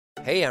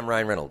Hey, I'm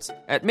Ryan Reynolds.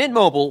 At Mint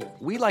Mobile,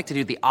 we like to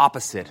do the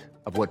opposite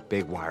of what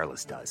Big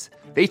Wireless does.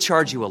 They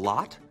charge you a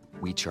lot,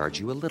 we charge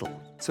you a little.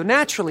 So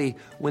naturally,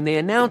 when they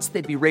announced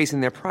they'd be raising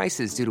their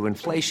prices due to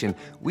inflation,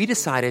 we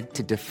decided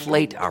to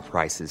deflate our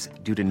prices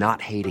due to not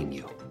hating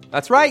you.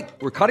 That's right.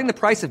 We're cutting the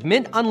price of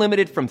Mint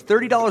Unlimited from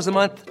 $30 a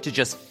month to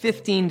just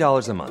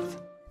 $15 a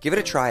month. Give it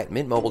a try at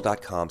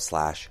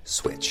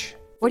mintmobile.com/switch.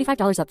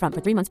 $45 up front for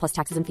 3 months plus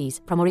taxes and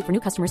fees. Promo rate for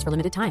new customers for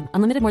limited time.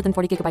 Unlimited more than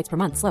 40 gigabytes per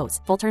month. Slows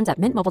full terms at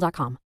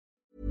mintmobile.com.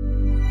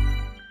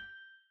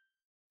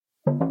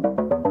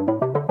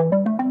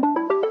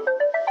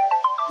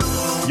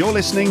 You're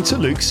listening to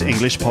Luke's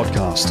English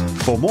Podcast.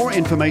 For more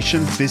information,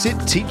 visit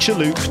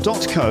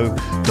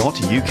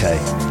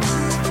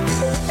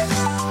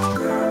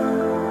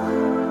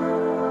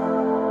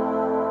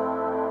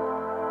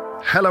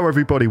teacherluke.co.uk. Hello,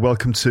 everybody.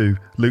 Welcome to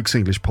Luke's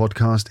English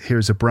Podcast. Here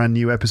is a brand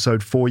new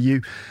episode for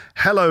you.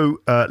 Hello,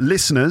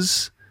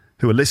 listeners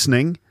who are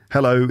listening.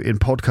 Hello in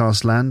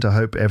podcast land. I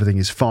hope everything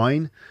is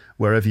fine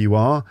wherever you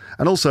are.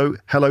 And also,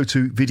 hello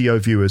to video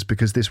viewers,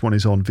 because this one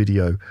is on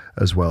video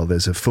as well.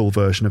 There's a full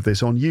version of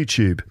this on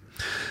YouTube.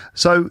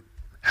 So,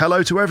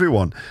 hello to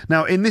everyone.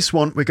 Now, in this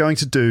one, we're going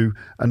to do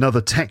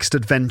another text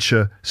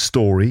adventure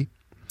story.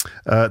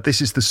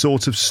 This is the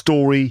sort of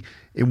story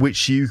in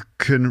which you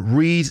can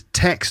read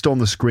text on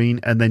the screen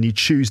and then you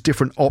choose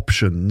different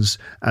options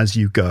as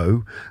you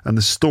go, and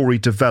the story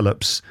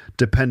develops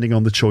depending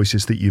on the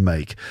choices that you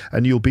make.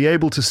 And you'll be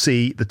able to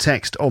see the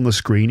text on the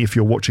screen if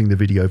you're watching the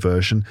video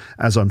version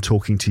as I'm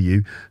talking to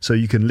you, so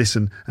you can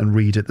listen and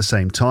read at the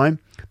same time.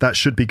 That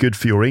should be good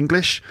for your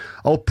English.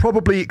 I'll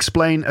probably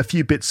explain a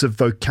few bits of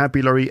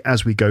vocabulary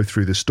as we go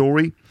through the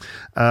story.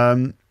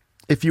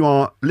 If you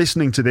are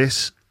listening to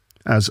this,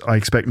 as I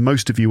expect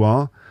most of you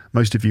are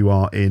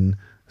in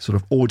sort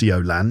of audio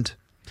land.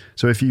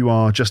 So if you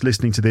are just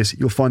listening to this,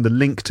 you'll find the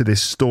link to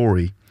this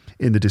story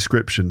in the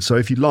description. So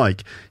if you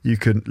like, you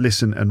can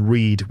listen and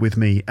read with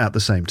me at the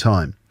same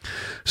time.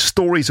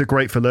 Stories are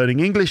great for learning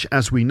English,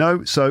 as we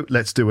know, so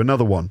let's do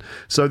another one.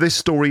 So this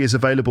story is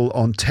available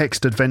on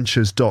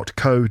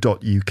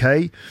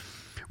textadventures.co.uk,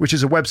 which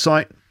is a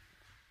website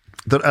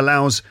that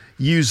allows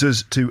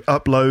users to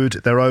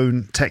upload their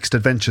own text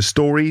adventure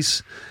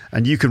stories,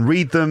 and you can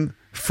read them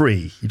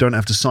free. You don't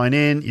have to sign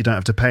in, you don't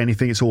have to pay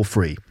anything, it's all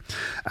free.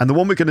 And the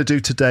one we're going to do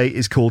today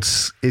is called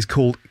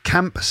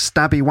Camp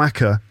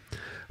Stabbywacker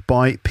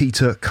by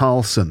Peter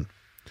Carlson.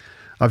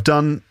 I've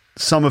done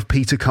some of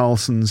Peter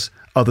Carlson's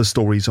other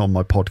stories on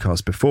my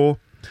podcast before.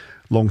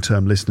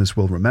 Long-term listeners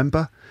will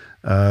remember.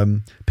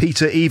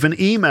 Peter even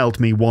emailed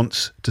me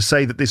once to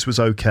say that this was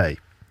okay.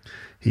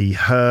 He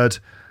heard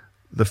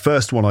the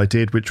first one I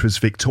did, which was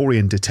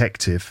Victorian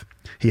Detective.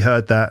 He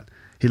heard that,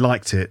 he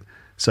liked it,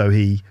 so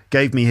he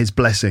gave me his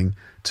blessing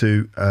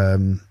to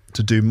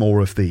do more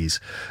of these.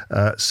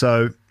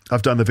 So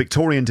I've done the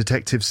Victorian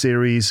Detective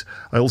series.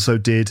 I also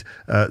did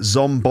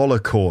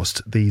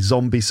Zombolocaust, the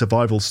zombie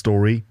survival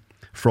story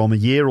from a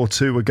year or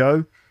two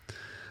ago.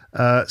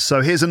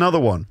 So here's another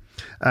one.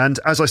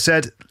 And as I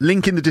said,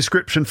 link in the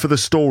description for the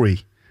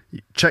story.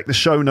 Check the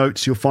show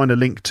notes, you'll find a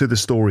link to the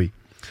story.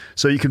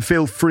 So you can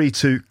feel free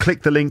to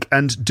click the link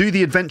and do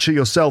the adventure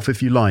yourself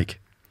if you like.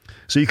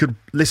 So you could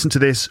listen to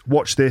this,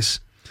 watch this,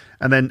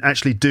 and then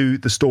actually do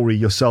the story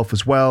yourself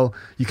as well.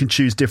 You can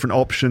choose different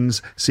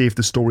options, see if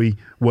the story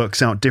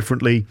works out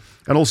differently.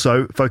 And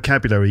also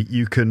vocabulary.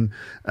 You can,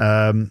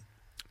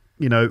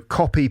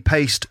 copy,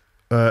 paste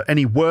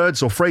any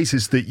words or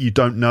phrases that you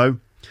don't know.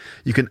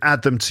 You can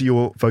add them to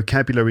your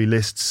vocabulary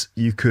lists.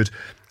 You could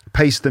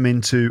paste them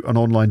into an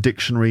online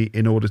dictionary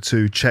in order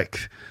to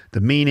check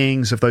the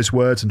meanings of those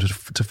words and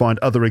to find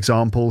other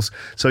examples.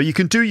 So you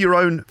can do your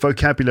own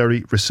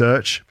vocabulary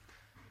research.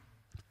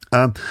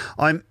 I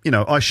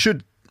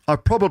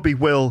probably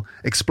will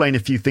explain a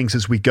few things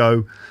as we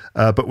go,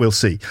 but we'll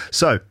see.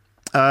 So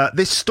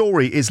this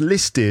story is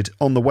listed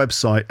on the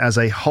website as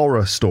a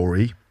horror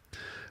story,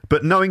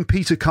 but knowing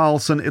Peter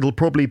Carlson, it'll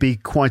probably be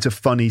quite a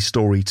funny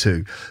story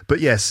too. But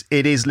yes,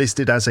 it is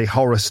listed as a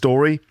horror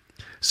story.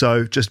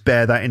 So just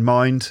bear that in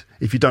mind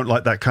if you don't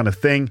like that kind of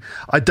thing.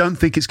 I don't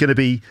think it's going to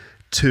be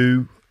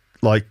too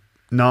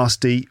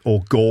nasty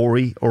or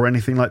gory or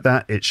anything like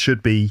that. It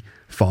should be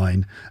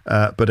fine.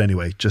 But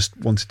anyway, just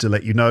wanted to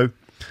let you know.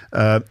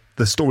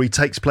 The story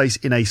takes place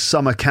in a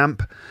summer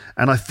camp,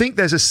 and I think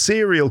there's a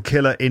serial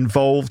killer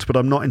involved, but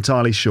I'm not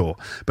entirely sure.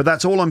 But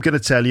that's all I'm going to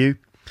tell you.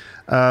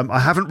 I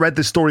haven't read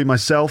the story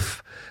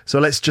myself,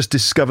 so let's just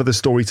discover the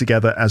story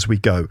together as we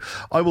go.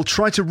 I will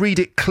try to read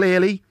it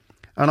clearly,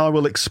 and I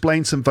will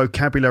explain some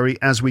vocabulary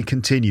as we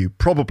continue.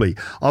 Probably.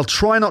 I'll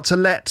try not to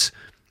let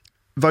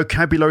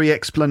vocabulary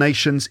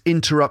explanations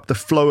interrupt the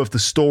flow of the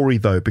story,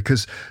 though,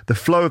 because the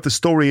flow of the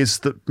story is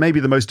maybe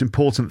the most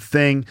important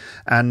thing,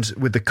 and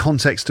with the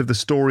context of the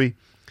story,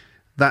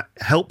 that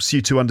helps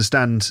you to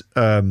understand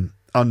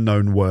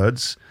unknown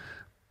words.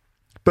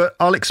 But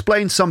I'll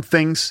explain some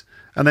things,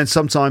 And then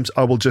sometimes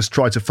I will just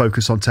try to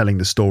focus on telling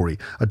the story.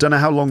 I don't know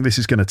how long this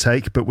is going to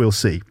take, but we'll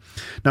see.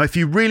 Now, if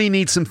you really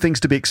need some things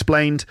to be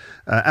explained,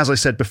 as I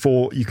said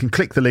before, you can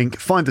click the link,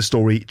 find the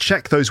story,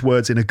 check those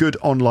words in a good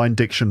online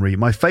dictionary.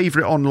 My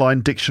favourite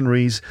online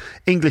dictionaries,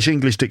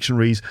 English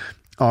dictionaries,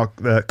 are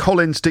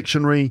Collins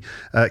Dictionary,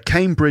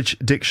 Cambridge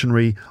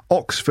Dictionary,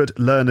 Oxford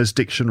Learners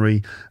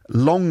Dictionary,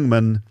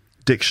 Longman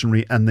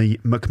Dictionary, and the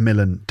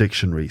Macmillan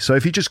Dictionary. So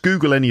if you just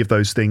Google any of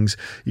those things,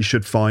 you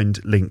should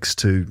find links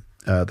to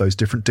those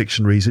different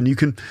dictionaries, and you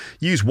can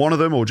use one of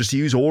them or just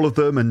use all of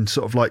them and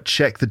sort of like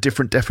check the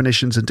different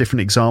definitions and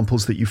different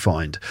examples that you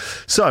find.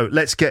 So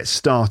let's get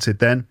started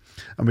then,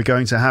 and we're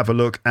going to have a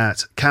look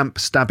at Camp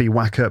Stabby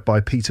Whacker by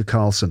Peter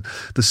Carlson.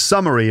 The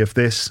summary of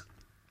this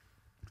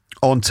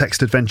on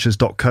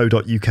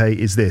textadventures.co.uk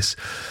is this: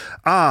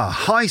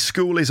 high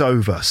school is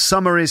over,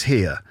 summer is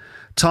here,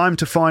 time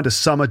to find a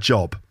summer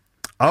job.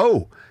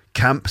 Oh,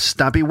 Camp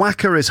Stabby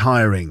Whacker is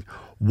hiring,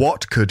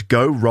 what could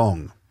go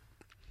wrong?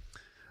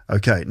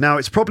 Okay, now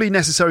it's probably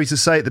necessary to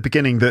say at the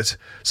beginning that,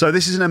 so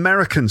this is an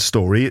American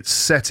story. It's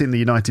set in the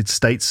United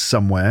States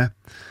somewhere.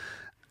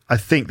 I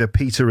think that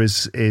Peter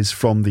is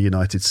from the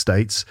United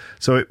States,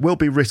 so it will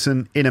be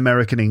written in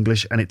American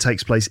English and it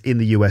takes place in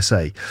the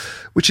USA,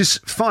 which is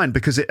fine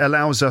because it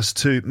allows us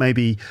to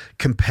maybe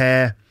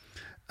compare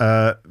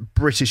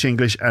British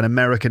English and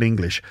American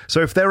English.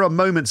 So if there are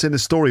moments in the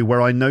story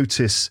where I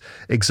notice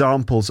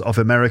examples of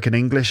American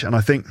English and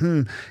I think,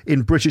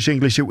 in British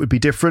English it would be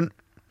different,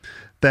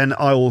 then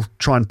I will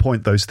try and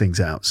point those things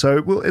out. So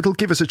it'll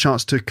give us a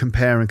chance to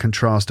compare and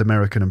contrast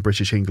American and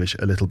British English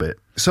a little bit.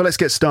 So let's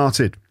get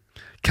started.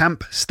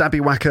 Camp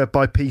Stabby Whacker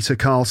by Peter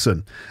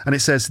Carlson. And it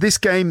says, this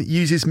game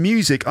uses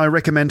music. I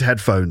recommend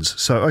headphones.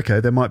 So,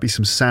 okay, there might be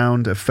some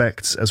sound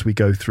effects as we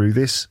go through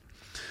this.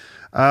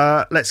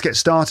 Let's get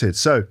started.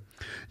 So,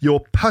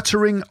 your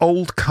puttering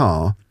old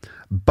car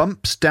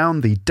bumps down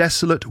the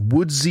desolate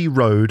woodsy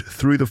road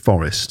through the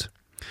forest.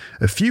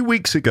 A few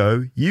weeks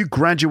ago, you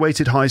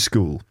graduated high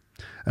school.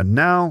 And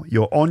now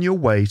you're on your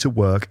way to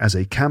work as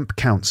a camp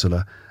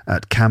counsellor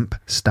at Camp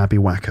Stabby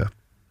Whacker.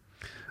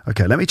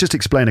 Okay, let me just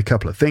explain a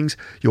couple of things.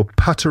 Your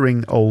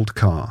puttering old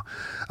car.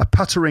 A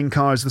puttering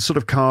car is the sort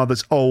of car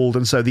that's old,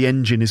 and so the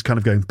engine is kind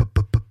of going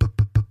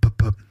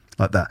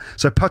like that.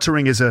 So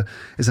puttering is an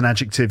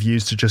adjective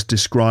used to just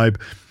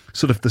describe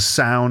sort of the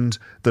sound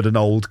that an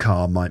old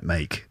car might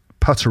make.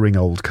 Puttering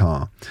old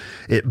car.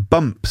 It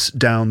bumps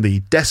down the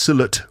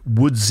desolate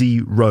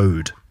woodsy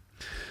road.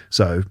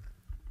 So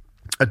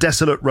a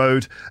desolate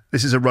road,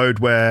 this is a road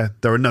where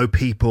there are no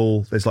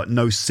people, there's like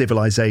no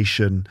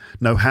civilization,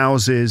 no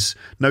houses,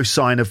 no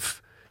sign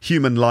of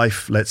human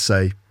life, let's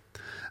say.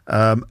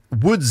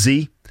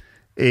 Woodsy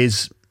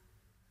is,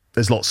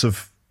 there's lots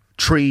of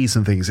trees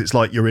and things. It's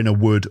like you're in a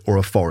wood or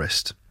a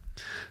forest.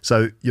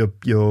 So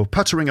your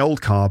puttering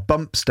old car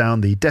bumps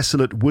down the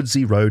desolate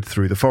woodsy road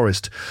through the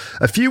forest.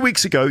 A few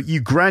weeks ago, you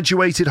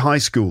graduated high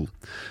school.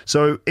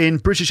 So in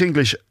British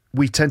English,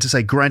 we tend to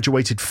say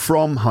graduated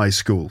from high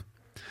school.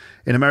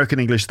 In American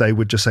English, they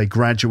would just say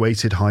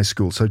graduated high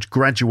school. So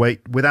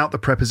graduate without the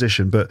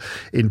preposition, but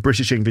in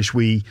British English,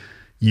 we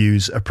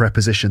use a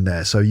preposition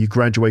there. So you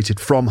graduated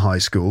from high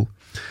school,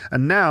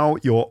 and now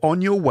you're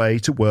on your way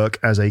to work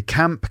as a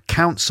camp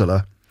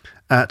counsellor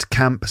at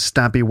Camp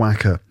Stabby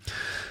Whacker.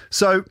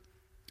 So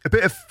a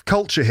bit of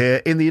culture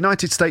here. In the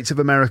United States of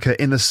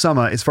America, in the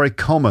summer, it's very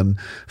common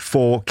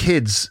for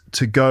kids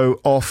to go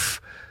off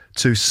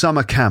to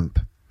summer camp.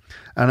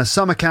 And a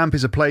summer camp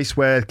is a place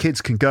where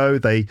kids can go.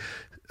 They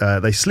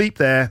sleep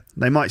there.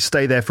 They might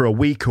stay there for a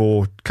week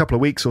or a couple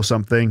of weeks or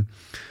something.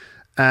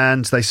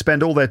 And they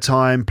spend all their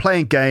time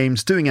playing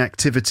games, doing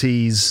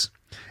activities.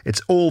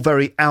 It's all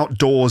very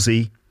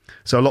outdoorsy.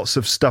 So lots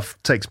of stuff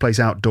takes place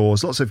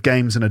outdoors. Lots of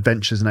games and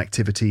adventures and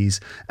activities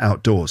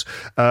outdoors.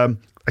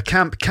 A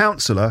camp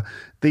counsellor,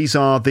 these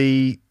are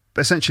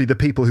essentially the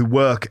people who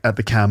work at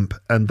the camp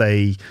and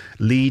they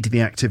lead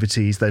the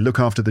activities. They look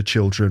after the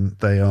children.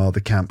 They are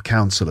the camp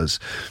counsellors.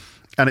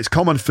 And it's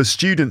common for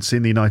students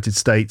in the United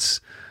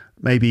States,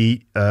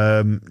 maybe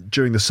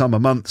during the summer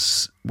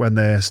months when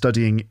they're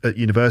studying at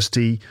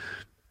university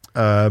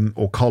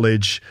or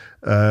college,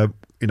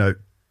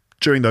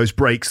 during those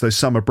breaks, those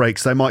summer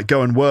breaks, they might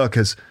go and work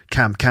as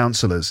camp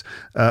counsellors.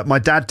 My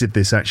dad did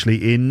this actually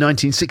in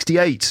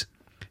 1968.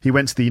 He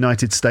went to the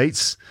United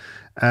States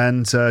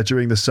and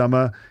during the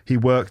summer, he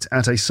worked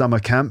at a summer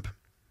camp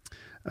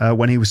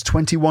when he was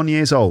 21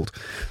 years old.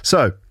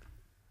 So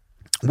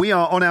we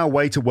are on our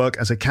way to work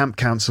as a camp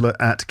counsellor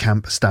at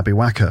Camp Stabby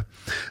Whacker.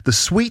 The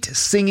sweet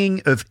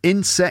singing of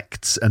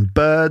insects and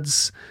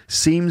birds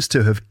seems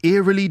to have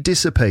eerily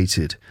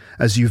dissipated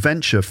as you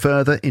venture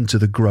further into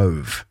the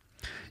grove.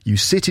 You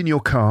sit in your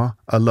car,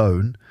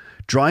 alone,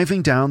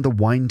 driving down the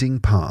winding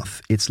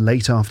path. It's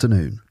late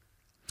afternoon.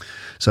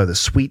 So the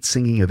sweet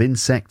singing of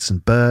insects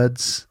and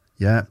birds,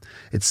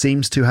 it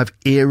seems to have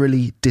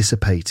eerily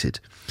dissipated.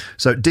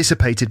 So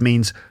dissipated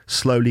means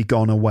slowly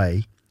gone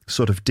away,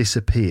 sort of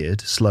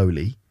disappeared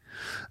slowly.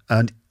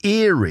 And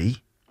eerie,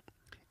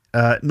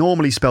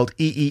 normally spelled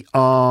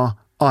E-E-R-I-E,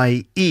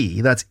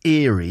 i.e., that's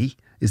eerie,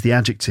 is the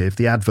adjective,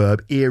 the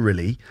adverb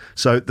eerily.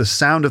 So the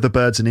sound of the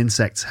birds and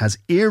insects has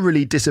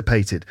eerily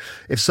dissipated.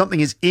 If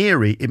something is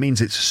eerie, it means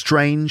it's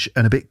strange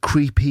and a bit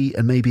creepy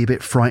and maybe a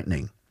bit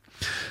frightening.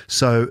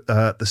 So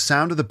the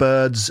sound of the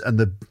birds and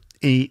the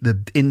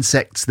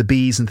insects, the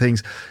bees and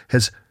things,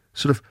 has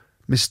sort of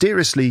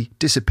mysteriously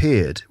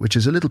disappeared, which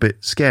is a little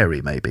bit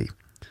scary maybe.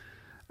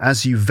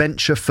 As you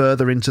venture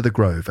further into the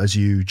grove, as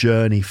you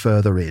journey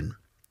further in.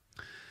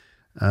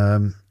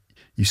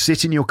 You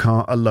sit in your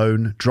car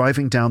alone,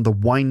 driving down the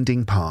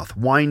winding path.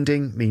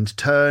 Winding means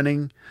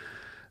turning.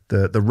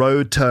 The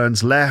road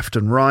turns left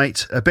and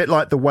right, a bit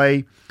like the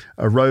way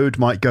a road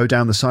might go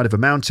down the side of a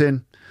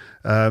mountain.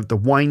 The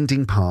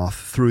winding path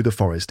through the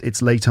forest.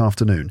 It's late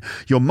afternoon.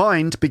 Your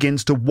mind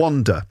begins to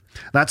wander.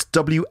 That's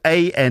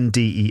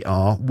wander,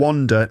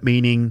 wander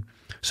meaning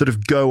sort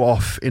of go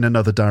off in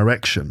another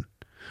direction.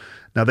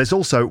 Now there's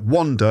also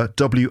wonder,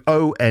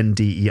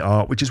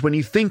 wonder, which is when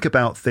you think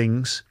about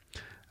things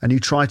and you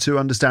try to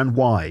understand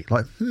why.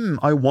 Like,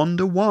 I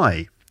wonder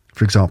why.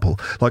 For example,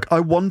 like,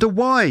 I wonder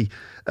why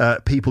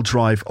people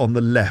drive on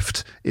the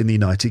left in the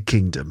United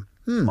Kingdom.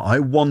 I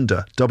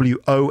wonder,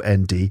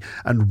 W-O-N-D,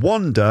 and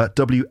wander,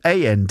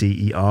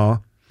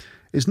 W-A-N-D-E-R,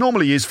 is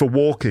normally used for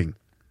walking.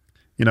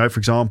 You know, for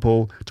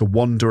example, to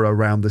wander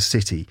around the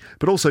city.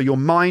 But also your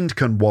mind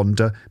can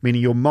wander,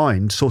 meaning your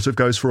mind sort of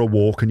goes for a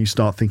walk and you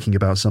start thinking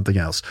about something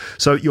else.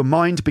 So your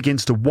mind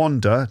begins to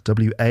wander,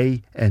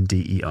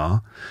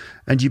 W-A-N-D-E-R,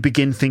 and you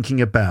begin thinking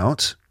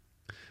about...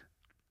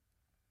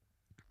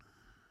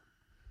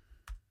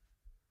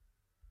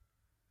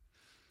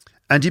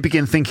 And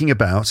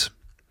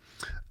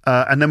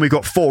then we've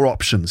got 4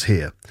 options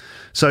here.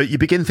 So you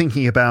begin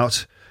thinking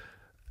about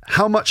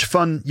how much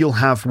fun you'll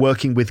have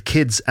working with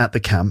kids at the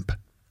camp.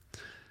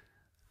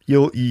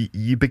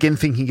 You begin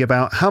thinking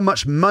about how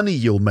much money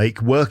you'll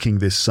make working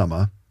this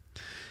summer.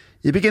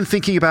 You begin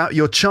thinking about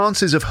your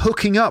chances of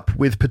hooking up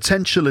with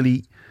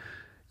potentially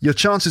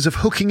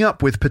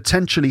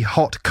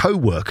hot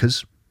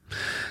co-workers,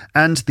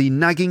 and the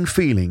nagging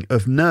feeling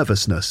of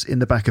nervousness in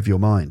the back of your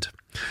mind.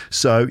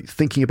 So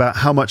thinking about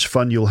how much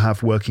fun you'll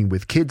have working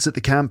with kids at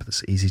the camp,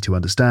 that's easy to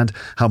understand,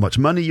 how much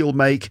money you'll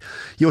make,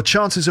 your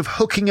chances of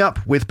hooking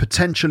up with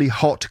potentially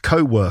hot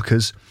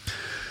co-workers.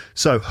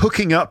 So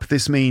hooking up,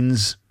 this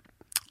means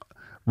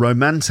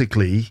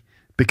romantically,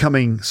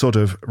 becoming sort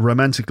of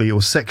romantically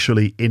or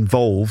sexually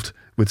involved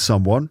with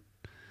someone,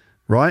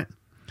 right?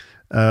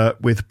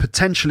 With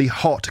potentially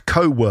hot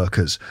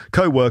co-workers.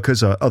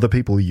 Co-workers are other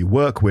people you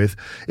work with.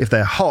 If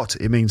they're hot,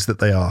 it means that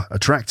they are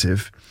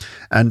attractive.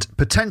 And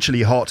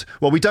potentially hot,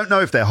 well, we don't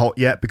know if they're hot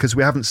yet because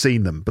we haven't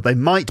seen them, but they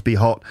might be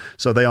hot,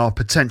 so they are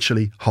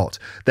potentially hot.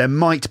 There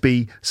might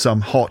be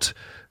some hot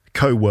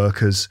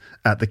co-workers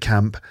at the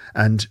camp,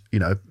 and, you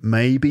know,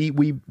 maybe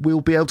we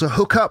will be able to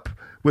hook up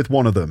with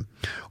one of them.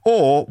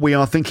 Or we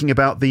are thinking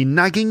about the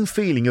nagging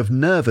feeling of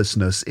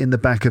nervousness in the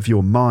back of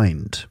your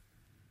mind.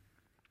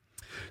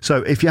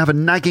 So if you have a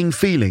nagging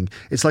feeling,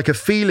 it's like a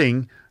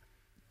feeling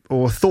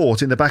or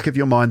thought in the back of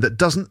your mind that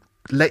doesn't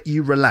let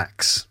you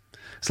relax.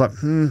 It's like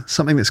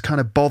something that's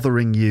kind of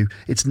bothering you.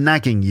 It's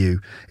nagging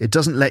you. It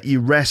doesn't let you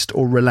rest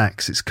or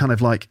relax. It's kind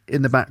of like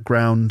in the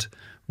background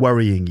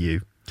worrying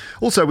you.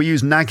 Also, we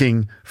use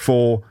nagging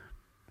for,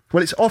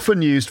 well, it's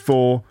often used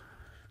for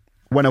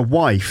when a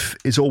wife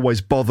is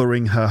always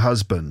bothering her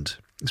husband.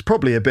 It's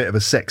probably a bit of a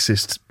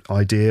sexist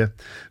idea,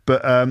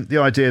 but the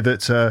idea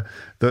that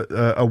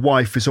a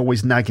wife is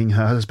always nagging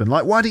her husband,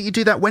 like, why don't you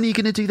do that? When are you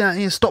going to do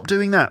that? Stop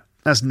doing that.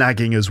 That's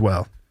nagging as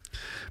well.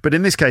 But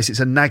in this case, it's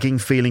a nagging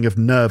feeling of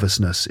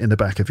nervousness in the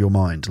back of your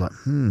mind, like,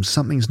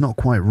 something's not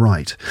quite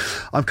right.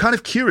 I'm kind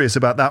of curious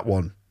about that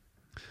one.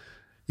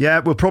 Yeah,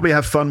 we'll probably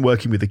have fun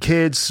working with the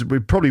kids. We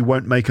probably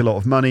won't make a lot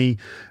of money.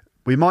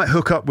 We might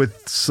hook up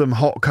with some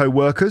hot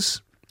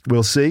co-workers.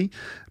 We'll see.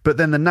 But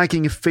then the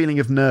nagging feeling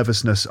of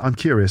nervousness, I'm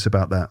curious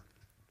about that.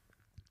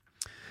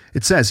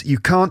 It says, you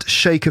can't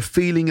shake a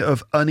feeling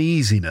of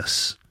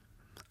uneasiness.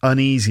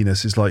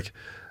 Uneasiness is like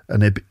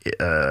an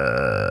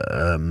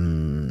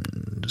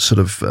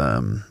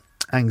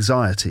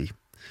anxiety.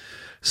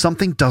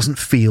 Something doesn't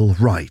feel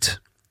right.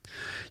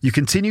 You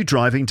continue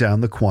driving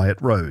down the quiet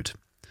road.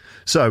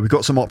 So we've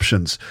got some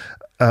options.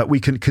 We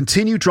can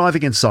continue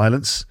driving in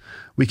silence.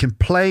 We can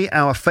play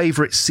our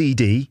favourite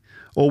CD,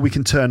 or we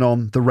can turn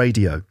on the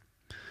radio.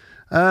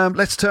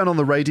 Let's turn on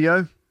the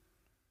radio.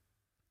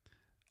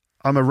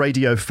 I'm a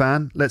radio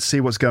fan. Let's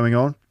see what's going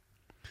on.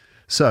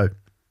 So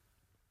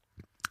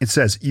it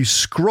says you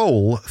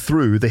scroll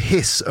through the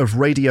hiss of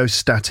radio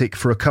static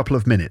for a couple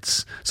of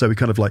minutes. So we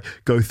kind of like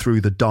go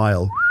through the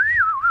dial,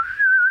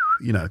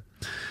 you know,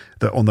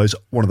 on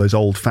one of those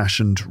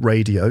old-fashioned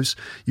radios.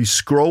 You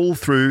scroll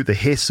through the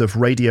hiss of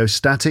radio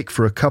static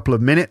for a couple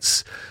of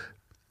minutes.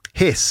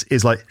 Hiss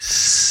is like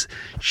shh.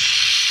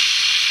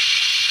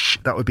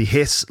 That would be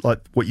hiss, like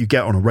what you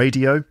get on a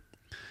radio.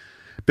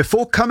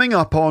 Before coming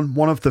up on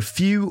one of the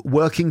few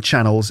working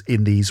channels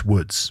in these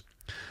woods.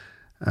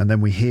 And then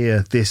we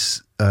hear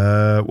this,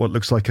 what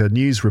looks like a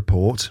news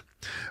report.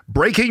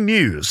 Breaking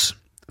news.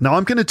 Now,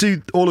 I'm going to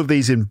do all of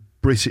these in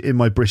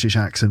my British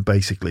accent,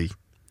 basically.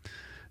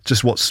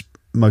 Just what's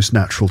most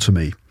natural to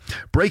me.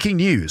 Breaking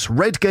news.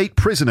 Redgate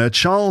prisoner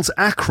Charles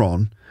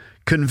Akron,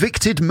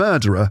 convicted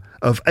murderer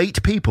of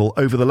 8 people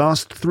over the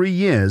last 3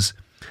 years,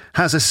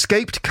 has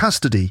escaped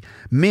custody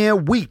mere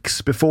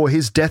weeks before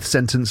his death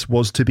sentence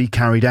was to be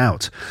carried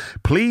out.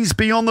 Please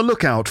be on the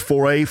lookout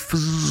for a...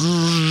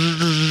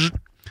 So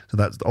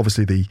that's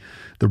obviously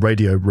the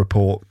radio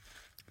report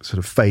sort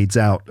of fades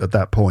out at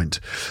that point.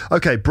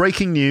 Okay,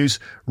 breaking news.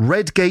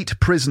 Redgate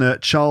prisoner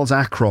Charles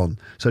Akron.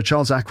 So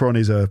Charles Akron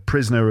is a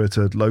prisoner at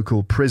a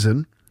local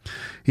prison.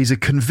 He's a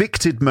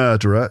convicted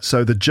murderer,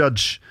 so the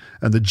judge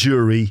and the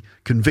jury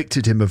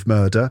convicted him of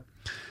murder.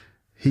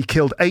 He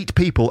killed 8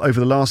 people over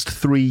the last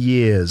 3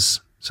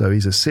 years, so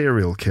he's a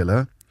serial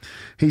killer.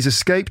 He's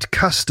escaped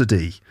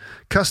custody.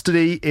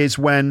 Custody is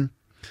when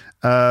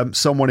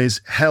someone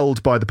is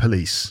held by the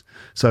police.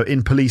 So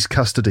in police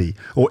custody,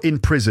 or in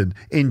prison,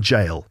 in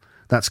jail.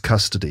 That's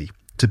custody.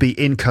 To be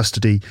in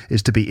custody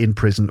is to be in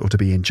prison or to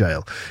be in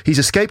jail. He's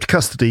escaped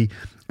custody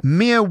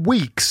mere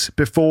weeks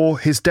before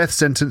his death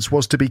sentence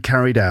was to be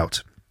carried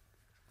out.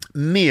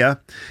 Mere,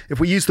 if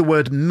we use the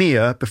word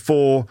mere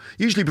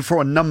usually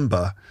before a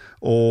number,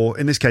 or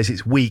in this case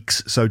it's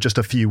weeks, so just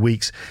a few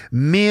weeks,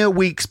 mere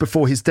weeks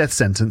before his death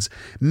sentence,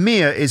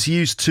 mere is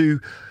used to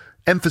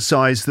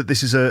emphasize that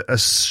this is a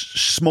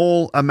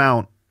small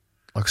amount,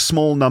 like a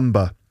small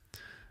number.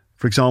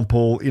 For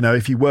example,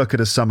 if you work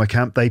at a summer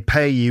camp, they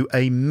pay you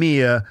a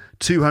mere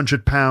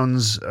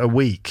 £200 a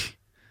week.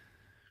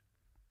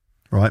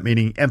 Right,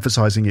 meaning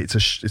emphasising it's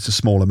a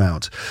small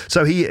amount.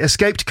 So he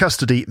escaped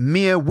custody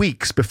mere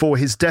weeks before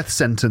his death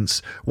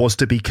sentence was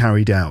to be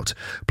carried out.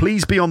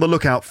 Please be on the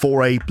lookout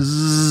for a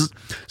bzzz.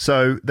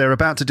 So they're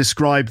about to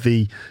describe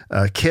the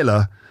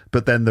killer,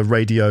 but then the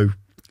radio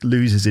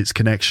loses its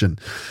connection.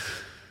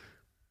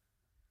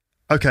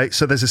 Okay,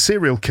 so there's a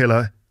serial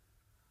killer.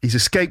 He's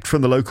escaped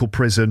from the local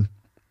prison.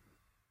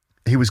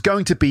 He was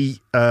going to be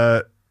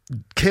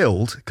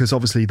killed, because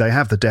obviously they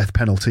have the death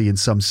penalty in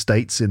some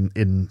states in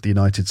the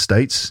United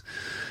States.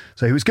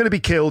 So he was going to be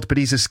killed, but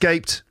he's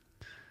escaped.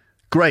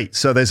 Great.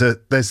 So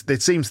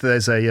it seems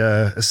there's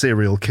a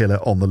serial killer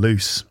on the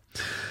loose.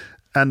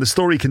 And the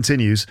story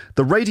continues.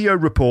 The radio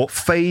report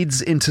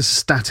fades into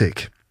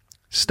static.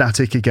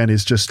 Static, again,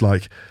 is just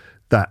like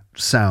that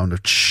sound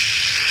of...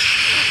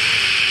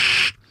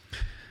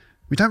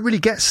 We don't really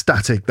get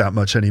static that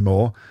much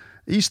anymore.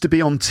 It used to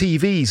be on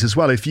TVs as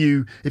well. If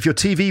your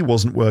TV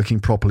wasn't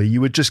working properly,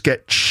 you would just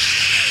get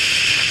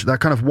that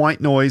kind of white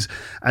noise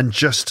and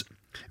just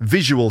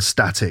visual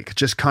static,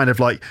 just kind of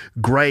like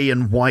grey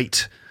and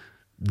white,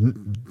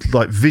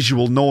 like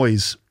visual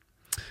noise.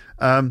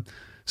 So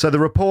the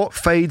report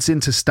fades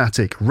into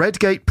static.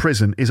 Redgate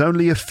Prison is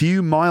only a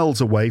few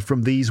miles away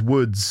from these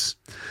woods.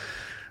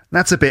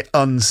 That's a bit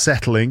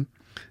unsettling.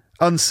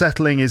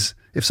 Unsettling is...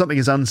 If something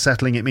is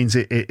unsettling, it means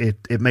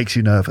it makes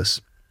you nervous.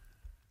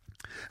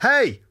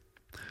 Hey!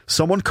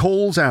 Someone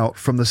calls out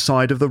from the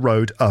side of the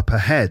road up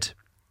ahead.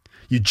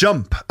 You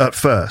jump at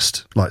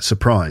first, like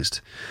surprised.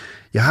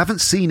 You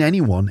haven't seen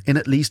anyone in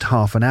at least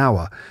half an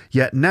hour,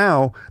 yet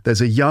now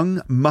there's a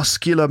young,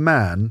 muscular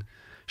man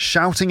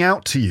shouting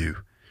out to you.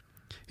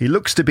 He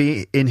looks to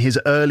be in his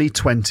early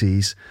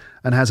 20s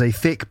and has a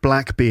thick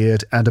black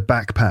beard and a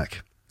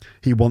backpack.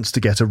 He wants to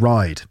get a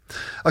ride.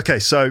 Okay,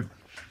 so...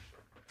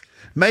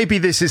 maybe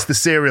this is the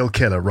serial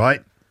killer,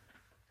 right?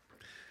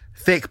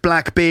 Thick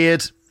black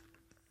beard.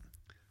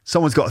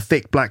 Someone's got a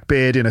thick black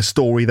beard in a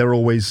story. They're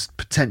always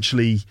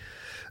potentially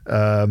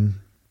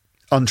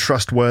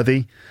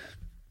untrustworthy.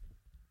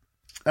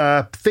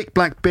 Thick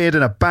black beard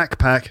and a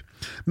backpack.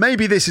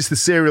 Maybe this is the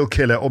serial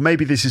killer, or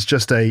maybe this is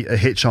just a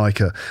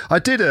hitchhiker. I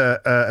did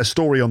a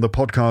story on the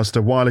podcast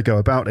a while ago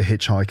about a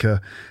hitchhiker,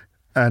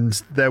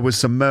 and there was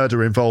some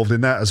murder involved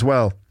in that as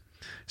well.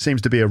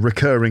 Seems to be a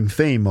recurring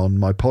theme on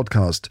my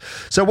podcast.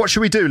 So what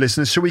should we do,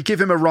 listeners? Should we give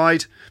him a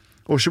ride,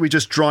 or should we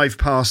just drive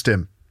past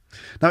him?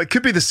 Now, it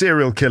could be the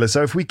serial killer,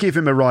 so if we give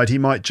him a ride, he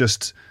might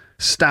just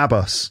stab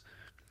us.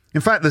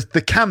 In fact,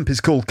 the camp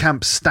is called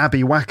Camp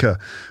Stabby Whacker,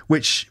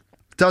 which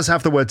does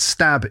have the word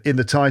stab in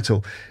the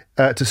title.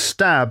 To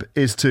stab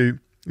is to,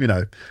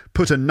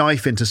 put a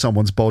knife into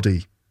someone's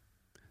body.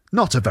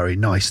 Not a very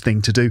nice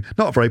thing to do.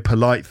 Not a very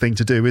polite thing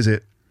to do, is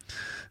it?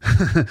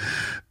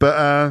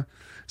 But...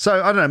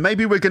 so, I don't know,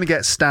 maybe we're going to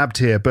get stabbed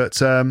here,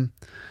 but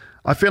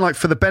I feel like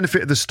for the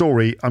benefit of the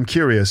story, I'm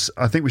curious.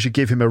 I think we should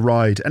give him a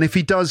ride. And if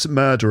he does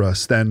murder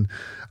us, then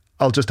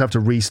I'll just have to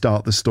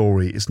restart the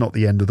story. It's not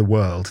the end of the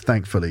world,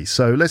 thankfully.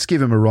 So let's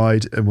give him a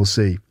ride and we'll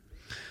see.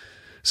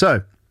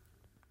 So,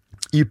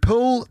 you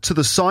pull to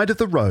the side of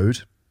the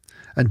road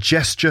and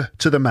gesture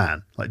to the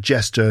man. Like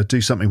gesture, do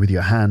something with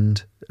your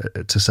hand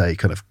to say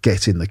kind of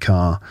get in the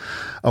car.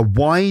 A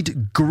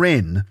wide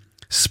grin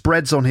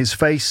spreads on his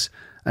face,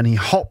 and he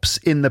hops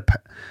in the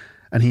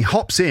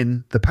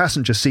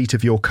passenger seat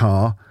of your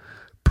car,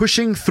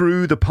 pushing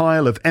through the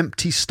pile of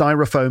empty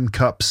styrofoam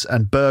cups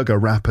and burger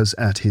wrappers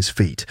at his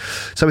feet.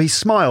 So he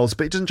smiles,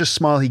 but he doesn't just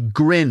smile, he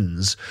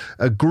grins.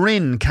 A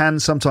grin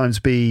can sometimes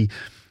be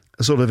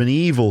a sort of an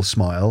evil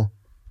smile.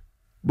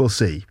 We'll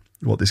see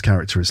what this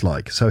character is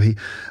like. So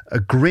a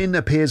grin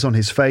appears on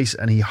his face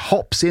and he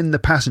hops in the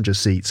passenger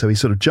seat. So he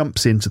sort of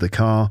jumps into the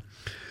car,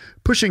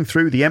 pushing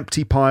through the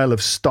empty pile of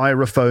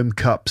styrofoam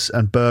cups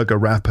and burger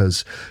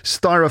wrappers.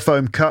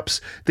 Styrofoam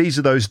cups, these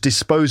are those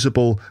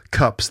disposable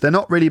cups. They're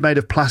not really made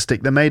of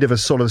plastic. They're made of a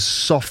sort of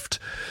soft,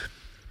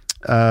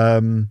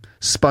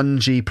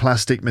 spongy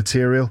plastic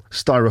material.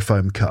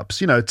 Styrofoam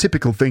cups,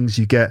 typical things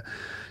you get.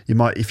 You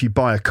might, if you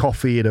buy a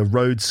coffee at a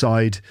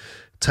roadside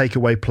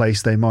takeaway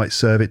place, they might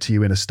serve it to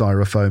you in a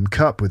styrofoam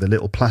cup with a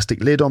little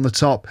plastic lid on the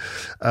top.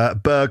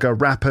 Burger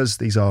wrappers,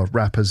 these are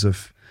wrappers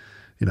of,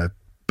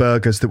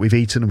 burgers that we've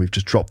eaten and we've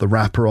just dropped the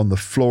wrapper on the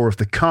floor of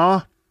the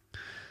car.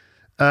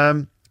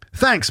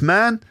 Thanks,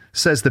 man,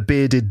 says the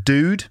bearded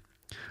dude.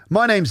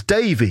 My name's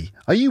Davey.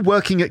 Are you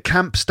working at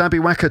Camp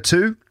Stabbywacker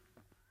too?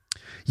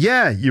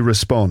 Yeah, you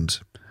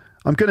respond.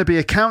 I'm going to be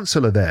a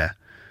counsellor there.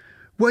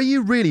 Were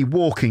you really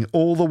walking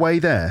all the way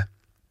there?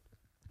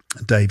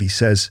 Davey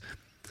says,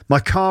 my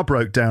car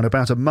broke down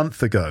about a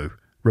month ago,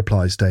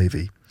 replies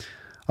Davey.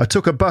 I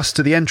took a bus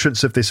to the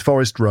entrance of this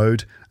forest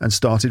road and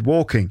started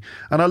walking,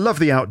 and I love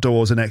the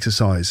outdoors and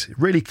exercise. It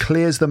really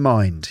clears the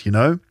mind,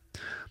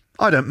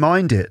 I don't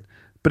mind it,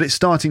 but it's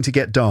starting to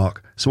get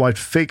dark, so I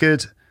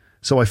figured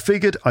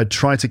I'd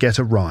try to get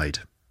a ride.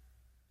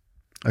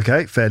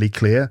 Okay, fairly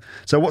clear.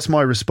 So what's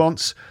my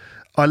response?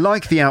 I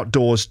like the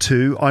outdoors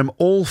too. I'm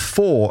all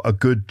for a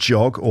good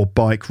jog or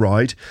bike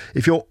ride.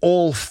 If you're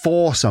all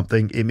for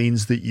something, it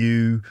means that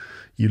you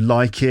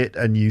like it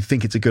and you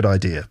think it's a good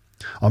idea.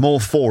 I'm all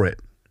for it.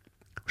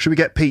 Should we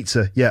get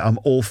pizza? Yeah, I'm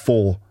all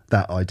for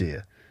that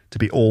idea. To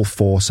be all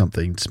for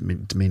something,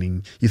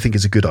 meaning you think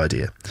it's a good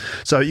idea.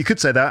 So you could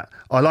say that.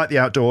 I like the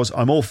outdoors.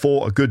 I'm all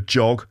for a good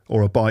jog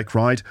or a bike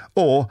ride.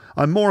 Or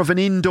I'm more of an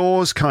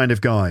indoors kind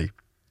of guy.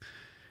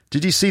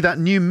 Did you see that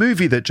new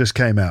movie that just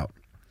came out?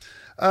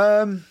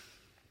 I'm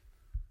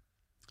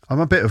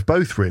a bit of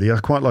both, really. I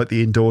quite like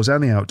the indoors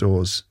and the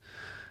outdoors.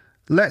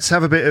 Let's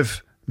have a bit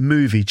of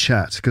movie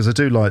chat, because I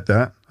do like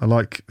that. I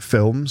like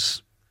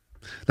films.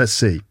 Let's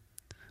see.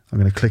 I'm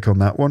going to click on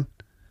that one.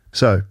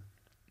 So,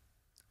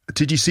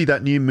 did you see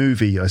that new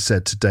movie? I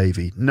said to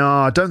Davey. No,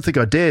 I don't think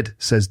I did,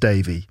 says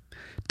Davey.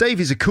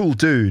 Davey's a cool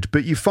dude,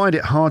 but you find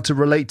it hard to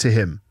relate to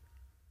him.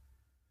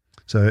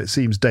 So it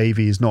seems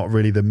Davey is not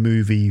really the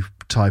movie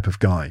type of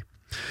guy.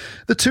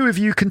 The two of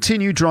you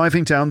continue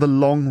driving down the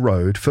long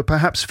road for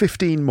perhaps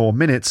 15 more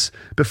minutes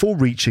before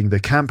reaching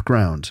the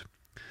campground.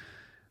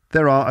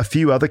 There are a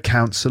few other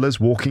counsellors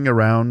walking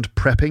around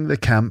prepping the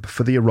camp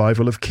for the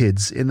arrival of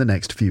kids in the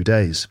next few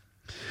days.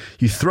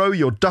 You throw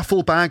your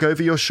duffel bag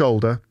over your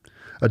shoulder.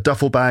 A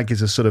duffel bag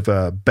is a sort of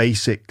a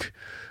basic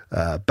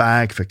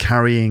bag for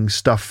carrying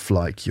stuff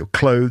like your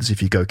clothes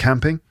if you go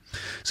camping.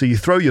 So you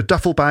throw your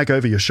duffel bag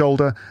over your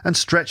shoulder and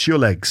stretch your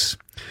legs.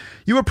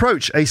 You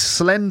approach a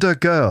slender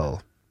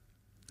girl.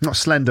 Not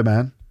slender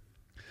man.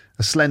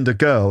 A slender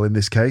girl in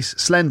this case.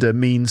 Slender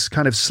means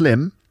kind of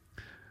slim.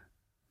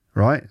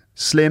 Right?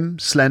 Slim,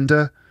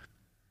 slender.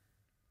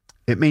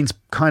 It means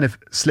kind of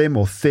slim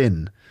or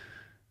thin.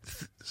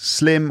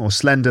 Slim or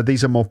slender,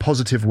 these are more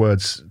positive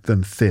words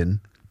than thin.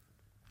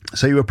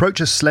 So you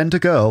approach a slender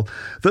girl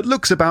that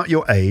looks about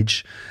your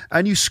age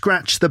and you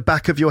scratch the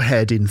back of your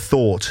head in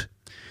thought.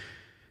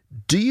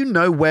 Do you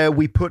know where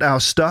we put our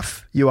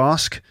stuff, you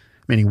ask?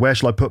 Meaning, where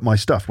shall I put my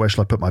stuff? Where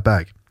shall I put my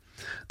bag?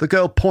 The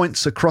girl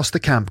points across the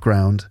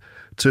campground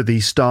to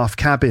the staff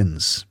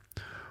cabins.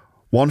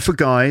 One for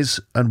guys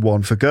and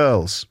one for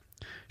girls.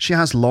 She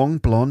has long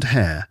blonde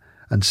hair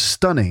and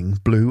stunning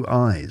blue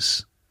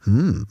eyes.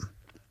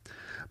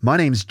 My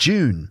name's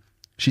June,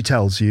 she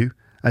tells you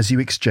as you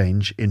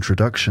exchange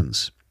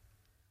introductions.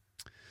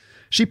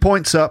 She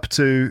points up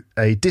to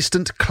a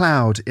distant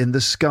cloud in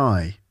the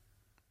sky.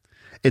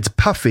 It's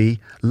puffy,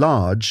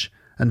 large,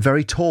 and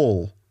very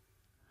tall.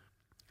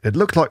 It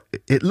looks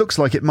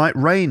like it might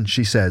rain,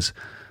 she says.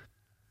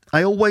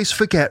 I always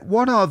forget,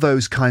 what are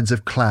those kinds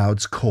of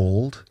clouds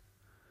called?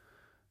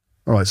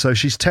 All right, so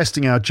she's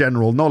testing our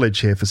general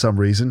knowledge here for some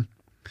reason.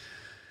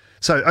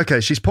 So,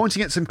 okay, she's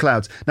pointing at some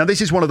clouds. Now,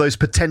 this is one of those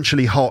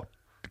potentially hot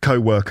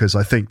co-workers,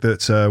 I think,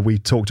 that we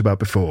talked about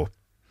before.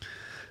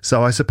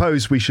 So I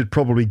suppose we should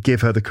probably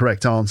give her the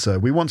correct answer.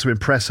 We want to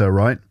impress her,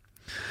 right?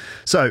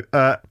 So,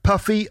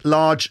 puffy,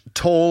 large,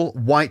 tall,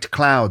 white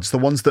clouds, the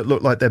ones that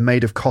look like they're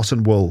made of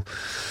cotton wool.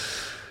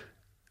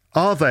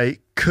 Are they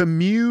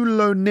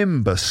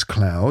cumulonimbus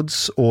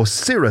clouds or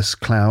cirrus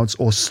clouds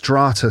or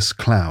stratus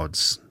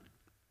clouds?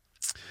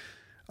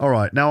 All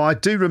right, now I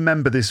do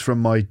remember this from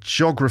my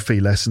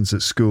geography lessons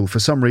at school. For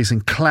some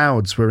reason,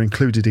 clouds were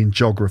included in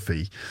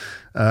geography.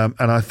 And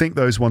I think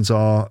those ones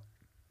are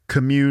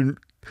cumulonimbus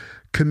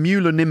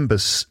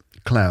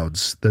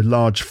clouds, the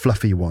large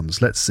fluffy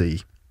ones. Let's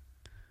see.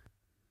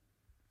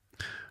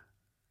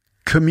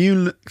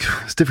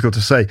 It's difficult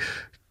to say.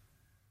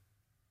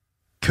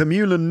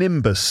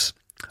 Cumulonimbus.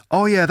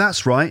 Oh yeah,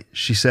 that's right,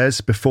 she says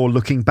before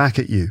looking back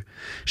at you.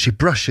 She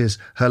brushes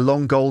her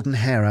long golden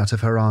hair out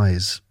of her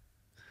eyes.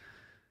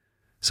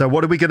 So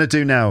what are we going to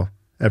do now?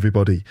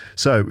 everybody.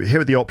 So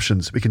here are the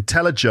options. We can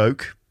tell a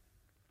joke,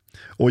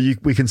 or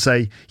we can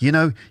say,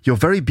 you're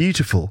very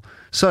beautiful.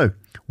 So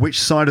which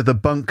side of the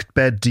bunk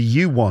bed do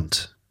you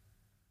want?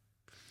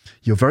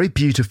 You're very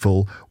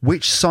beautiful.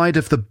 Which side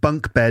of the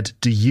bunk bed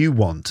do you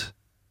want?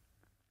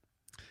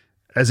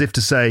 As if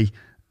to say,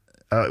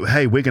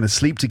 hey, we're going to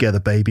sleep together,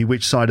 baby.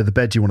 Which side of the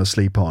bed do you want to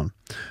sleep on?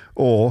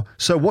 Or,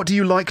 so what do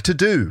you like to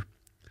do?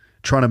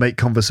 Trying to make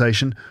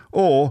conversation.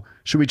 Or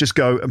should we just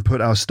go and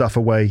put our stuff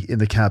away in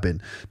the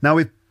cabin? Now,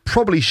 we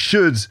probably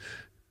should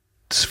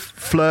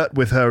flirt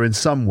with her in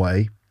some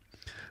way,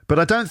 but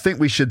I don't think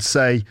we should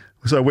say,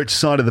 so which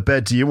side of the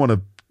bed do you want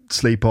to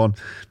sleep on?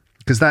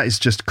 Because that is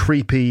just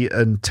creepy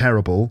and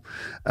terrible.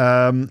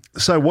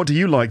 So what do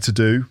you like to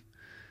do?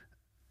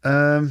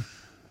 To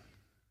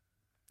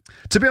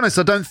be honest,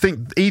 I don't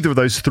think either of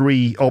those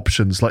three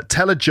options, like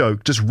tell a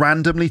joke, just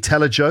randomly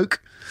tell a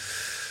joke,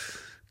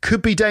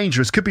 could be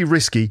dangerous, could be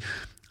risky.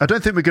 I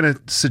don't think we're going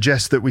to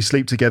suggest that we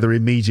sleep together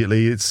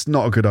immediately. It's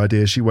not a good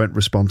idea. She won't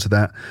respond to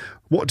that.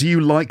 What do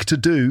you like to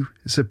do?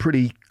 It's a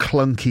pretty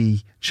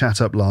clunky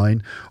chat-up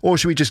line. Or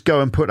should we just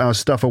go and put our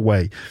stuff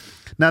away?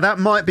 Now, that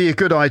might be a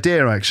good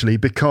idea, actually,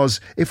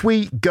 because if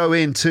we go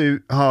in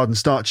too hard and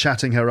start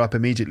chatting her up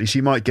immediately,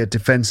 she might get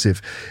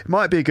defensive. It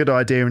might be a good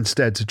idea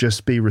instead to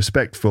just be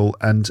respectful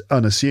and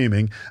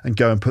unassuming and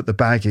go and put the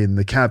bag in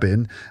the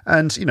cabin.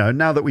 And,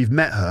 now that we've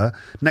met her,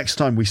 next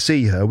time we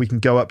see her, we can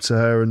go up to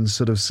her and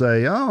sort of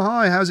say, oh,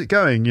 hi, how's it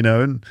going?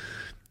 And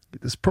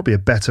it's probably a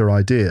better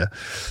idea.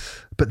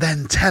 But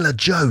then tell a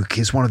joke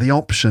is one of the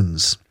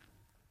options.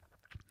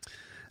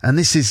 And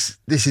this is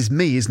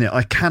me, isn't it?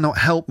 I cannot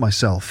help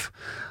myself.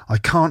 I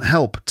can't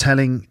help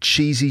telling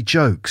cheesy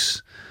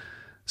jokes.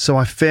 So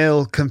I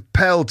feel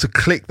compelled to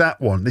click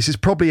that one. This is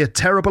probably a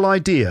terrible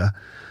idea,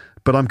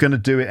 but I'm going to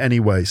do it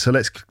anyway. So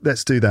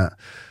let's do that.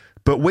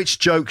 But which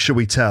joke shall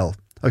we tell?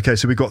 Okay,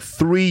 so we've got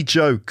 3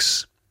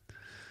 jokes.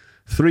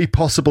 3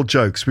 possible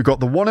jokes. We've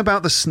got the one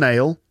about the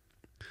snail.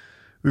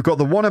 We've got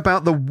the one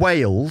about the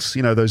whales,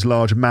 those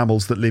large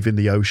mammals that live in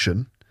the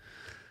ocean.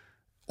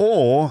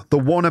 Or the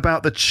one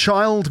about the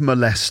child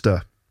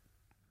molester.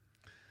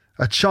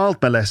 A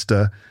child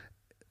molester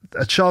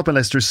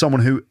is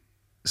someone who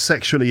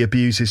sexually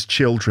abuses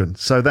children.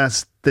 So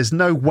there's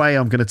no way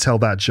I'm going to tell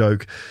that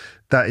joke.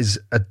 That is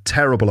a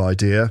terrible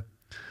idea.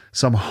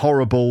 Some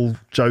horrible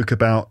joke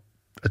about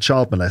a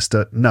child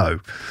molester.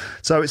 No.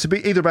 So it's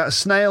either about a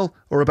snail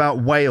or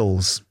about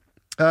whales.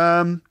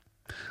 What's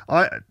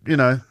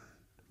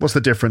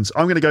the difference?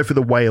 I'm going to go for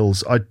the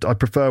whales. I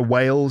prefer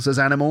whales as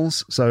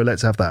animals. So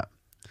let's have that.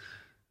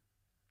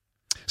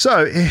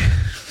 So,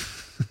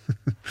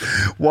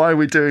 why are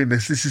we doing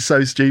this? This is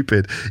so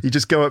stupid. You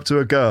just go up to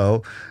a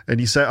girl and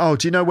you say, oh,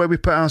 do you know where we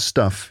put our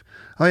stuff?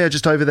 Oh, yeah,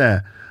 just over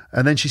there.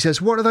 And then she says,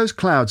 what are those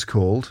clouds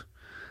called?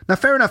 Now,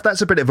 fair enough,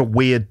 that's a bit of a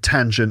weird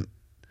tangent.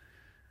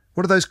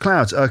 What are those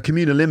clouds?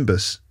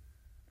 Cumulonimbus.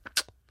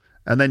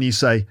 And then you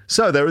say,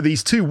 so there are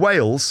these 2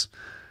 whales.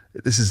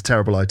 This is a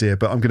terrible idea,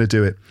 but I'm going to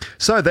do it.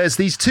 So there's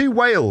these 2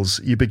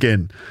 whales, you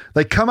begin.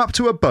 They come up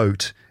to a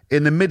boat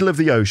in the middle of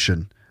the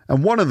ocean.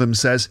 And one of them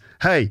says,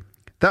 hey,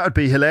 that would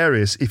be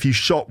hilarious if you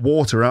shot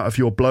water out of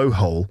your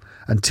blowhole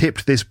and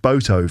tipped this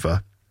boat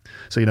over.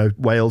 So,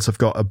 whales have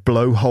got a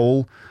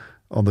blowhole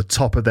on the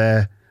top of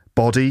their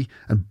body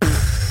and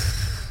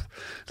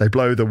they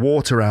blow the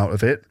water out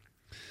of it.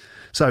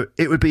 So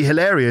it would be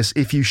hilarious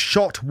if you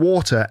shot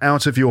water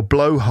out of your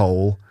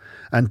blowhole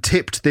and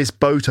tipped this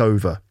boat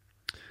over,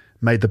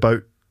 made the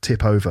boat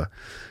tip over.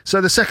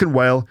 So the second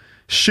whale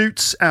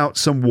shoots out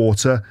some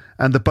water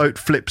and the boat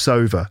flips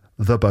over.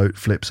 The boat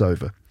flips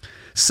over.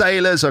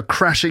 Sailors are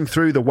crashing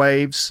through the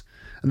waves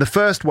and the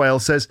first whale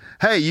says,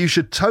 hey, you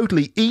should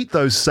totally eat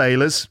those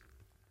sailors.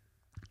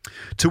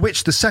 To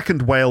which the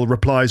second whale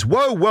replies,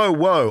 whoa, whoa,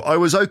 whoa, I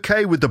was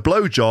okay with the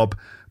blowjob,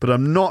 but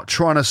I'm not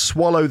trying to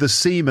swallow the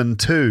semen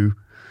too.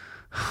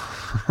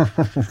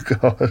 Oh,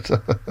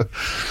 God.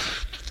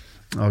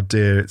 Oh,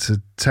 dear. It's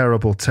a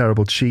terrible,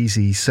 terrible,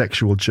 cheesy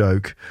sexual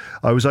joke.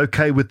 I was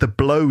okay with the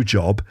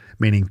blowjob,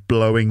 meaning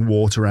blowing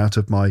water out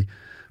of my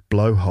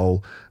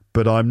blowhole,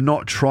 but I'm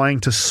not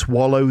trying to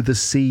swallow the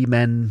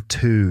semen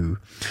too.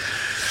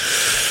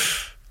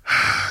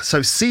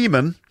 So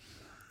seamen,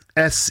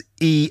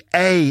 S-E-A-M-E-N,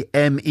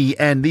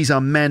 these are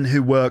men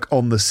who work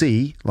on the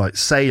sea, like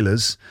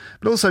sailors,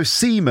 but also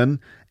seamen,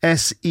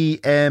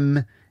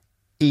 S-E-M-E-N,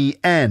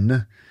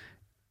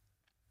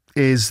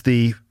 is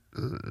the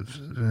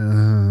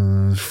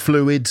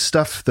fluid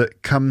stuff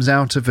that comes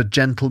out of a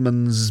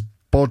gentleman's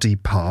body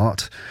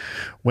part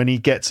when he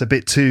gets a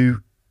bit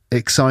too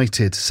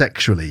excited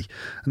sexually.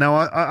 Now,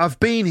 I've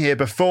been here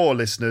before,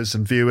 listeners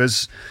and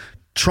viewers,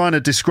 trying to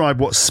describe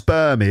what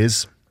sperm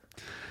is,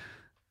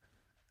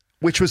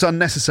 which was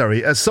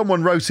unnecessary. As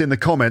someone wrote in the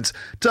comments,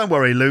 don't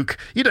worry, Luke,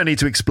 you don't need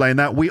to explain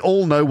that. We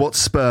all know what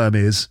sperm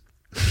is.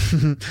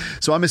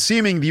 So I'm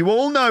assuming you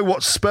all know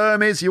what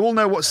sperm is, you all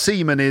know what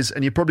semen is,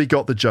 and you probably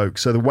got the joke.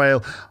 So the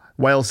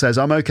whale says,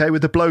 I'm okay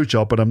with the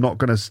blowjob, but I'm not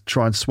going to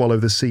try and swallow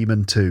the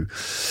semen too.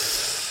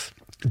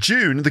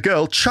 June, the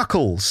girl,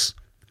 chuckles.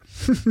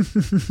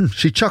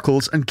 She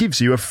chuckles and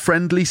gives you a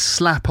friendly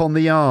slap on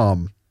the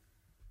arm.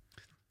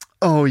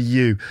 Oh,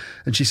 you.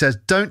 And she says,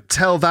 don't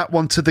tell that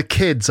one to the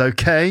kids,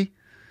 okay?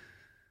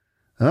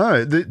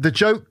 Oh, the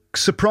joke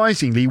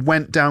surprisingly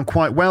went down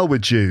quite well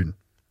with June.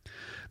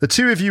 The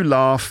two of you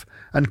laugh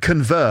and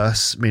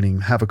converse,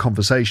 meaning have a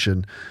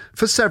conversation,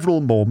 for several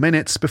more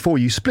minutes before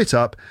you split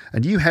up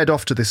and you head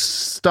off to the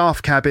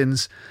staff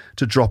cabins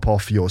to drop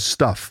off your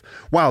stuff.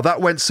 Wow,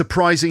 that went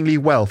surprisingly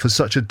well for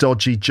such a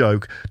dodgy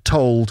joke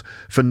told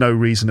for no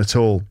reason at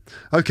all.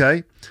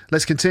 Okay,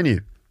 let's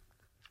continue.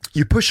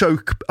 You push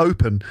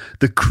open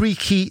the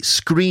creaky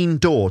screen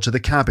door to the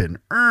cabin.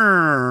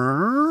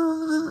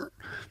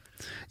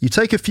 You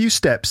take a few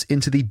steps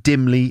into the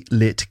dimly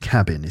lit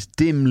cabin. It's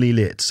dimly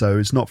lit, so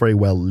it's not very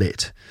well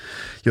lit.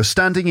 You're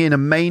standing in a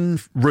main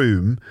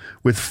room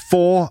with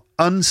 4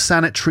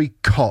 unsanitary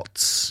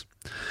cots.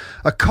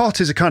 A cot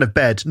is a kind of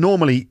bed.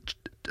 Normally,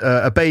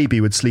 a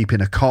baby would sleep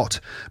in a cot,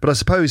 but I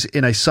suppose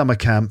in a summer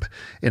camp,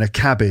 in a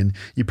cabin,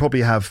 you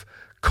probably have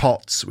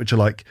cots, which are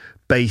like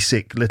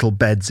basic little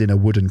beds in a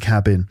wooden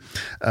cabin.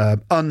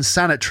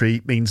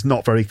 Unsanitary means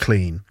not very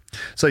clean.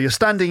 So you're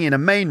standing in a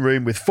main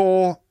room with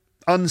 4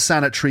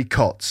 unsanitary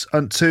cots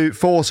and 4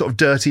 sort of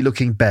dirty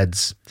looking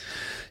beds.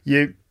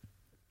 You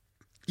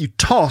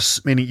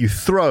toss, meaning you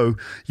throw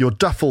your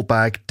duffel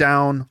bag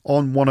down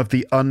on one of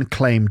the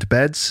unclaimed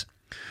beds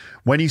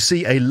when you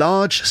see a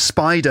large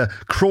spider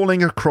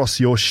crawling across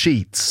your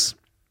sheets.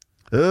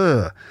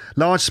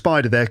 Large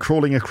spider there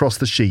crawling across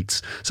the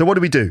sheets. So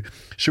what do?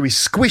 Should we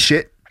squish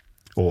it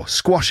or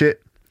squash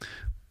it,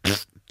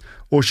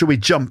 or should we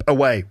jump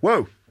away?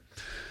 Whoa.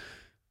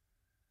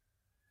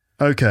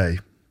 Okay.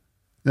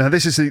 Now,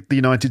 this is the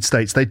United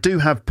States. They do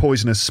have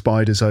poisonous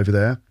spiders over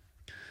there.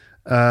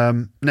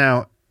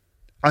 Now,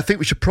 I think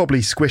we should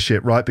probably squish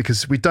it, right?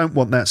 Because we don't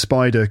want that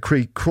spider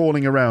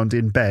crawling around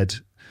in bed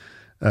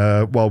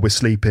while we're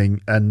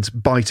sleeping and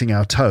biting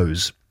our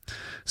toes.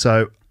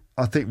 So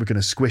I think we're going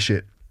to squish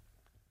it.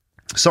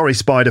 Sorry,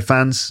 spider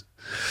fans.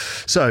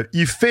 So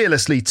you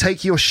fearlessly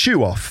take your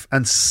shoe off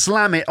and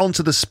slam it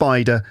onto the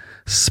spider,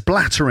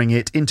 splattering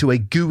it into a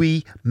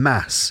gooey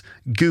mass.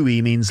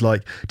 Gooey means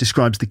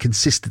describes the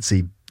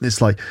consistency.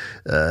 It's like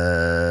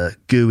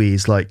gooey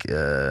is like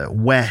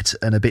wet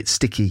and a bit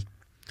sticky.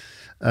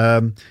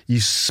 You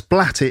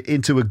splat it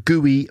into a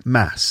gooey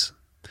mass.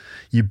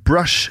 You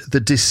brush the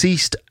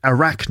deceased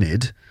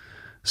arachnid,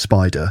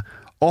 spider,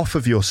 off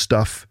of your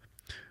stuff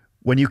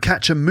when you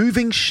catch a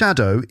moving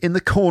shadow in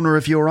the corner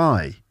of your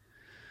eye.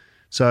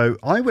 So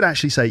I would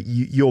actually say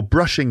you're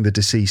brushing the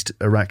deceased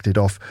arachnid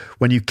off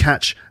when you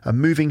catch a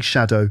moving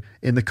shadow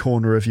in the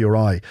corner of your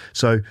eye.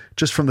 So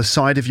just from the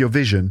side of your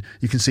vision,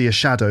 you can see a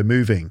shadow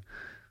moving.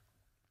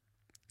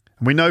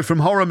 And we know from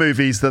horror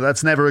movies that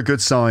that's never a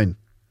good sign.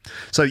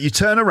 So you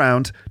turn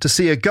around to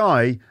see a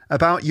guy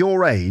about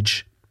your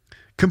age,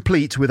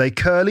 complete with a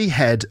curly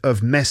head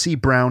of messy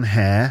brown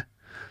hair,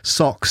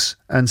 socks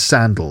and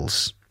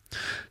sandals.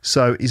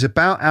 So he's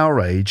about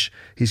our age.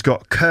 He's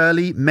got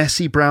curly,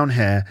 messy brown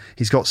hair.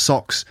 He's got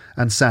socks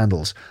and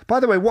sandals. By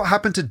the way, what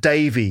happened to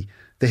Davy,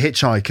 the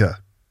hitchhiker?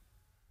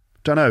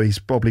 Don't know. He's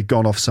probably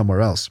gone off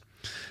somewhere else.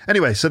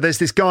 Anyway, so there's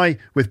this guy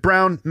with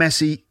brown,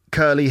 messy,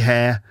 curly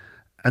hair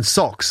and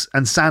socks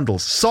and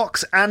sandals.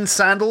 Socks and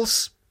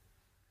sandals?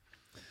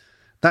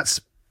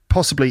 That's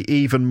possibly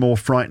even more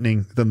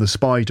frightening than the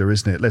spider,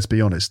 isn't it? Let's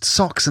be honest.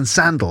 Socks and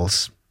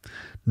sandals.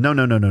 No.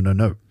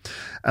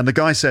 And the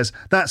guy says,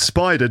 that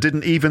spider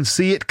didn't even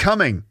see it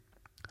coming.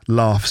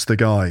 Laughs the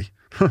guy.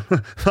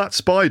 That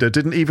spider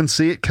didn't even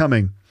see it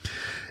coming.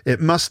 It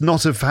must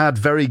not have had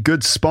very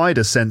good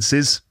spider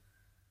senses.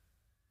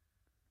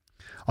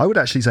 I would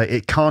actually say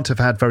it can't have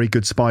had very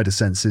good spider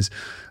senses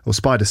or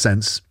spider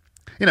sense.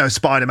 You know,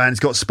 Spider-Man's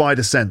got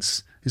spider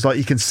sense. It's like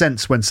he can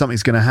sense when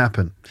something's going to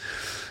happen.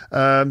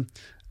 And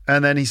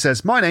then he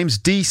says, my name's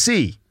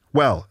DC.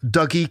 Well,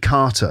 Dougie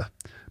Carter.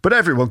 But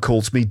everyone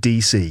calls me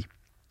DC.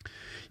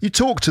 You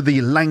talk to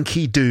the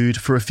lanky dude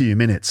for a few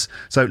minutes.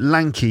 So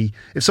lanky,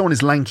 if someone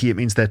is lanky, it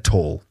means they're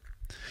tall.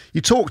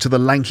 You talk to the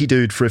lanky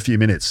dude for a few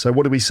minutes. So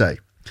what do we say?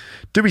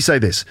 Do we say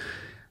this?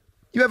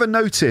 You ever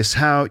notice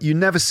how you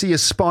never see a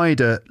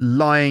spider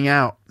lying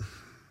out?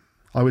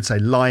 I would say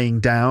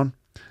lying down.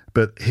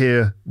 But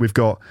here we've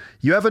got,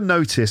 you ever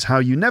notice how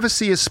you never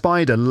see a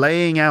spider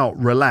laying out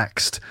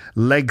relaxed,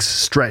 legs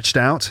stretched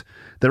out?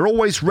 They're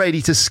always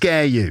ready to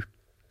scare you.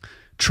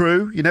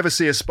 True, you never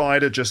see a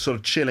spider just sort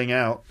of chilling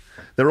out.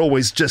 They're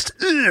always just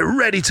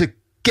ready to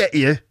get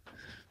you.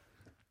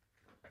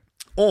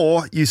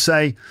 Or you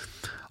say,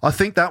 I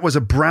think that was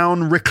a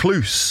brown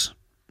recluse.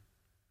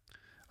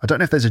 I don't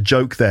know if there's a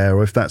joke there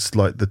or if that's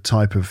like the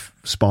type of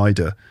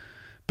spider.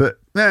 But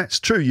yeah, it's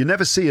true. You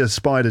never see a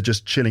spider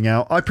just chilling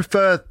out. I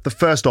prefer the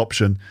first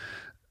option.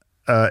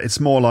 It's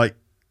more like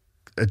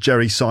a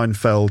Jerry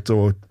Seinfeld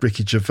or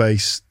Ricky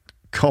Gervais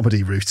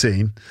comedy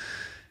routine.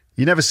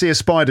 You never see a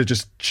spider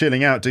just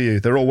chilling out, do you?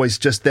 They're always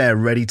just there,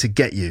 ready to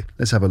get you.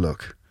 Let's have a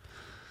look.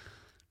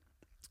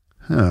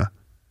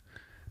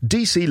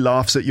 DC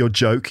laughs at your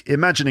joke,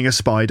 imagining a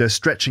spider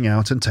stretching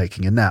out and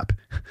taking a nap.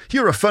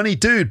 You're a funny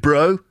dude,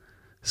 bro,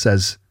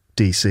 says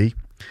DC.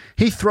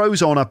 He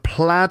throws on a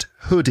plaid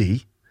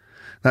hoodie.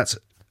 That's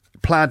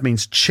plaid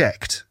means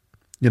checked.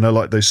 You know,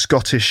 like those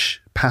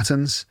Scottish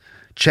patterns.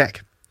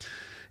 Check.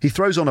 He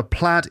throws on a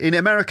plaid. In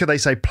America, they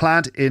say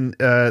plaid. In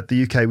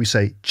the UK, we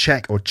say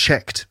check or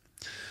checked.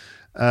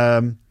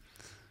 Tartan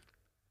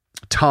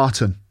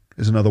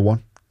is another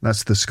one.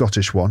 That's the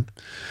Scottish one.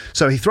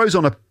 So he throws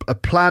on a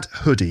plaid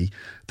hoodie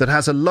that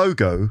has a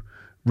logo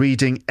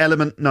reading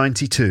Element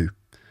 92.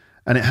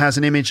 And it has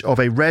an image of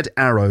a red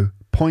arrow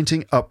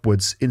pointing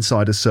upwards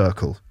inside a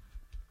circle.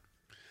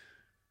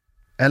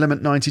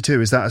 Element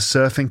 92, is that a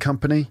surfing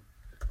company?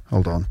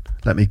 Hold on,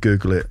 let me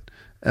Google it.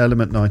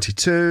 Element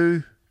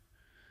 92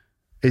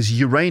 is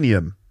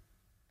uranium.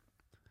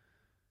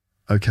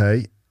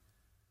 Okay.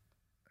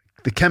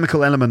 The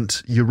chemical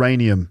element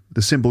uranium,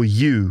 the symbol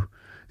U,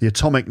 the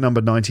atomic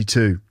number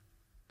 92.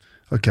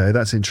 Okay,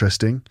 that's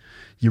interesting.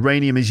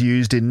 Uranium is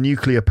used in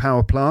nuclear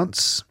power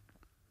plants.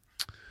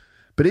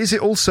 But is it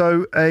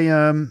also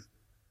a...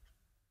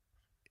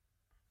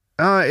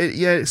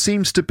 it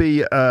seems to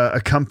be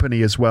a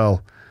company as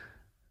well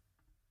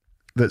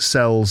that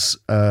sells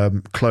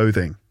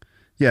clothing.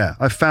 Yeah,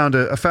 I found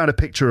a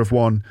picture of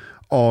one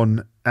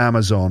on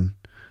Amazon.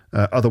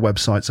 Other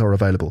websites are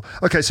available.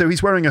 Okay, so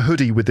he's wearing a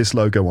hoodie with this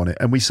logo on it,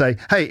 and we say,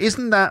 "Hey,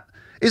 isn't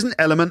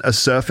Element a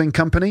surfing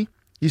company?"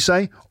 You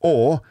say,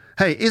 or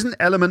 "Hey, isn't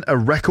Element a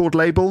record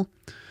label?"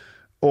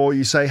 Or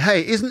you say,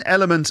 "Hey, isn't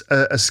Element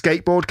a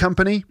skateboard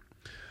company?"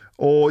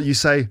 Or you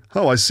say,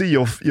 "Oh, I see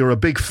you're a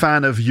big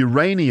fan of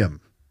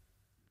uranium."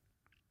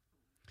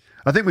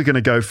 I think we're going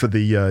to go for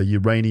the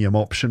uranium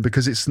option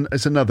because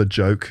it's another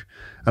joke,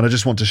 and I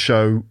just want to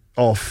show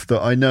off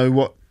that I know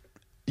what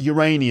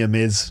uranium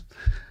is.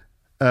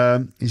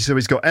 So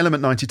he's got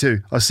Element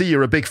 92. I see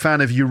you're a big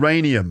fan of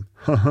uranium.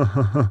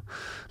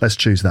 Let's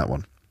choose that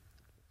one.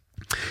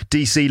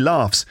 DC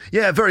laughs.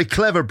 Yeah, very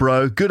clever,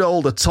 bro. Good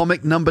old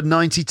atomic number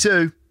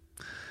 92.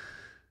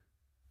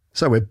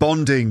 So we're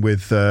bonding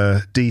with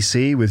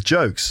DC with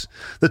jokes.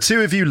 The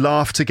two of you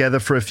laugh together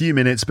for a few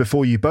minutes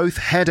before you both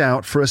head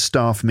out for a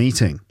staff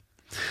meeting.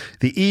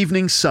 The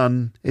evening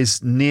sun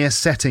is near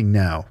setting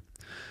now.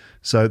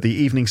 So the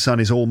evening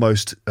sun is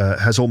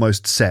has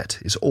almost set.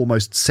 Is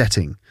almost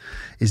setting.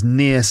 Is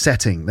near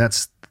setting.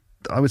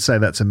 I would say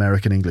that's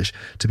American English.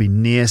 To be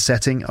near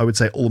setting, I would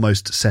say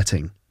almost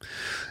setting.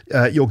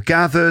 You're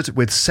gathered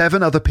with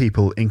 7 other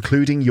people,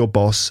 including your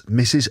boss,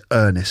 Mrs.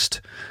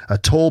 Ernest, a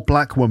tall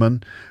black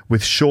woman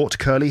with short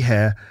curly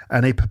hair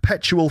and a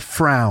perpetual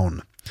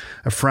frown.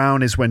 A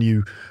frown is when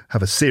you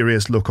have a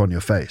serious look on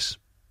your face.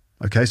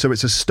 Okay, so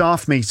it's a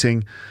staff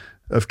meeting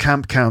of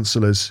camp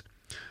counsellors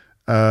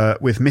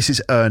with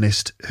Mrs.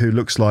 Ernest, who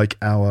looks like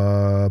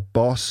our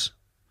boss.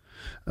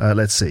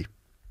 Let's see.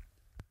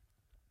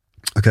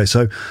 Okay,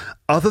 so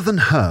other than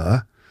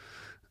her,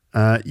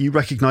 you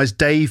recognise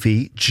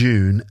Davy,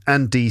 June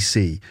and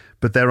DC,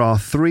 but there are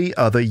 3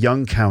 other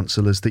young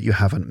counsellors that you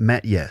haven't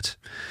met yet.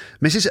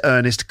 Mrs.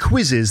 Ernest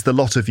quizzes the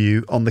lot of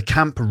you on the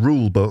camp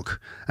rule book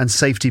and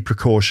safety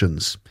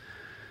precautions.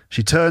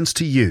 She turns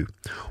to you.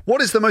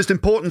 What is the most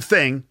important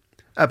thing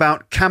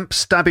about Camp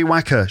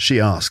Stabbywacker, she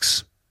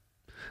asks.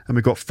 And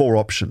we've got 4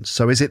 options.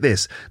 So is it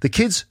this? The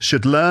kids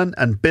should learn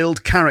and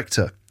build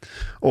character.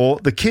 Or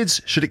the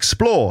kids should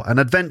explore and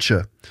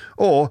adventure.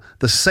 Or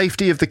the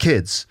safety of the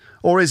kids.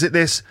 Or is it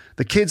this?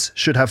 The kids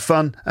should have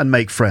fun and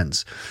make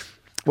friends.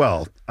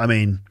 Well, I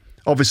mean,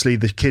 obviously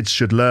the kids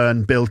should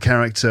learn, build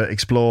character,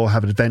 explore,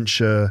 have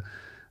adventures,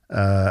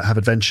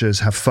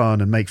 have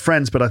fun and make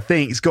friends. But I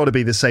think it's got to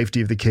be the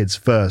safety of the kids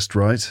first,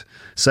 right?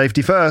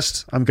 Safety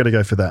first. I'm going to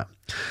go for that.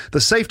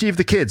 The safety of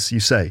the kids, you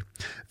say.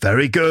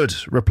 Very good,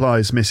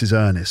 replies Mrs.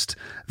 Ernest.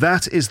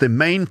 That is the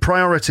main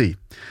priority.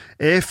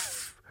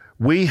 If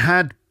we'd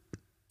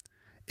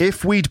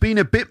been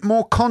a bit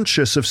more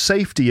conscious of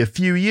safety a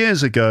few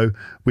years ago,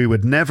 we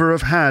would never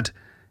have had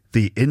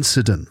the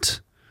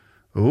incident.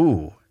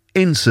 Ooh,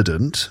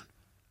 incident?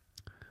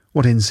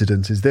 What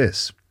incident is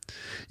this?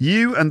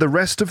 You and the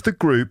rest of the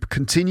group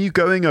continue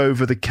going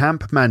over the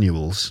camp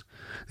manuals.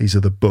 These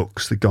are the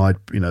books, the guide,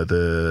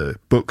 the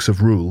books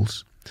of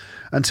rules,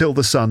 until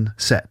the sun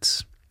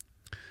sets.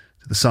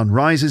 The sun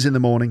rises in the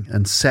morning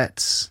and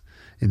sets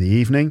in the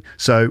evening.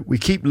 So we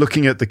keep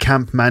looking at the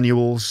camp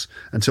manuals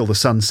until the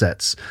sun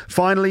sets.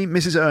 Finally,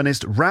 Mrs.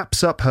 Ernest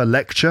wraps up her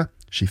lecture.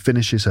 She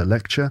finishes her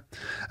lecture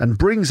and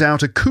brings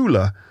out a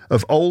cooler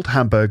of old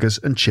hamburgers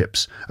and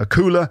chips. A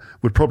cooler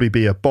would probably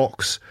be a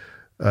box,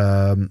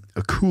 a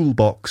cool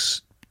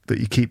box that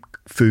you keep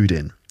food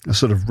in, a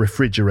sort of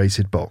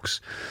refrigerated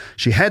box.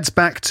 She heads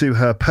back to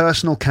her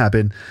personal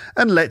cabin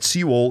and lets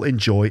you all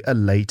enjoy a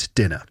late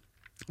dinner.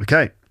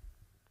 Okay.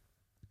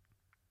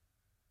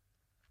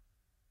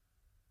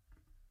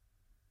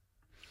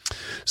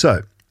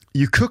 So,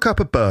 you cook up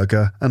a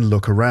burger and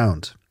look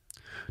around.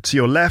 To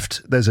your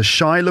left, there's a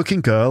shy-looking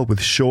girl with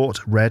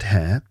short red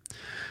hair.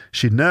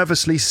 She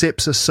nervously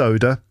sips a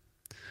soda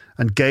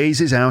and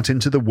gazes out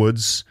into the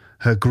woods,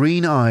 her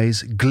green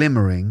eyes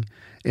glimmering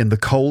in the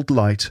cold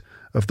light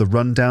of the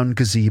rundown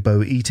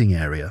gazebo eating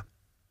area.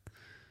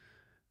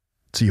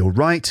 To your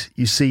right,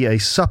 you see a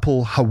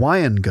supple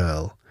Hawaiian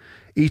girl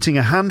eating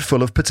a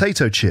handful of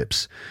potato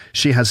chips.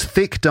 She has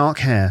thick dark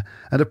hair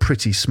and a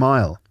pretty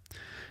smile.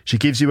 She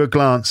gives you a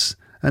glance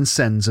and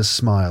sends a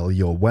smile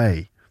your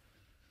way.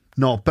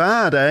 Not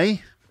bad, eh?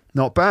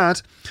 Not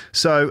bad.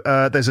 So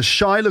there's a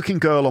shy-looking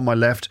girl on my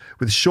left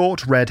with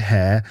short red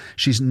hair.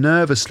 She's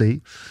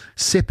nervously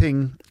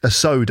sipping a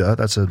soda.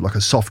 That's like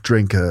a soft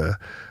drink,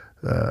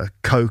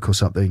 Coke or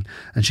something.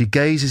 And she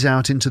gazes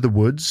out into the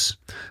woods,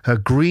 her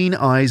green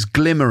eyes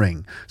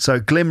glimmering. So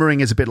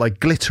glimmering is a bit like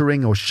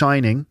glittering or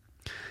shining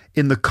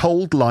in the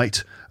cold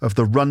light of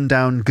the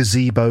rundown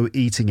gazebo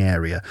eating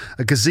area.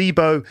 A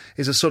gazebo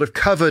is a sort of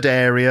covered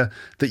area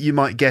that you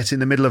might get in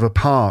the middle of a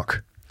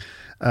park.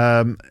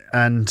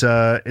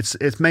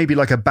 It's maybe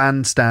like a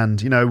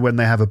bandstand, when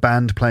they have a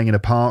band playing in a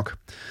park,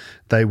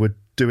 they would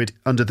do it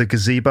under the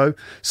gazebo.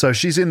 So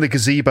she's in the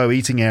gazebo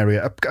eating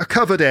area, a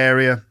covered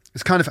area.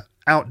 It's kind of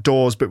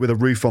outdoors, but with a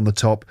roof on the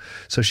top.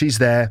 So she's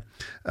there.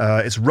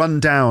 It's run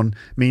down,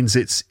 means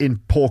it's in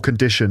poor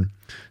condition.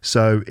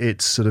 So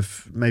it's sort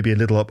of maybe a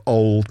little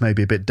old,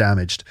 maybe a bit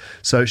damaged.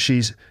 So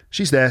she's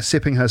there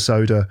sipping her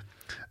soda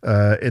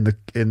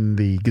in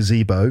the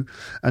gazebo,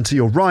 and to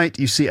your right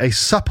you see a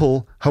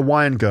supple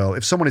Hawaiian girl.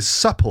 If someone is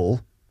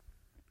supple,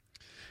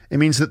 it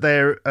means that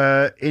they're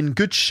in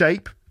good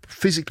shape,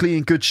 physically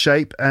in good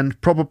shape,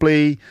 and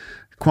probably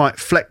quite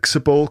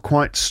flexible,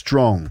 quite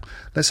strong.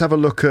 Let's have a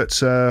look at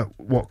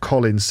what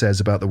Colin says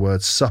about the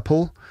word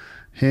supple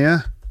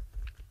here.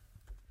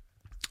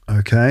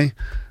 Okay,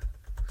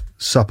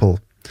 supple.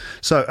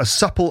 So a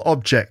supple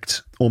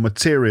object or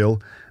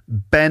material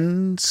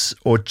bends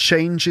or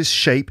changes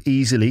shape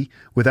easily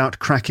without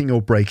cracking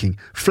or breaking.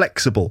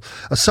 Flexible.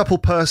 A supple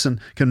person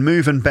can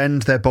move and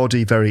bend their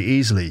body very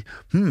easily.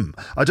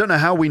 I don't know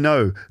how we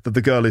know that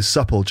the girl is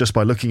supple just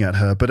by looking at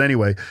her, but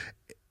anyway,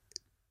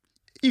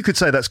 you could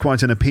say that's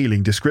quite an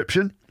appealing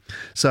description.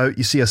 So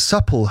you see a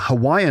supple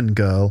Hawaiian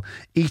girl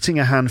eating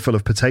a handful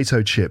of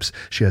potato chips.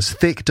 She has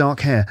thick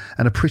dark hair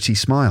and a pretty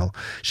smile.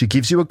 She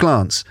gives you a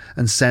glance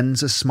and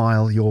sends a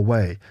smile your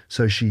way.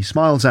 So she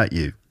smiles at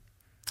you.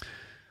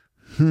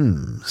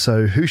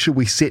 So who should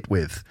we sit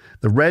with?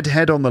 The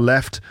redhead on the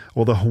left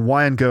or the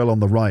Hawaiian girl on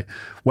the right?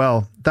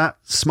 Well, that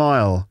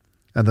smile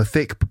and the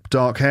thick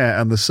dark hair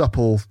and the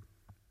supple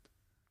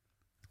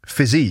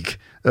physique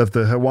of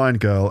the Hawaiian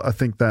girl, I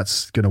think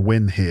that's going to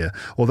win here.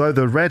 Although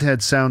the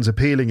redhead sounds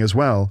appealing as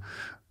well.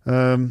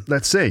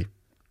 Let's see.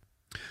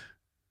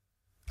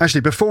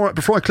 Actually, before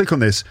I click on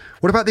this,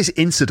 what about this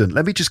incident?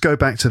 Let me just go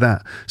back to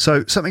that.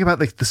 So something about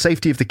the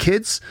safety of the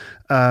kids.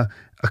 A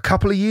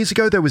couple of years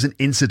ago, there was an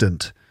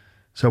incident.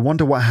 So I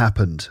wonder what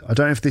happened. I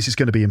don't know if this is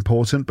going to be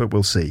important, but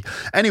we'll see.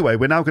 Anyway,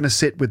 we're now going to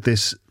sit with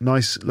this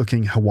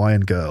nice-looking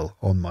Hawaiian girl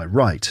on my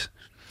right.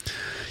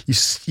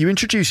 You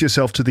introduce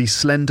yourself to the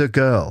slender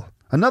girl.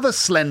 Another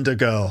slender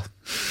girl.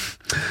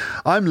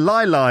 I'm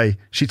Lai,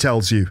 she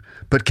tells you,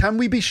 but can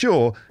we be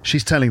sure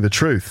she's telling the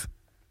truth?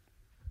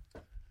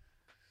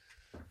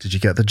 Did you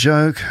get the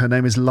joke? Her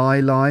name is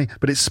Lai,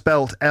 but it's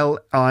spelt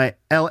Lilailai.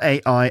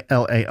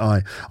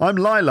 I'm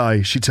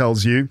Lai, she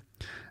tells you,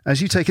 as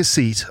you take a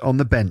seat on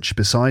the bench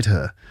beside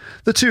her.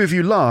 The two of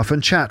you laugh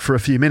and chat for a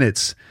few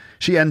minutes.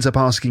 She ends up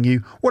asking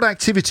you, what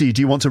activity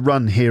do you want to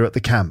run here at the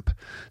camp?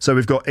 So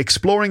we've got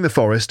exploring the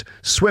forest,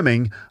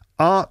 swimming,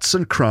 arts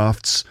and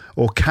crafts,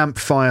 or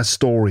campfire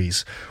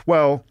stories.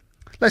 Well,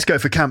 let's go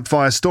for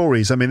campfire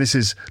stories. I mean, this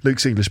is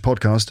Luke's English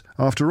podcast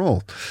after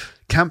all.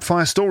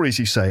 Campfire stories,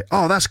 you say?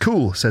 Oh, that's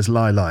cool, says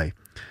Lai.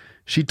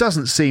 She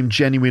doesn't seem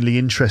genuinely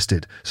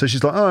interested. So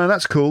she's like, oh,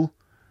 that's cool.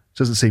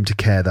 Doesn't seem to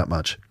care that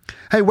much.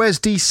 Hey, where's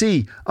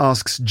DC?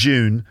 Asks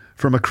June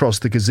from across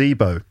the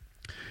gazebo.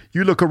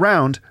 You look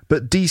around,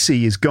 but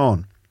DC is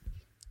gone.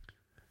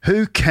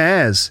 Who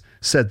cares?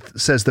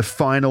 Says the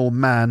final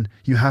man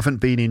you haven't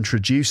been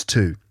introduced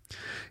to.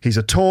 He's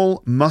a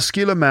tall,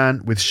 muscular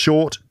man with a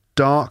short,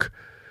 dark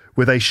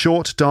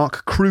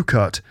crew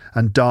cut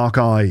and dark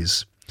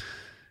eyes.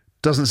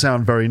 Doesn't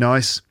sound very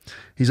nice.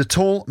 He's a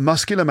tall,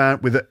 muscular man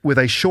with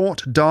a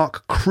short,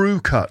 dark crew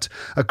cut.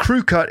 A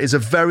crew cut is a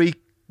very,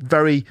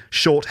 very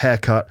short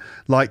haircut,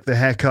 like the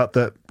haircut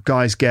that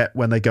guys get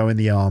when they go in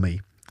the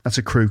army. That's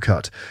a crew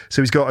cut.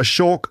 So he's got a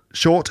short,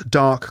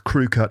 dark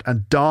crew cut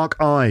and dark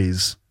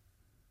eyes.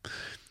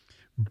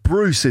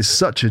 Bruce is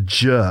such a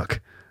jerk,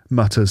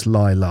 mutters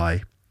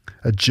Lai.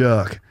 A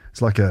jerk.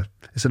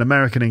 It's an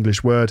American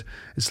English word.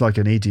 It's like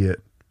an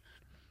idiot.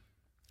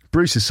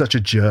 Bruce is such a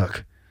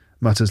jerk,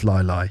 mutters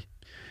Lai.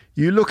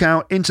 You look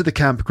out into the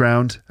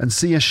campground and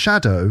see a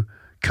shadow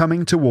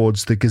coming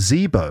towards the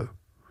gazebo.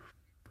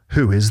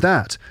 Who is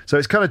that? So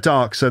it's kind of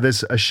dark, so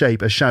there's a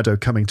shadow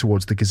coming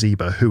towards the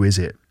gazebo. Who is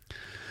it?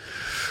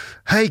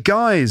 Hey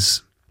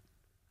guys,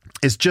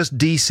 It's just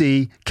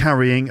DC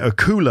carrying a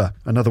cooler,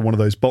 another one of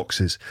those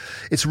boxes.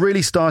 It's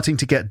really starting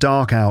to get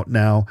dark out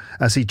now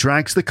as he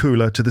drags the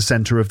cooler to the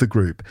centre of the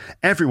group.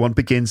 Everyone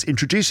begins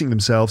introducing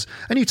themselves,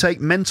 and you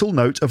take mental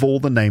note of all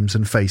the names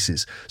and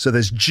faces. So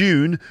there's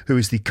June, who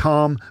is the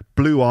calm,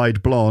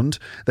 blue-eyed blonde.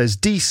 There's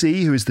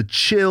DC, who is the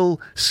chill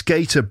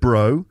skater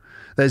bro.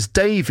 There's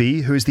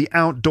Davey, who is the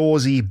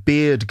outdoorsy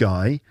beard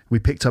guy we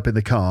picked up in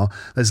the car.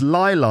 There's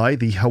Lili,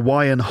 the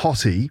Hawaiian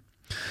hottie.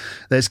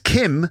 There's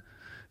Kim,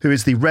 who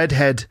is the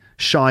redhead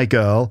shy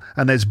girl,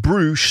 and there's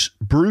Bruce,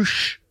 who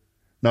is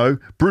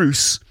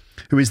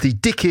the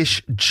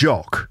dickish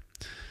jock.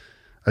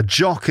 A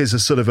jock is a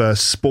sort of a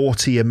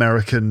sporty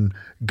American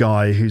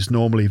guy who's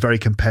normally very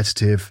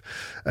competitive,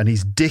 and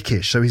he's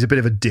dickish, so he's a bit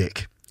of a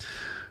dick.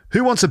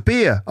 Who wants a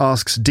beer?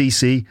 Asks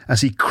DC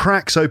as he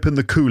cracks open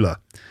the cooler.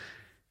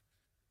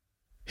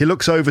 He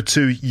looks over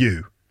to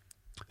you.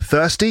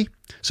 Thirsty?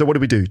 So what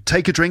do?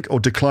 Take a drink or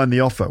decline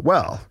the offer?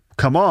 Well,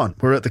 come on,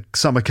 we're at the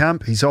summer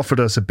camp. He's offered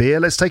us a beer.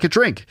 Let's take a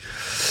drink.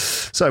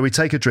 So we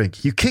take a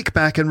drink. You kick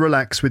back and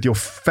relax with your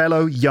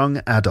fellow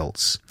young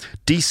adults.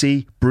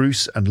 DC,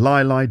 Bruce and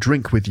Lili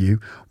drink with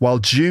you, while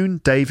June,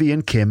 Davey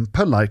and Kim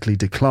politely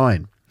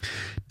decline.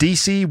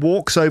 DC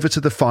walks over to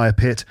the fire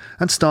pit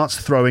and starts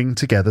throwing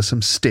together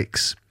some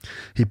sticks.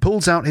 He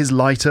pulls out his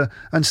lighter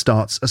and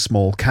starts a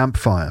small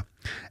campfire.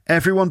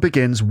 Everyone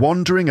begins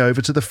wandering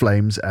over to the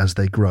flames as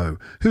they grow.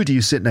 Who do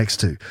you sit next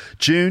to?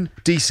 June,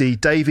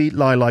 DC, Davey,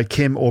 Lili,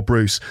 Kim or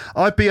Bruce?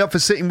 I'd be up for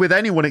sitting with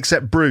anyone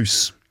except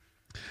Bruce.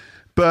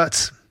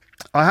 But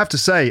I have to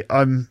say,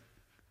 I'm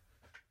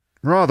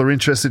rather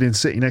interested in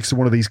sitting next to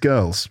one of these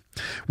girls.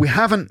 We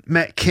haven't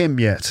met Kim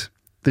yet,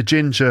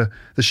 the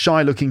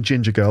shy-looking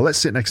ginger girl. Let's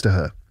sit next to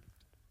her.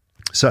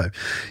 So,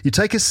 you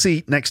take a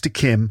seat next to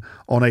Kim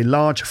on a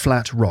large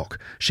flat rock.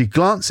 She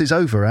glances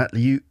over at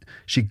you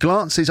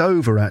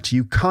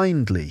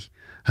kindly,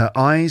 her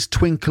eyes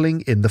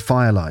twinkling in the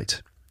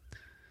firelight.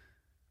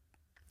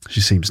 She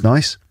seems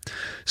nice.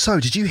 So,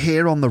 did you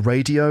hear on the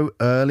radio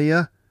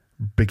earlier?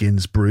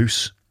 Begins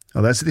Bruce.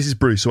 Oh, this is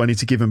Bruce, so I need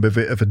to give him a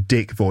bit of a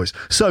dick voice.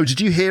 So, did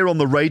you hear on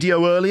the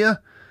radio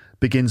earlier?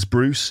 Begins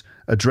Bruce,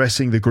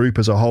 addressing the group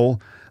as a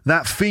whole.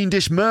 That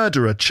fiendish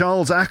murderer,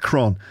 Charles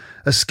Akron,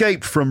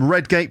 escaped from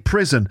Redgate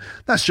Prison.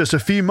 That's just a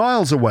few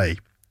miles away.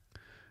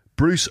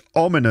 Bruce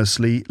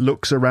ominously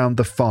looks around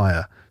the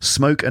fire,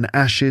 smoke and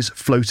ashes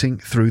floating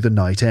through the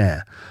night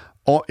air.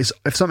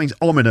 If something's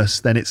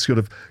ominous, then it's sort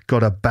of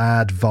got a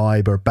bad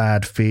vibe or a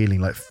bad feeling,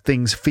 like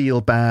things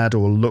feel bad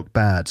or look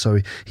bad.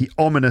 So he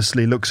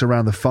ominously looks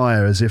around the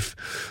fire as if,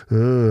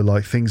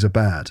 like things are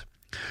bad.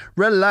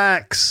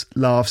 Relax,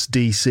 laughs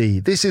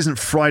DC. This isn't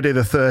Friday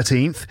the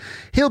 13th.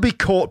 He'll be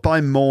caught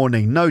by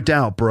morning, no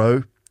doubt,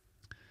 bro.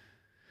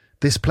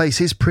 This place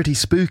is pretty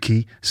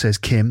spooky, says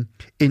Kim,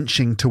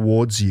 inching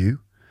towards you,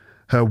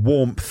 her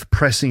warmth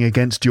pressing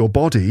against your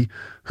body.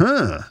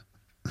 Huh.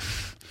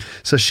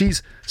 So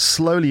she's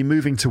slowly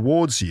moving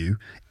towards you,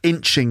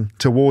 inching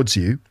towards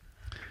you.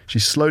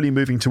 She's slowly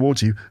moving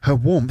towards you, her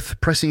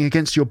warmth pressing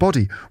against your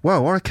body.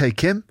 Whoa, okay,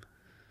 Kim.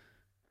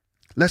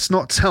 Let's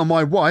not tell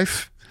my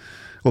wife.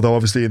 Although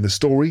obviously in the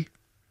story,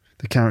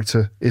 the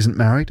character isn't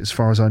married, as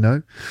far as I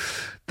know.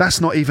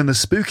 That's not even the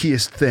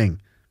spookiest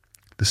thing.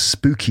 That's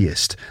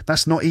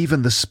not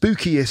even the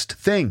spookiest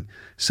thing,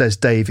 says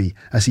Davey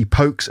as he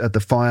pokes at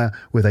the fire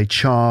with a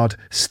charred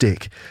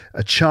stick.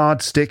 A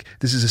charred stick,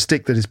 this is a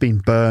stick that has been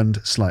burned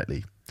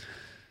slightly.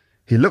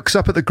 He looks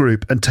up at the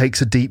group and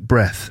takes a deep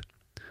breath.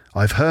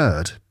 I've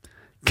heard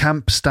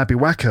Camp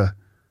Stabiwaka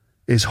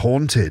is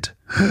haunted.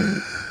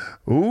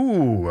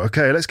 Ooh,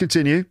 okay, let's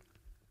continue.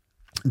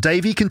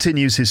 Davey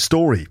continues his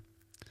story.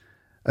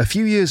 A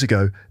few years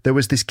ago, there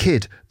was this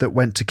kid that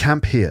went to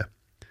camp here.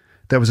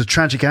 There was a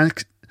tragic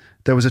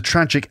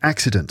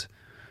accident,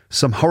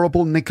 some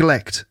horrible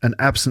neglect and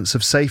absence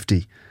of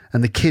safety,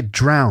 and the kid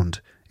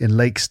drowned in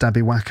Lake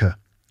Stabiwaka.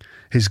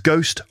 His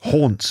ghost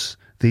haunts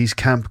these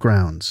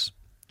campgrounds.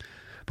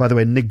 By the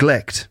way,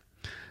 negligence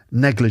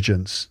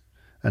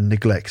and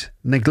neglect.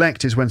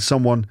 Neglect is when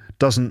someone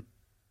doesn't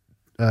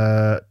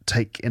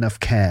take enough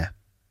care.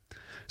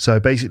 So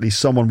basically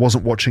someone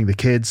wasn't watching the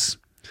kids,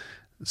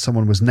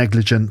 someone was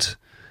negligent,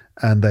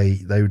 and they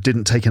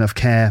didn't take enough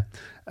care,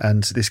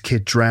 and this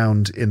kid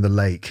drowned in the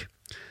lake.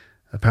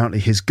 Apparently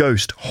his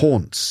ghost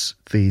haunts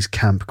these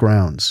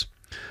campgrounds.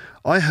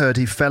 I heard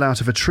he fell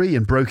out of a tree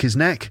and broke his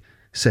neck,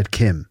 says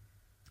Kim.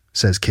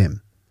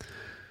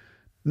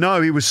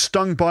 No, he was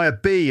stung by a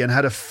bee and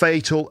had a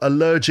fatal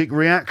allergic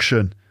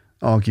reaction,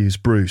 argues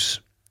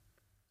Bruce.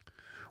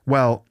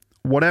 Well,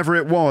 whatever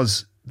it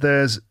was,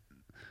 there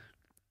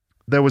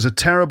was a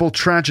terrible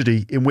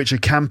tragedy in which a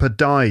camper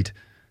died,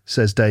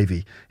 says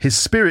Davey. His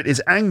spirit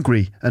is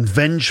angry and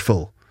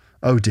vengeful.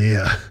 Oh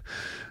dear.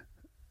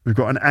 We've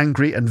got an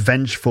angry and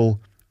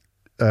vengeful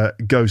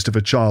ghost of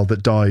a child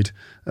that died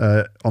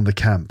on the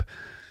camp.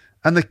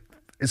 And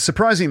it's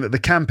surprising that the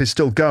camp is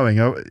still going.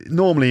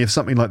 Normally, if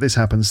something like this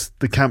happens,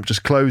 the camp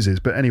just closes.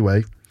 But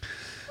anyway.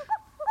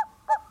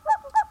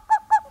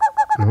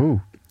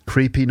 Oh,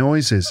 creepy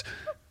noises.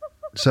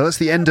 So that's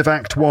the end of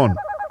Act 1.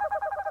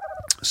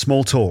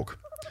 Small talk.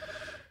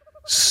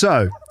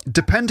 So,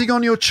 depending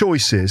on your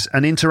choices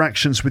and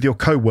interactions with your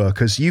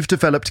co-workers, you've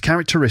developed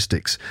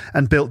characteristics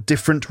and built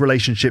different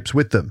relationships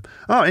with them.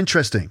 Oh,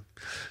 interesting.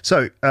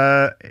 So,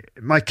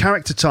 my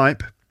character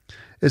type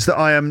is that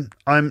I'm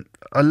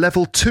a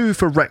level 2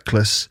 for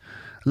reckless,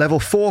 level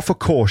 4 for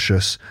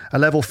cautious, a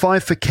level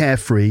 5 for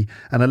carefree,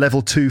 and a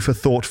level 2 for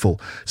thoughtful.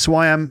 So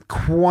I am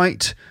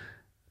quite...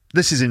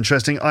 This is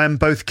interesting. I am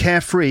both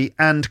carefree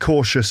and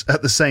cautious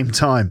at the same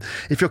time.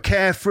 If you're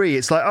carefree,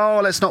 it's like,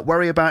 oh, let's not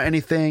worry about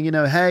anything. You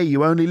know, hey,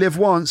 you only live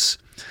once.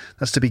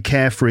 That's to be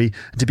carefree.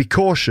 And to be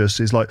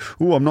cautious is like,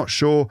 oh, I'm not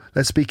sure.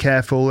 Let's be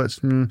careful.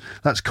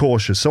 That's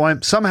cautious. So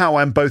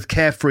I'm both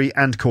carefree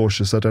and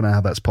cautious. I don't know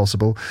how that's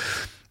possible.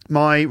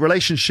 My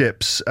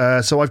relationships,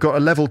 so I've got a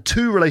level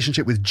 2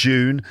 relationship with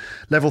June,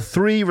 level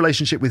 3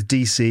 relationship with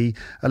DC,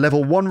 a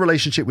level 1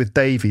 relationship with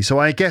Davy. So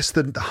I guess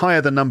the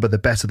higher the number, the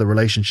better the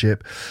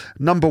relationship.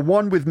 Number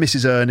 1 with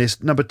Mrs.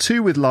 Ernest, number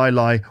 2 with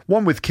Lili,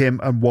 1 with Kim,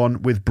 and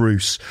 1 with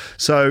Bruce.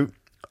 So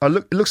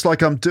it looks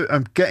like I'm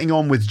getting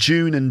on with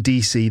June and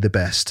DC the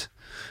best.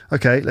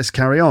 Okay, let's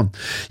carry on.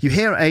 You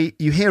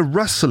hear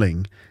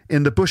rustling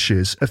in the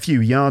bushes a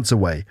few yards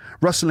away.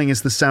 Rustling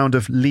is the sound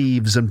of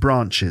leaves and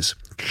branches.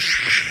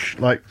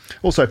 Like,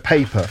 also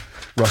paper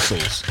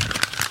rustles.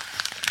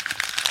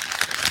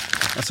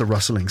 That's a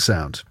rustling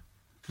sound.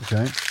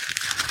 Okay.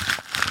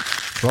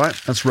 Right,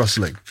 that's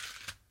rustling.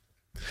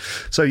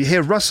 So you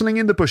hear rustling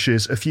in the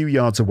bushes a few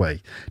yards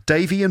away.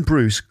 Davy and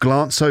Bruce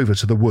glance over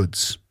to the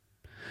woods.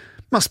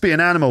 Must be an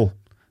animal.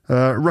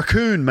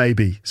 Raccoon,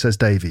 maybe, says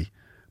Davy.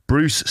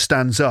 Bruce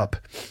stands up.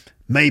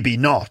 Maybe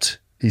not,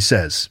 he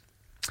says.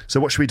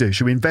 So what should we do?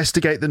 Should we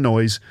investigate the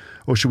noise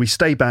or should we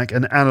stay back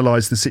and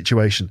analyse the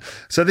situation?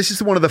 So this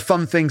is one of the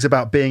fun things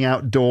about being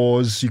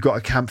outdoors. You've got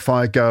a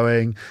campfire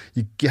going,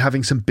 you're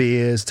having some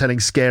beers, telling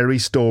scary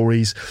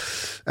stories,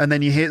 and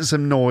then you hear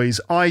some noise.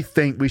 I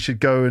think we should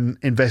go and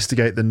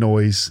investigate the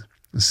noise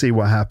and see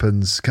what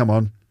happens. Come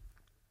on.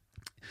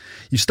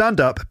 You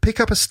stand up, pick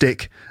up a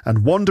stick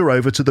and wander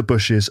over to the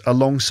bushes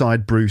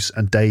alongside Bruce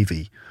and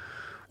Davy.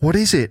 What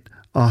is it?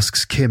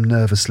 Asks Kim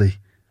nervously.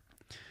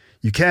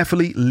 You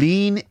carefully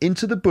lean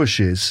into the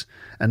bushes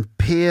and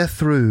peer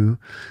through,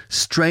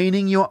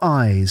 straining your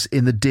eyes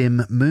in the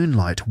dim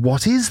moonlight.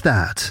 What is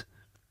that?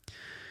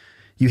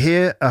 You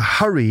hear a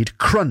hurried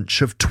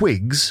crunch of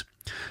twigs,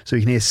 so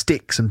you can hear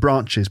sticks and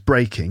branches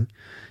breaking.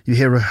 You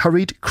hear a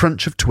hurried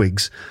crunch of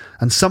twigs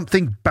and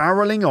something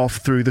barreling off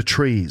through the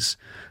trees.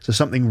 So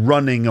something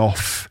running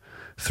off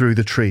through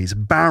the trees.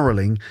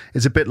 Barreling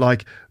is a bit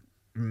like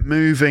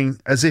moving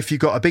as if you've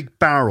got a big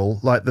barrel,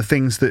 like the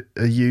things that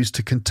are used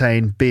to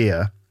contain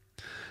beer,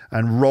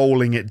 and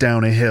rolling it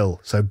down a hill.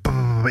 So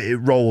it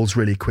rolls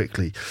really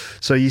quickly.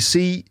 So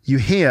you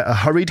hear a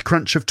hurried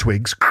crunch of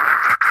twigs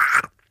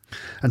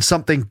and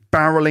something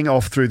barreling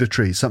off through the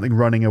trees, something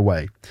running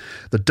away.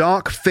 The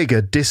dark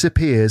figure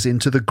disappears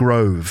into the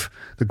grove.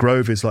 The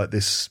grove is like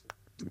this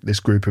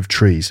group of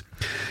trees.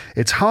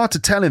 It's hard to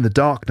tell in the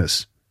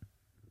darkness,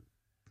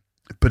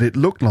 but it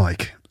looked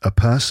like a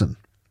person.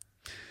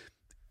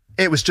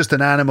 It was just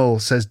an animal,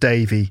 says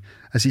Davy,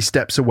 as he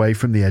steps away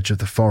from the edge of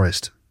the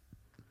forest.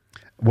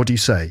 What do you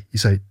say? You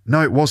say,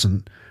 no, it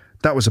wasn't.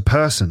 That was a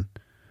person.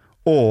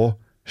 Or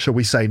shall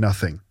we say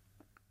nothing?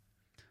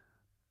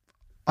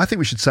 I think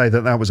we should say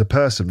that was a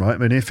person, right? I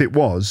mean, if it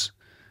was,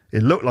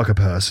 it looked like a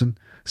person,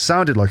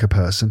 sounded like a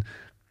person,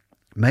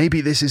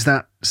 maybe this is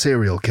that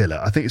serial killer.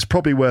 I think it's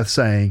probably worth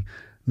saying,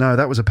 no,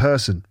 that was a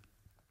person.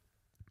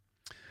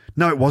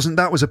 No, it wasn't.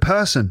 That was a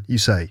person, you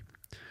say.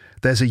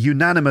 There's a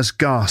unanimous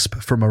gasp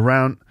from the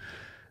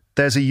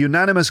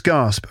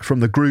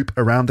group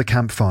around the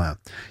campfire.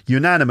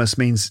 Unanimous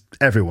means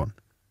everyone.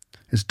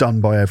 It's done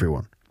by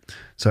everyone.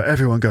 So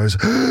everyone goes,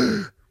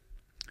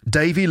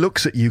 Davy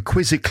looks at you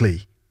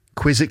quizzically.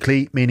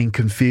 Quizzically meaning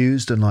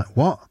confused and like,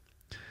 what?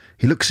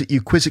 He looks at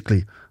you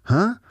quizzically.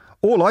 Huh?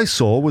 All I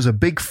saw was a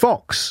big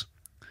fox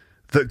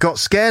that got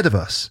scared of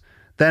us,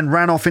 then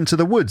ran off into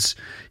the woods.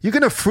 You're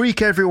going to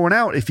freak everyone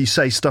out if you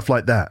say stuff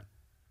like that.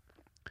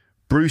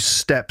 Bruce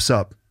steps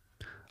up.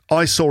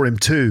 I saw him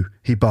too,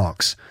 he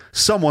barks.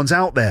 Someone's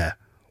out there,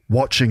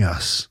 watching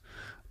us.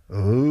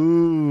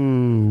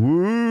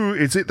 Ooh,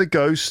 is it the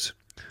ghost?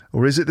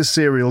 Or is it the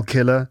serial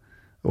killer?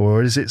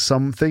 Or is it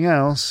something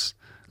else?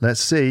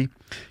 Let's see.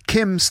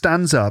 Kim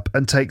stands up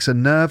and takes a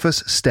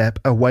nervous step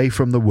away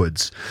from the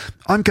woods.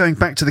 I'm going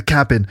back to the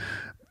cabin.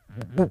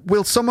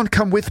 Will someone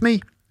come with me?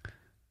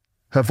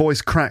 Her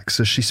voice cracks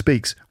as she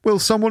speaks. Will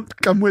someone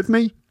come with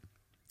me?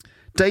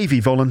 Davy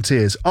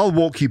volunteers. I'll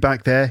walk you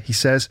back there, he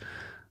says.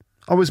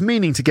 I was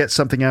meaning to get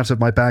something out of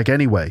my bag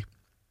anyway.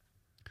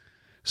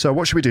 So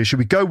what should we do? Should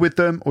we go with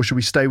them or should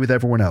we stay with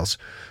everyone else?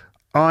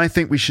 I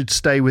think we should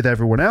stay with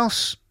everyone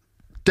else.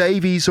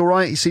 Davy's all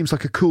right. He seems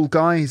like a cool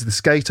guy. He's the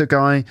skater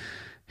guy.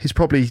 He's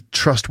probably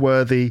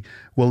trustworthy.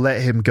 We'll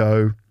let him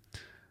go.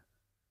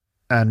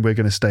 And we're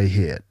going to stay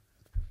here.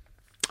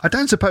 I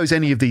don't suppose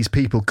any of these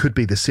people could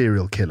be the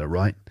serial killer,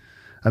 right?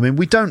 I mean,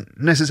 we don't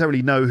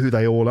necessarily know who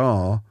they all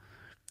are.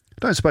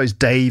 I don't suppose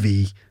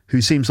Davey,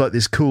 who seems like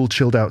this cool,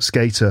 chilled-out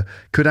skater,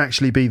 could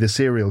actually be the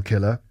serial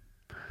killer.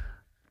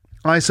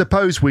 I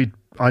suppose we'd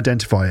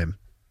identify him.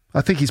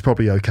 I think he's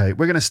probably okay.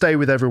 We're going to stay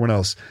with everyone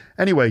else.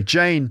 Anyway,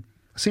 Jane,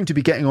 I seem to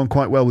be getting on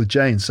quite well with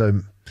Jane,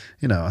 so,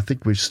 I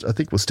think we'll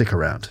stick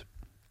around.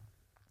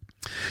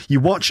 You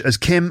watch as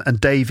Kim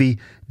and Davey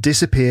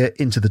disappear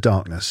into the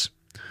darkness.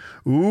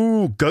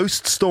 Ooh,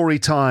 ghost story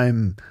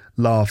time,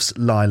 laughs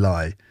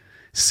Lili.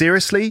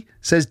 Seriously,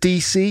 says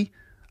DC.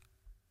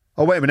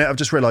 Oh, wait a minute, I've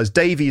just realised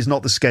Davey is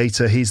not the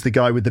skater, he's the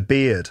guy with the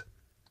beard.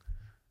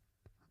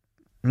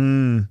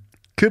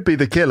 Could be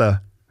the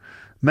killer.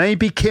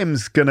 Maybe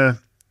Kim's gonna...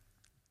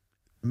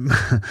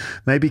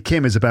 Maybe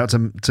Kim is about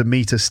to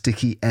meet a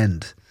sticky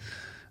end.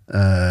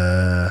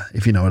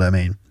 If you know what I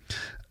mean.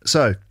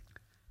 So,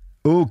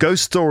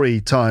 ghost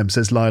story time,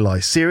 says Lili.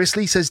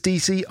 Seriously, says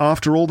DC,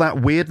 after all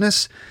that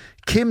weirdness?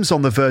 Kim's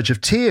on the verge of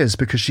tears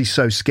because she's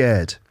so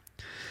scared.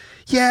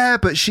 Yeah,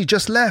 but she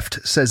just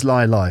left, says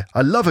Lili.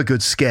 I love a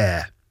good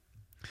scare.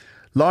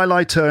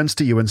 Lili turns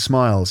to you and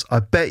smiles. I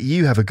bet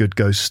you have a good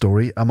ghost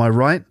story, am I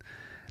right?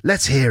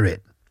 Let's hear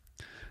it.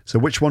 So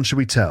which one should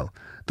we tell?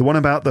 The one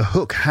about the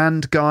hook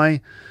hand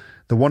guy,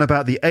 the one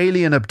about the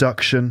alien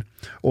abduction,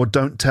 or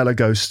don't tell a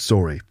ghost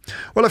story?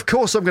 Well, of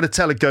course I'm going to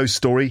tell a ghost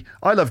story.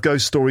 I love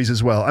ghost stories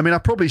as well. I mean, I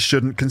probably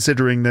shouldn't,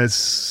 considering it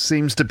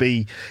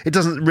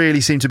doesn't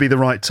really seem to be the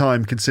right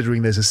time,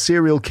 considering there's a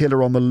serial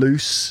killer on the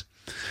loose.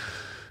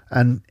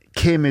 And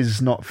Kim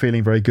is not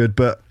feeling very good,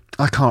 but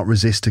I can't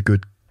resist a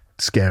good,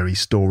 scary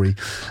story.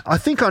 I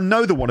think I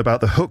know the one about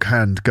the hook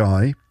hand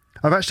guy.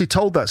 I've actually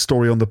told that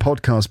story on the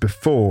podcast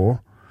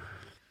before.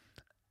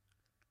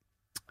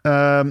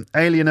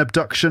 Alien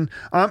abduction.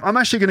 I'm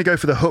actually going to go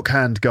for the hook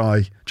hand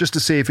guy, just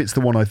to see if it's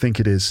the one I think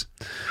it is.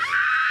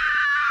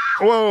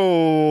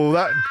 Whoa,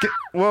 that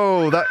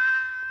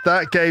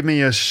gave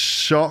me a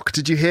shock.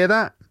 Did you hear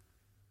that?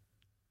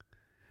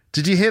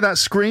 Did you hear that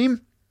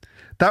scream?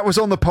 That was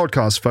on the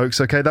podcast, folks,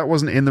 okay? That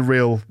wasn't in the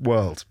real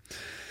world.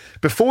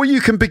 Before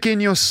you can begin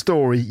your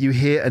story, you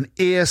hear an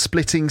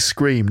ear-splitting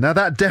scream. Now,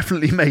 that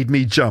definitely made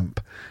me jump.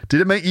 Did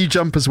it make you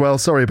jump as well?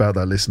 Sorry about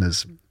that,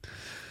 listeners.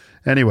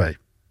 Anyway,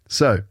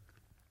 so,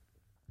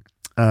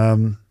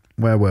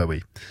 where were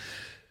we?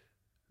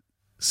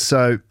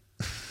 So,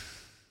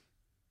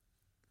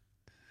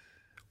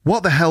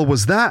 what the hell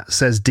was that,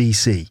 says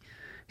DC.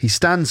 He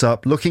stands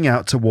up, looking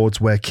out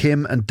towards where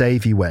Kim and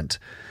Davey went.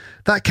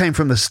 That came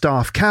from the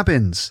staff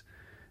cabins.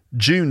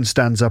 June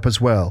stands up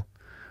as well.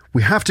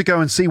 We have to go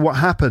and see what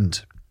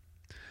happened.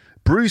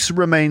 Bruce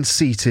remains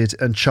seated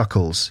and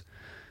chuckles.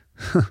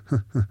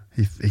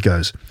 he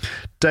goes,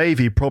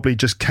 Davey probably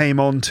just came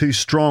on too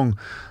strong.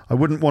 I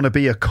wouldn't want to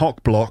be a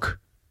cock block.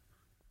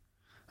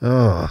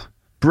 Oh,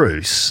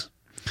 Bruce.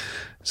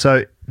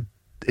 So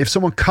if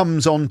someone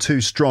comes on too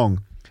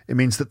strong, it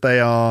means that they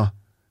are...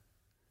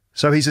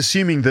 So he's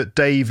assuming that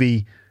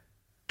Davey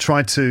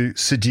tried to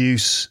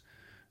seduce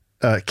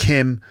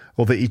Kim,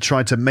 or that he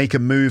tried to make a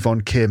move on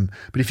Kim.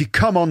 But if you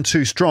come on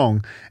too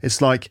strong, it's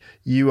like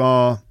you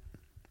are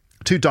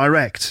too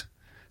direct.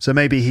 So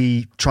maybe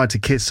he tried to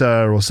kiss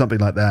her or something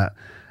like that,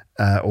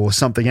 or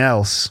something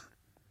else,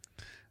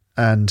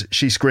 and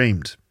she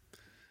screamed.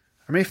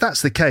 I mean, if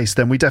that's the case,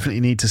 then we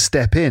definitely need to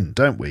step in,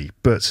 don't we?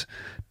 But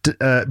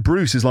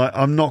Bruce is like,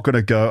 I'm not going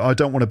to go. I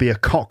don't want to be a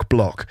cock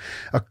block.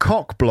 A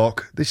cock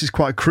block, this is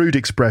quite a crude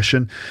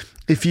expression.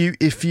 If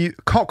you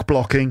cock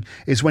blocking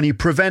is when you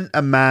prevent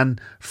a man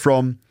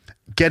from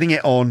getting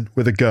it on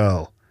with a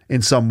girl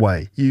in some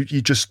way. You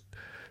just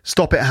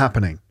stop it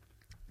happening.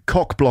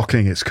 Cock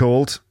blocking, it's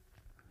called.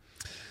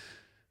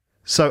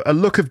 So a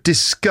look of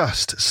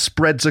disgust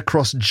spreads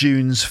across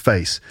June's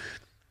face.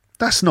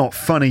 That's not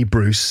funny,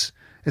 Bruce.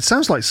 It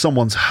sounds like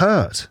someone's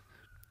hurt.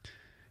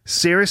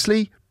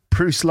 Seriously?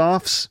 Bruce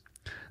laughs.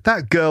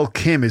 That girl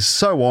Kim is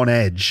so on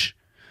edge.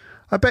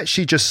 I bet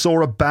she just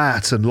saw a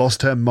bat and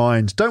lost her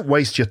mind. Don't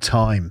waste your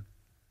time.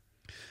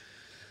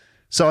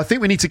 So I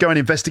think we need to go and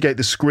investigate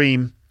the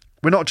scream.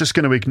 We're not just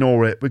going to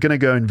ignore it. We're going to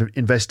go and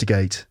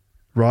investigate,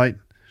 right?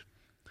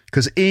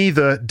 Because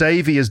either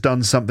Davey has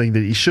done something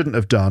that he shouldn't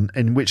have done,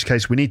 in which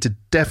case we need to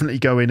definitely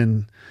go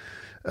in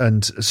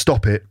and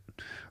stop it,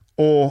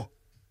 or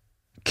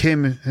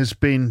Kim has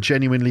been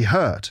genuinely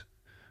hurt.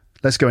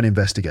 Let's go and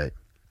investigate.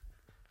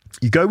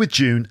 You go with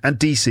June and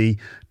DC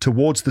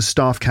towards the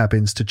staff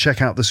cabins to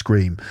check out the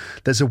scream.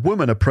 There's a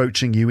woman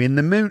approaching you in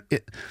the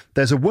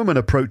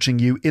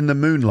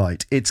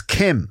moonlight. It's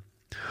Kim.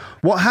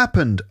 What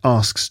happened?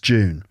 Asks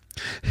June.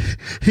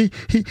 He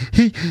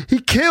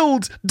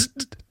killed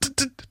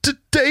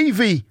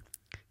Davey.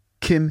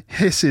 Kim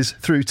hisses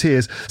through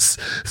tears.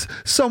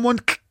 Someone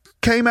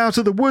came out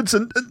of the woods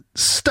and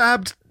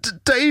stabbed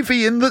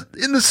Davey in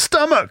the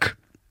stomach.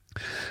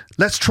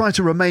 Let's try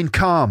to remain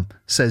calm,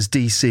 says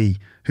DC,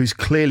 who's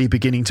clearly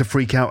beginning to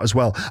freak out as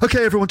well.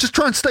 Okay, everyone, just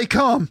try and stay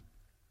calm.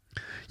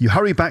 You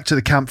hurry back to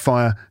the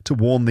campfire to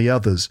warn the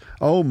others.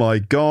 Oh my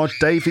God,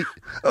 Davey.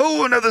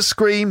 Oh, another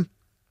scream.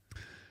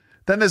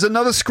 Then there's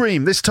another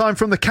scream, this time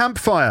from the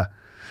campfire.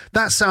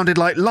 That sounded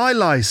like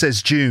Lili,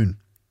 says June.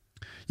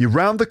 You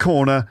round the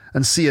corner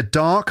and see a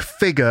dark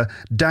figure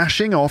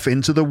dashing off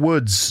into the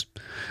woods.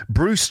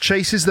 Bruce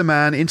chases the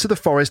man into the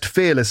forest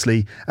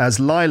fearlessly as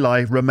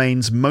Lili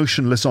remains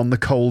motionless on the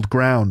cold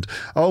ground.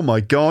 Oh my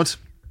God.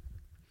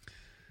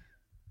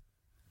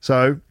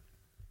 So,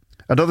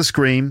 another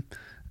scream.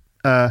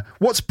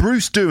 What's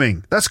Bruce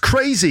doing? That's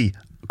crazy,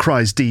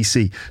 cries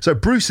DC. So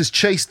Bruce has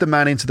chased the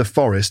man into the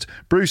forest.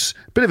 Bruce,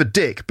 bit of a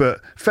dick,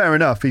 but fair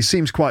enough. He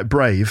seems quite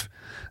brave.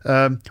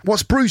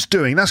 What's Bruce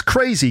doing? That's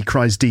crazy,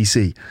 cries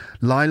DC.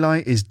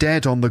 Lili is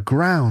dead on the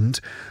ground.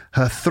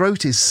 Her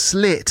throat is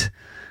slit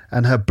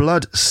and her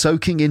blood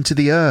soaking into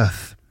the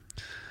earth.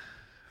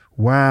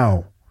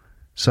 Wow.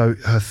 So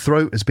her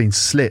throat has been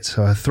slit.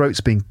 So her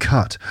throat's been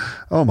cut.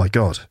 Oh my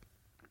God.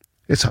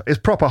 It's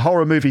proper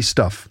horror movie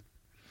stuff.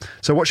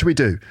 So what should we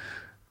do?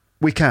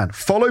 We can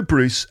follow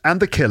Bruce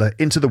and the killer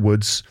into the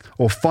woods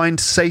or find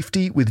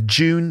safety with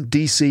June,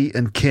 DC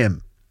and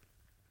Kim.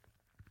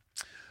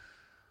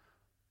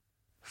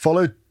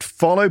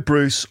 Follow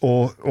Bruce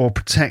or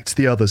protect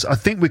the others. I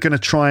think we're going to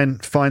try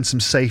and find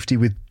some safety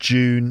with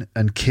June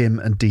and Kim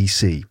and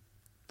DC.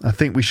 I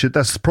think we should.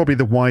 That's probably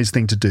the wise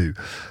thing to do.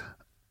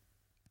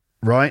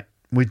 Right?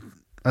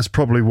 That's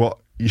probably what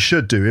you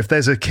should do. If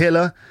there's a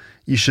killer,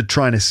 you should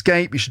try and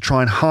escape. You should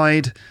try and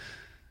hide.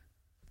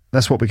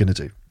 That's what we're going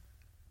to do.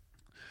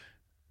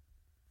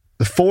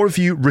 The four of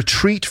you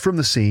retreat from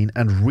the scene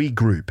and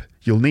regroup.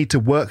 You'll need to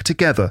work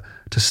together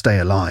to stay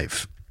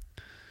alive.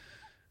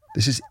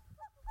 This is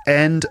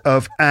end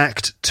of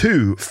Act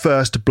 2,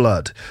 First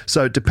Blood.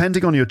 So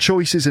depending on your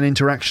choices and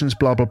interactions,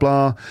 blah, blah,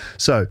 blah.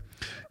 So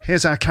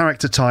here's our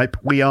character type.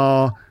 We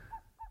are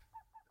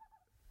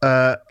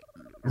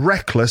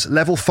reckless,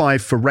 level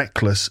 5 for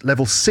reckless,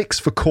 level 6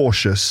 for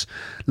cautious,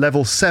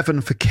 level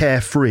 7 for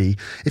carefree.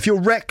 If you're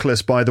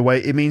reckless, by the way,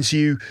 it means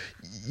you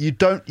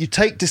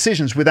take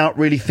decisions without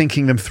really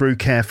thinking them through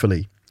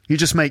carefully. You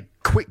just make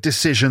quick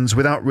decisions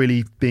without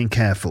really being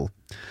careful.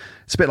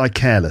 It's a bit like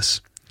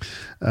careless.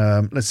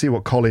 Let's see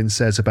what Colin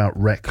says about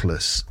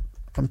reckless.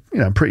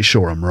 I'm pretty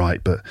sure I'm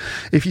right, but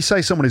if you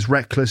say someone is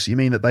reckless, you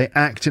mean that they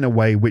act in a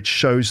way which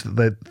shows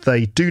that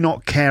they do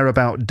not care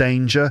about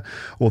danger,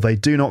 or they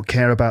do not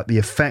care about the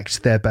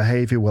effect their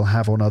behaviour will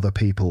have on other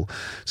people.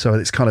 So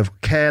it's kind of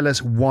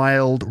careless,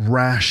 wild,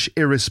 rash,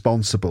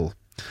 irresponsible.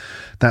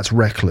 That's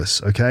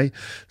reckless, okay?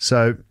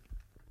 So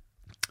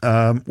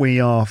we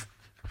are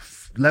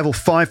level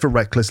 5 for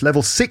reckless,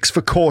 level 6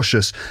 for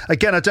cautious.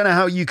 Again, I don't know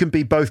how you can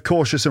be both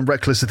cautious and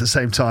reckless at the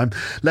same time.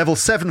 Level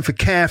 7 for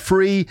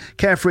carefree.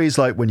 Carefree is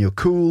like when you're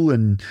cool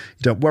and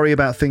you don't worry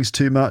about things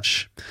too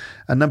much.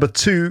 And number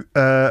 2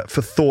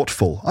 for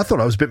thoughtful. I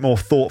thought I was a bit more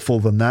thoughtful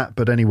than that,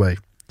 but anyway.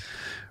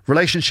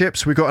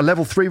 Relationships, we've got a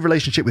level 3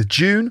 relationship with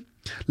June,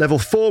 level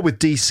 4 with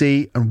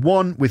DC, and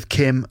 1 with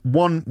Kim,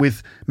 1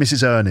 with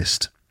Mrs.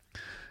 Ernest.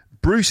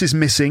 Bruce is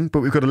missing,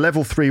 but we've got a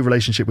level 3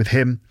 relationship with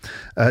him.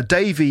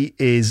 Davy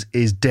is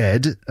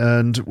dead,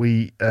 and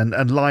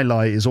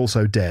Lili is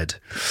also dead.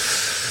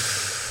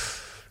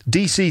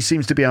 DC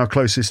seems to be our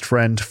closest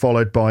friend,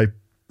 followed by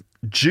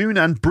June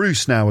and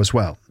Bruce now as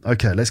well.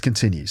 Okay, let's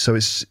continue. So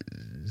it's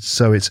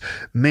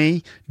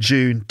me,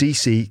 June,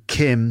 DC,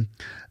 Kim,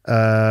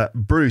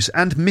 Bruce,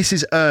 and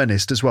Mrs.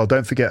 Ernest as well.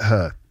 Don't forget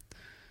her.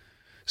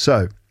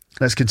 So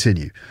let's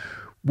continue.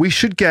 We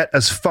should get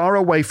as far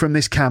away from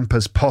this camp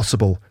as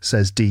possible,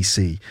 says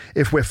DC.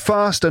 If we're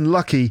fast and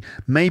lucky,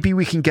 maybe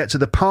we can get to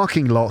the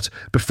parking lot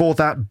before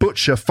that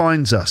butcher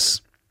finds us.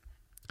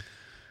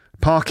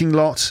 Parking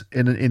lot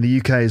in the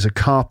UK is a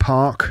car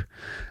park.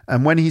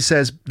 And when he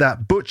says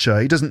that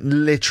butcher, he doesn't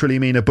literally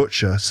mean a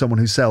butcher, someone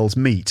who sells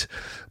meat.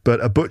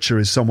 But a butcher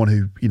is someone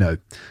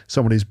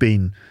who's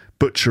been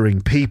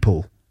butchering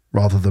people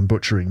rather than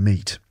butchering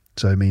meat.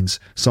 So it means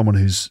someone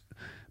who's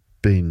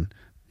been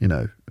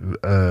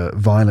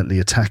violently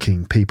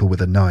attacking people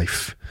with a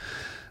knife.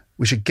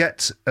 We should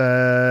get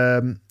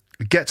to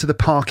the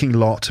parking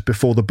lot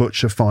before the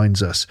butcher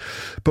finds us.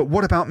 But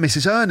what about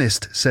Mrs.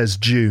 Ernest, says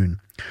June.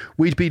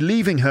 We'd be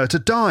leaving her to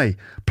die.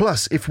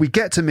 Plus, if we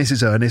get to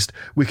Mrs. Ernest,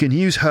 we can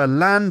use her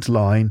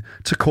landline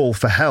to call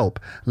for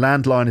help.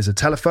 Landline is a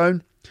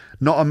telephone,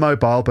 not a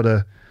mobile, but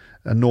a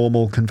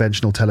normal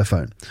conventional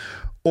telephone.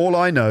 All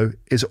I know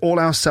is all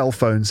our cell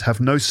phones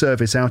have no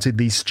service out in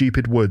these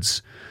stupid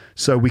woods.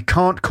 So we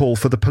can't call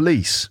for the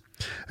police.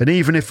 And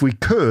even if we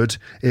could,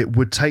 it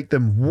would take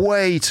them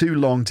way too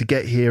long to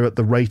get here at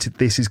the rate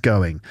this is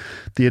going.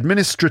 The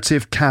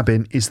administrative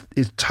cabin is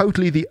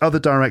totally the other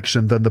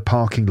direction than the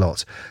parking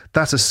lot.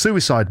 That's a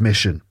suicide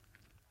mission.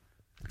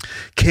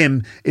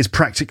 Kim is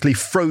practically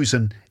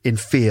frozen in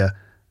fear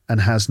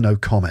and has no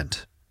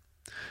comment.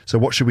 So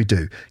what should we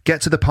do?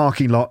 Get to the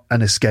parking lot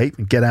and escape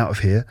and get out of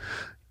here?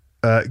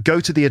 Go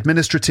to the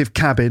administrative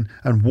cabin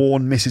and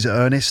warn Mrs.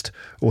 Ernest,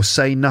 or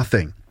say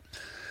nothing?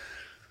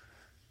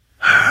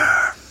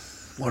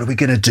 What are we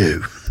going to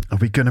do? Are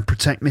we going to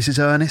protect Mrs.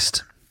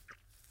 Ernest?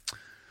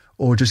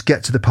 Or just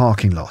get to the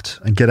parking lot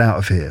and get out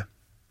of here?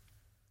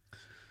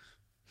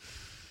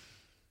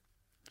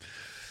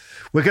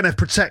 We're going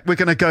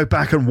to go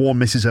back and warn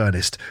Mrs.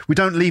 Ernest. We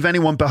don't leave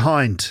anyone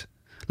behind.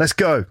 Let's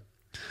go.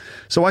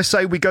 So I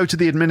say we go to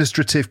the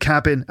administrative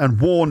cabin and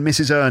warn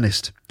Mrs.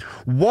 Ernest.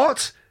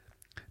 What?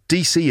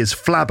 DC is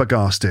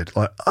flabbergasted,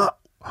 like,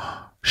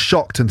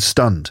 shocked and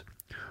stunned.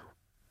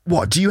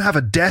 What, do you have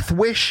a death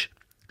wish?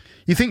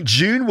 You think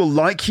June will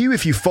like you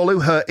if you follow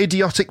her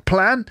idiotic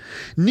plan?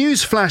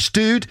 Newsflash,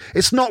 dude,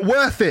 it's not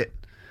worth it.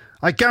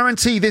 I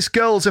guarantee this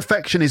girl's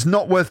affection is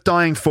not worth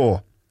dying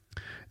for.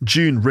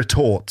 June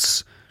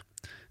retorts.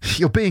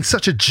 You're being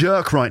such a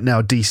jerk right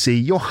now,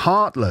 DC. You're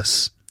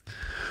heartless.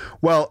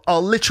 Well,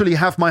 I'll literally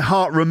have my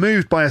heart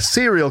removed by a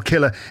serial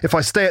killer if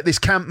I stay at this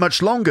camp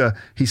much longer,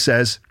 he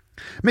says.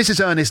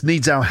 Mrs. Ernest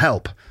needs our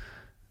help.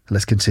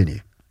 Let's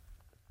continue.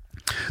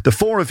 The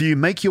four of you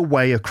make your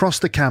way across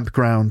the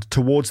campground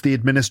towards the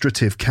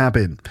administrative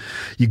cabin.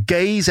 You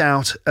gaze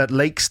out at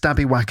Lake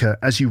Stabiwaka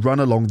as you run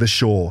along the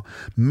shore,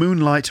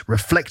 moonlight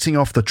reflecting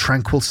off the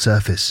tranquil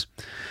surface.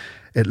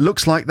 It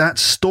looks like that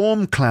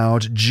storm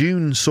cloud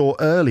June saw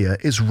earlier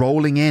is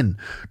rolling in.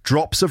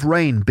 Drops of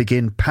rain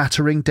begin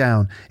pattering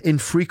down,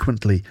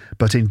 infrequently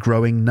but in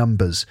growing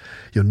numbers.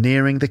 You're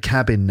nearing the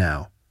cabin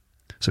now,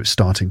 so it's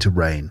starting to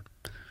rain.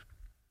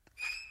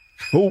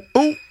 Oh,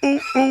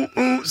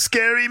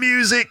 scary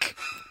music.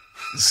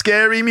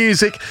 Scary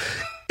music.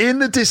 In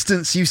the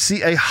distance, you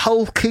see a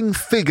hulking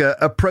figure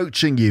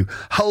approaching you.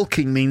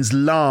 Hulking means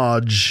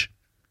large,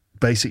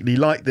 basically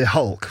like the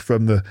Hulk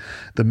from the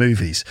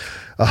movies.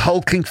 A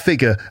hulking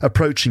figure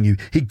approaching you.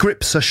 He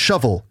grips a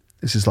shovel.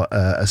 This is like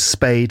a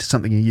spade,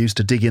 something you use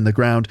to dig in the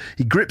ground.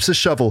 He grips a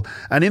shovel,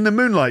 and in the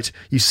moonlight,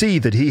 you see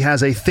that he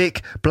has a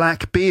thick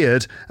black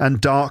beard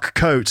and dark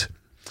coat.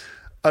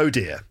 Oh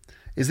dear.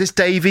 Is this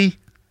Davy?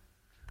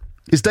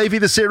 Is Davy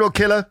the serial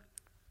killer?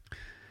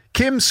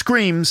 Kim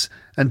screams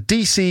and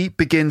DC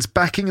begins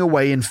backing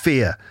away in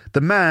fear. The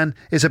man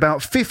is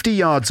about 50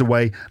 yards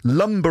away,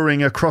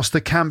 lumbering across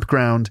the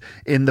campground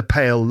in the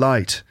pale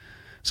light,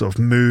 sort of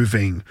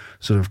moving,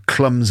 sort of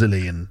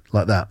clumsily and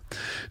like that.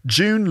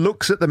 June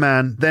looks at the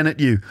man, then at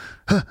you.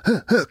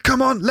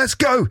 Come on, let's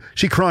go,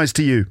 she cries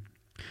to you.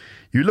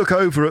 You look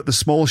over at the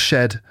small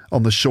shed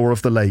on the shore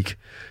of the lake.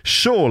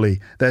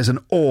 Surely there's an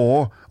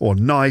oar or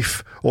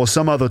knife or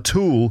some other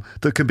tool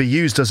that can be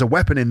used as a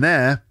weapon in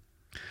there.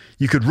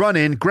 You could run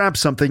in, grab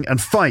something and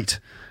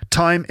fight.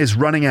 Time is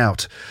running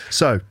out.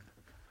 So,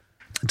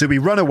 do we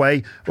run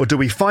away or do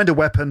we find a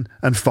weapon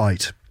and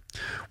fight?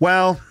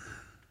 Well,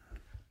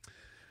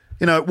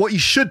 you know, what you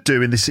should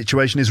do in this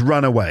situation is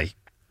run away.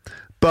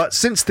 But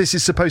since this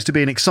is supposed to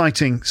be an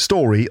exciting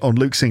story on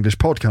Luke's English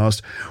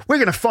podcast, we're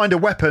going to find a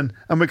weapon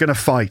and we're going to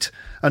fight.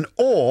 An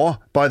oar,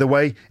 by the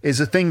way,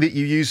 is a thing that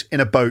you use in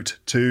a boat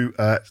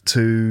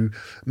to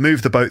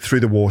move the boat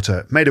through the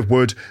water. Made of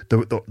wood,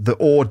 the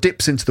oar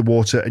dips into the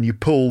water and you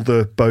pull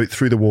the boat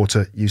through the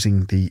water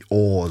using the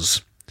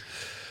oars.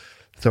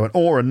 So an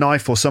oar, a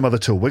knife or some other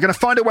tool. We're going to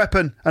find a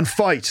weapon and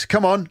fight.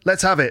 Come on,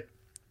 let's have it.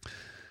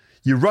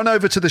 You run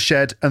over to the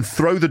shed and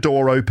throw the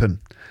door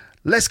open.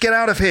 Let's get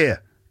out of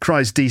here,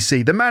 cries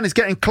DC. The man is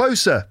getting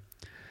closer.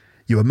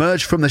 You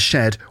emerge from the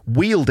shed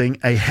wielding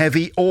a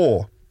heavy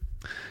oar.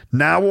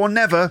 Now or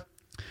never.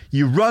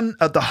 You run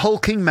at the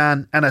hulking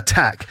man and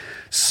attack,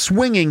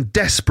 swinging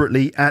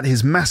desperately at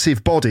his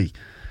massive body.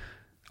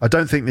 I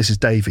don't think this is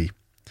Davy.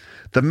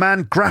 The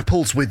man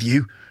grapples with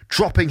you,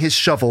 dropping his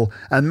shovel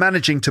and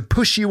managing to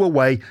push you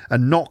away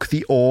and knock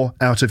the oar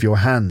out of your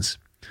hands.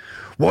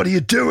 What are you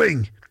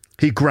doing?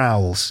 He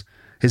growls,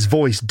 his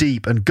voice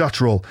deep and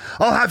guttural.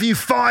 I'll have you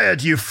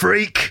fired, you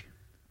freak.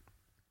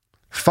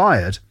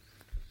 Fired?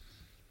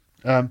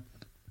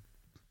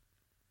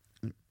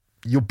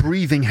 You're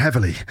breathing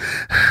heavily.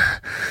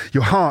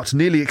 Your heart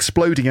nearly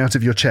exploding out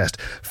of your chest.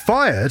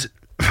 Fired?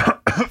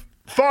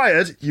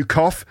 Fired, you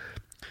cough.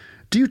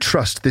 Do you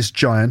trust this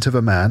giant of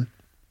a man?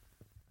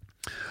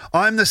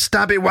 I'm the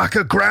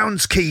Stabiwaka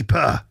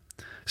groundskeeper,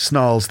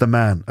 snarls the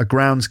man. A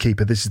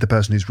groundskeeper, this is the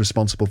person who's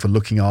responsible for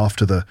looking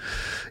after the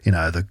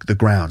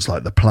grounds,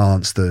 like the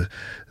plants,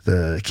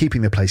 the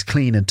keeping the place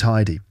clean and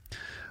tidy.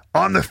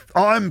 I'm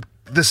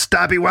the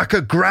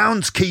Stabiwaka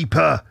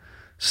groundskeeper,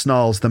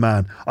 snarls the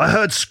man. I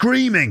heard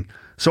screaming,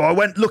 so I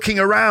went looking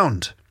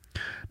around.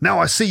 Now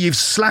I see you've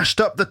slashed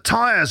up the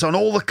tyres on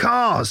all the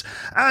cars,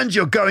 and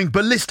you're going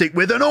ballistic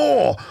with an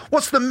oar.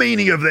 What's the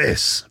meaning of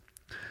this?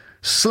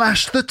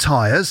 Slashed the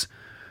tyres?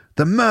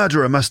 The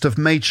murderer must have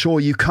made sure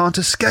you can't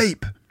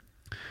escape.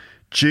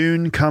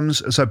 June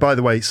comes... So, by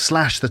the way,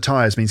 slash the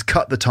tyres means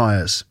cut the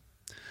tyres.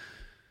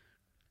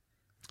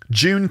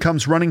 June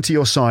comes running to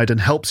your side and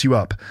helps you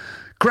up.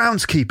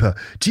 Groundskeeper,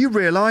 do you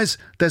realise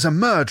there's a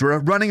murderer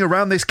running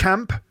around this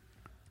camp?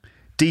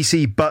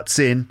 DC butts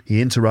in,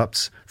 he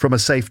interrupts, from a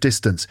safe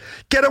distance.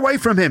 Get away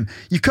from him!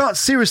 You can't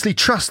seriously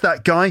trust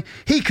that guy.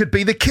 He could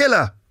be the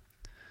killer.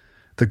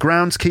 The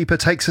groundskeeper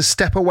takes a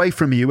step away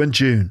from you and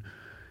June.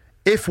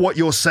 If what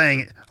you're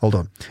saying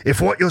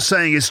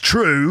is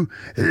true...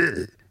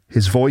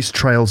 His voice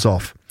trails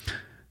off.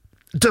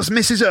 Does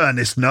Mrs.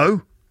 Ernest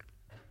know?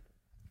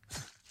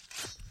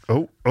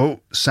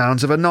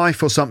 sounds of a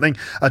knife or something.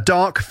 A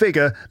dark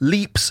figure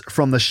leaps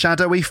from the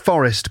shadowy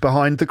forest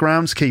behind the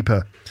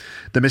groundskeeper.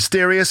 The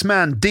mysterious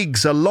man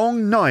digs a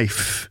long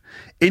knife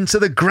into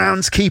the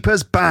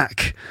groundskeeper's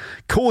back,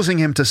 causing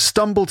him to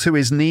stumble to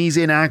his knees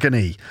in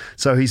agony.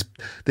 So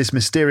this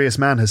mysterious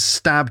man has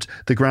stabbed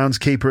the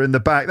groundskeeper in the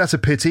back. That's a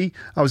pity.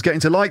 I was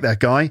getting to like that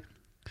guy.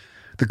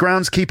 The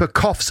groundskeeper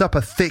coughs up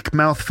a thick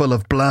mouthful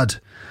of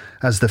blood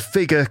as the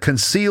figure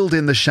concealed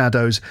in the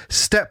shadows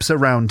steps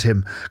around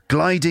him,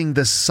 gliding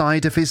the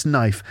side of his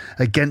knife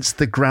against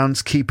the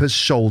groundskeeper's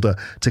shoulder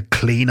to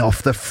clean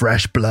off the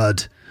fresh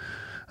blood.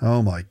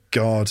 Oh my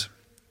God.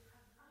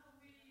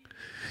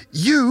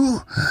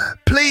 "You,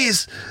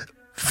 please,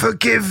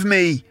 forgive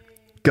me,"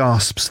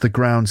 gasps the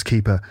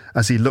groundskeeper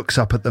as he looks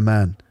up at the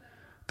man.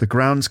 The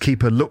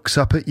groundskeeper looks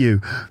up at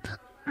you.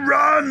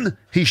 "Run!"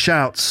 he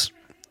shouts.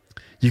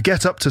 You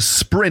get up to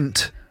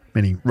sprint,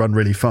 meaning run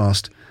really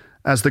fast,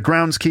 as the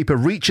groundskeeper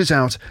reaches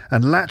out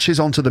and latches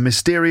onto the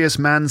mysterious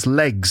man's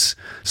legs,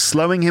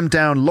 slowing him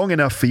down long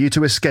enough for you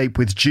to escape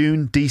with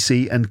June,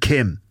 DC and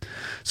Kim.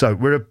 So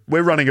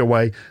we're running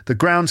away. The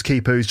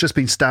groundskeeper, who's just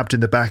been stabbed in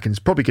the back and is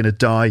probably going to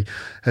die,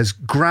 has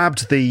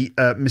grabbed the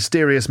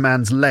mysterious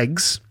man's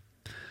legs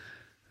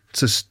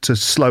to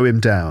slow him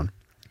down.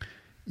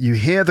 You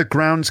hear the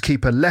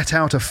groundskeeper let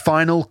out a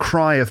final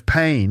cry of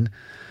pain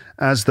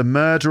as the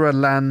murderer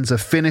lands a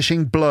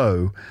finishing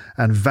blow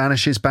and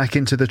vanishes back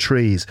into the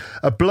trees.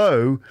 A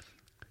blow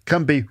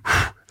can be,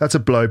 that's a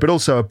blow, but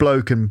also a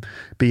blow can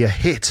be a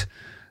hit,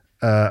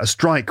 a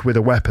strike with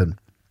a weapon.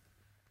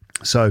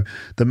 So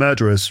the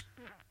murderers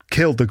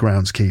killed the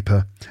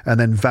groundskeeper and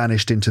then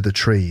vanished into the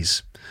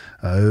trees.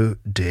 Oh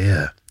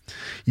dear.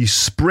 You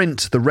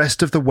sprint the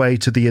rest of the way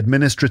to the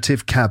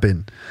administrative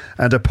cabin,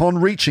 and upon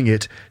reaching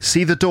it,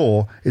 see the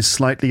door is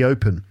slightly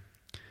open.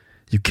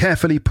 You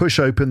carefully push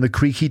open the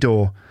creaky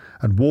door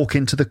and walk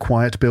into the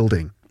quiet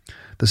building.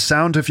 The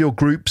sound of your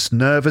group's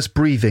nervous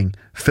breathing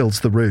fills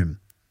the room.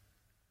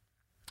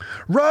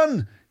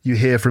 "Run!" you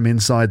hear from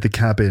inside the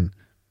cabin.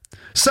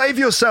 "Save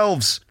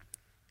yourselves!"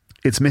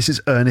 It's Mrs.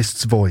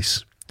 Ernest's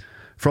voice.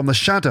 From the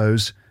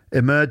shadows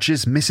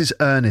emerges Mrs.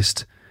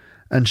 Ernest,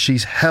 and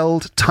she's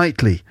held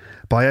tightly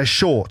by a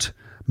short,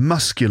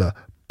 muscular,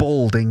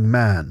 balding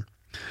man.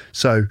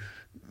 So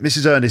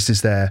Mrs. Ernest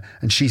is there,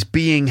 and she's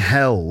being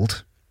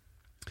held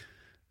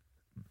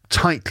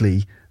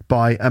tightly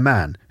by a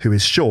man who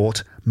is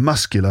short,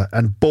 muscular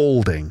and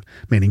balding,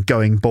 meaning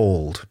going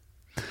bald.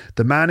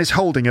 The man is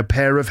holding a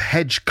pair of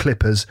hedge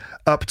clippers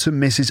up to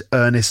Mrs.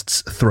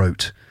 Ernest's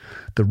throat,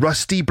 the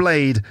rusty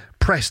blade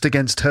pressed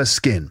against her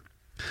skin.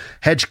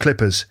 Hedge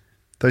clippers,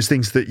 those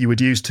things that you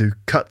would use to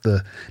cut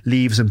the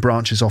leaves and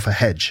branches off a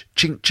hedge.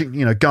 Chink,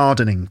 chink,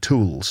 gardening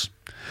tools.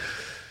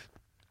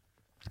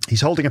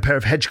 He's holding a pair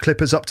of hedge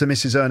clippers up to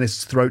Mrs.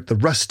 Ernest's throat. The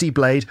rusty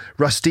blade.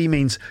 Rusty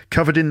means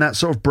covered in that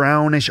sort of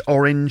brownish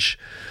orange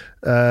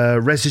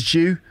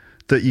residue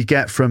that you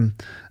get from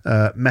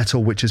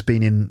metal which has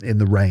been in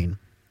the rain.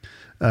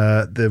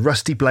 The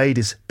rusty blade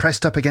is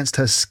pressed up against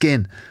her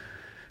skin.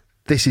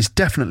 This is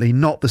definitely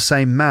not the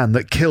same man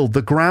that killed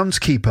the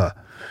groundskeeper.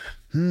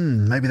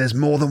 Maybe there's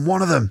more than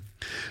one of them.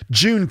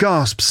 June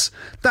gasps.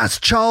 "That's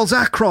Charles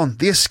Akron,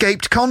 the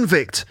escaped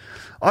convict.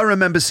 I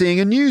remember seeing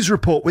a news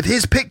report with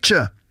his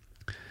picture."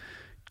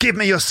 "Give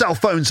me your cell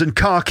phones and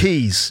car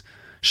keys,"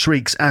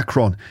 shrieks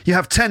Akron. "You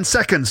have 10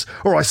 seconds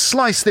or I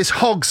slice this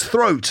hog's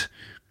throat."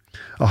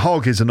 A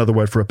hog is another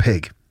word for a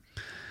pig.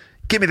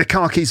 "Give me the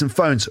car keys and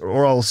phones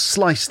or I'll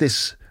slice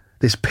this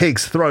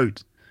pig's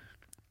throat."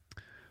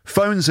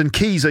 "Phones and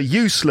keys are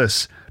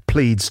useless,"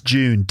 pleads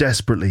June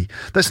desperately.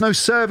 "There's no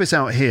service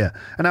out here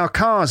and our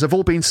cars have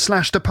all been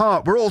slashed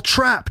apart. We're all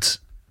trapped."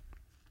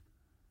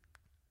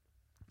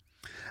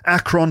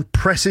 Akron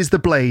presses the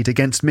blade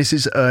against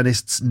Mrs.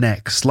 Ernest's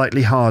neck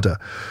slightly harder.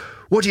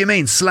 "What do you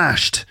mean,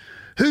 slashed?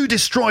 Who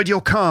destroyed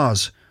your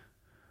cars?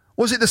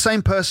 Was it the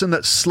same person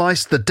that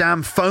sliced the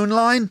damn phone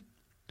line?"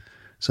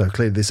 So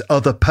clearly this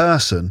other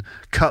person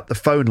cut the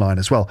phone line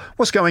as well.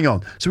 What's going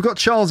on? So we've got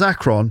Charles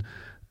Akron,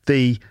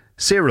 the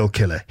serial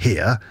killer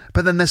here,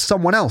 but then there's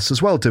someone else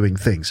as well doing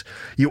things.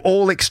 You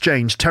all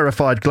exchange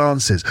terrified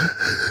glances.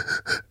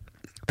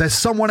 "There's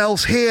someone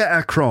else here,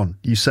 Akron,"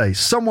 you say.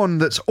 "Someone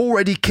that's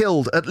already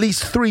killed at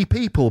least 3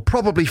 people,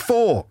 probably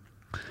 4.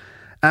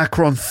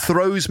 Akron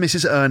throws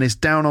Mrs.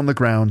 Ernest down on the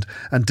ground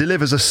and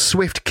delivers a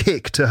swift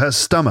kick to her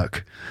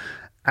stomach.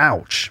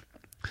 Ouch.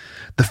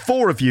 The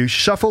 4 of you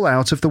shuffle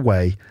out of the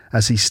way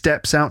as he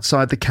steps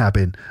outside the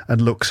cabin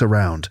and looks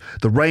around.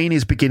 The rain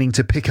is beginning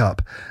to pick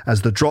up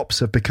as the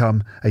drops have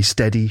become a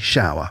steady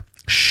shower.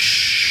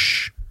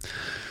 Shh.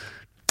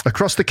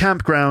 Across the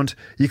campground,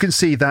 you can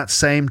see that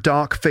same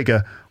dark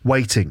figure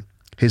waiting,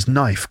 his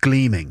knife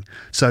gleaming.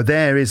 So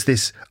there is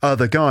this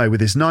other guy with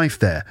his knife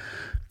there.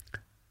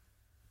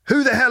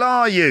 "Who the hell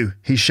are you?"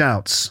 he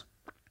shouts.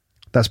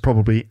 That's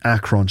probably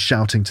Akron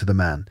shouting to the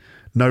man.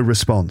 No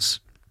response.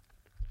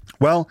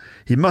 "Well,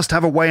 he must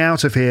have a way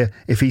out of here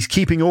if he's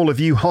keeping all of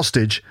you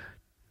hostage,"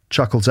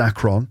 chuckles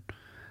Akron,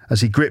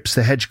 as he grips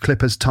the hedge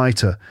clippers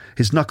tighter,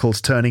 his knuckles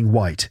turning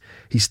white.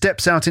 He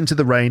steps out into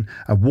the rain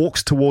and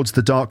walks towards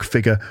the dark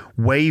figure,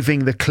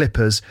 waving the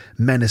clippers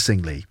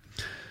menacingly.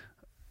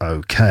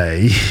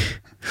 Okay.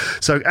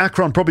 So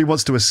Akron probably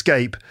wants to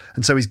escape,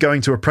 and so he's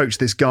going to approach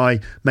this guy,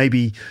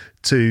 maybe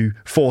to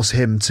force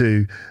him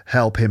to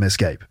help him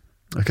escape.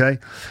 Okay?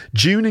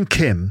 June and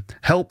Kim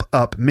help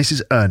up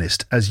Mrs.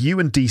 Ernest as you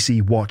and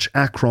DC watch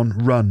Akron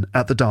run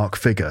at the dark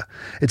figure.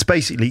 It's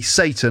basically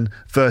Satan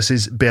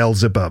versus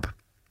Beelzebub.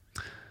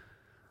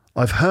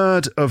 I've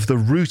heard of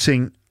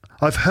rooting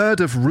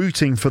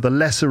for the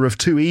lesser of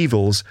two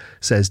evils,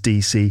 says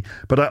DC,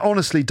 but I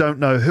honestly don't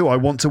know who I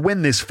want to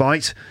win this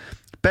fight.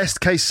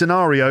 Best case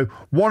scenario,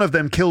 one of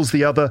them kills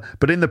the other,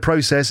 but in the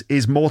process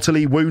is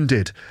mortally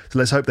wounded. So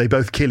let's hope they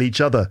both kill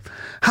each other.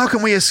 How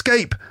can we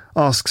escape?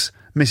 Asks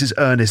Mrs.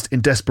 Ernest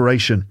in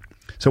desperation.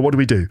 So what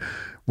do?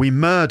 We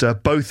murder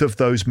both of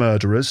those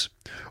murderers,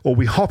 or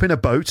we hop in a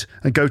boat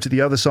and go to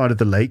the other side of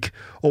the lake,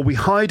 or we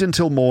hide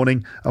until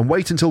morning and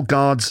wait until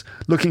guards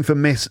looking for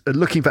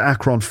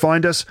Akron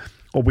find us,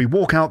 or we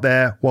walk out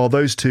of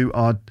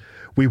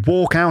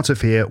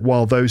here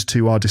while those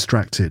two are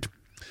distracted.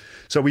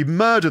 So we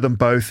murder them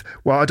both.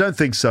 Well, I don't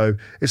think so.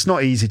 It's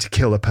not easy to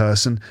kill a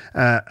person,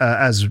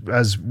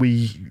 as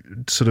we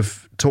sort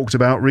of talked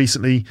about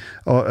recently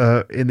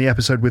in the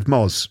episode with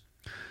Moz.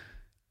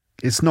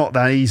 It's not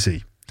that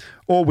easy.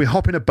 Or we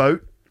hop in a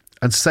boat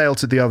and sail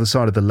to the other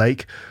side of the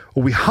lake,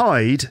 or we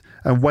hide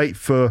and wait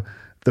for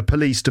the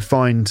police to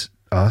find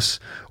us,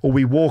 or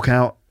we walk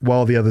out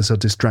while the others are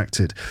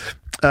distracted.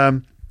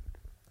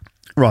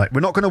 Right,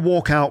 we're not going to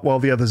walk out while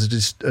the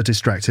others are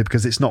distracted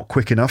because it's not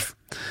quick enough.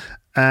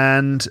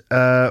 And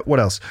what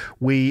else?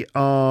 We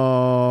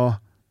are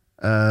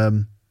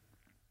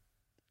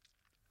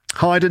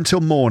hide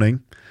until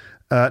morning.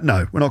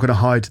 No, we're not going to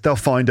hide. They'll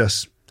find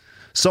us.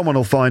 Someone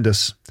will find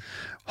us.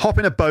 Hop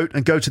in a boat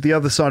and go to the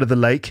other side of the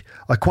lake.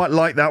 I quite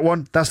like that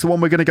one. That's the one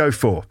we're going to go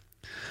for.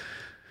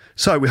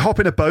 So we hop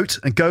in a boat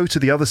and go to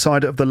the other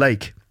side of the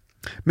lake.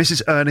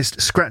 Mrs. Ernest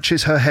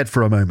scratches her head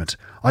for a moment.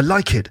 I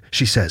like it,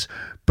 she says,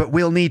 but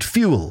we'll need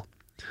fuel.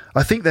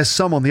 I think there's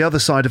some on the other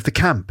side of the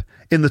camp,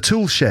 in the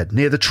tool shed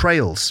near the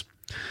trails.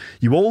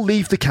 You all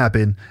leave the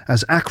cabin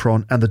as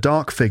Akron and the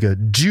dark figure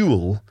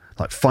duel,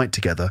 like fight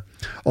together,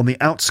 on the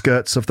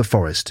outskirts of the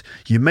forest.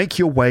 You make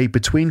your way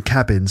between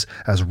cabins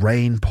as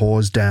rain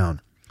pours down.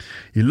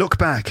 You look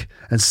back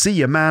and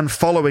see a man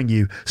following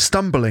you,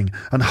 stumbling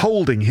and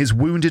holding his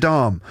wounded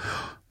arm.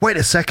 Wait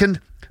a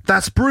second,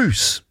 that's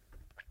Bruce.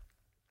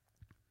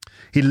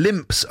 He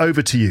limps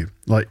over to you,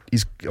 like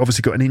he's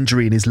obviously got an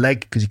injury in his leg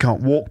because he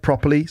can't walk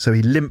properly, so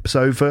he limps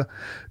over,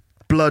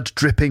 blood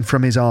dripping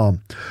from his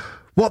arm.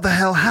 What the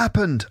hell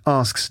happened?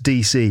 Asks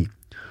DC.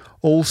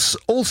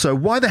 Also,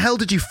 why the hell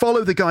did you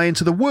follow the guy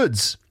into the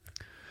woods?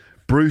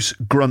 Bruce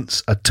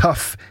grunts a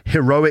tough,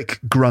 heroic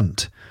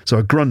grunt. So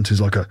a grunt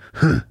is like a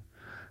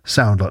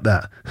sound like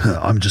that.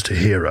 I'm just a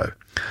hero.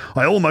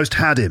 I almost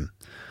had him.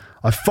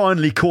 I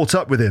finally caught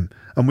up with him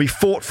and we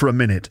fought for a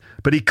minute,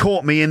 but he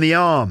caught me in the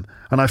arm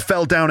and I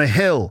fell down a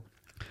hill.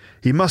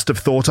 He must have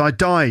thought I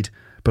died,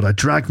 but I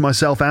dragged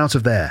myself out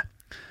of there.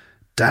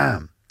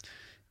 Damn.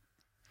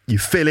 You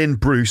fill in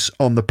Bruce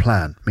on the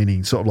plan,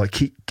 meaning sort of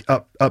like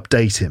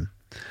update him.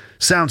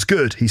 Sounds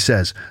good, he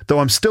says, though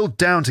I'm still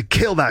down to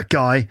kill that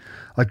guy.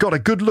 I got a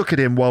good look at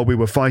him while we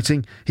were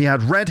fighting. He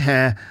had red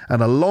hair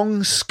and a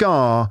long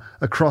scar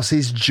across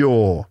his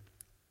jaw.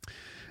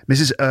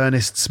 Mrs.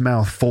 Ernest's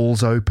mouth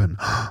falls open.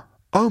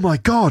 Oh my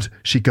God,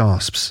 she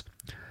gasps.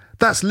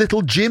 That's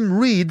little Jim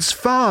Reed's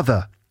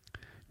father.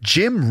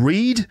 Jim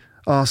Reed?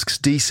 Asks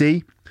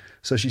DC.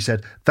 So she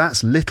said,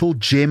 that's little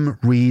Jim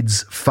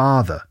Reed's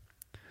father.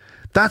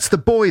 That's the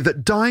boy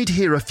that died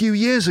here a few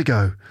years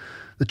ago.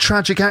 The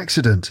tragic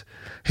accident.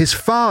 His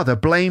father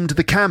blamed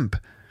the camp,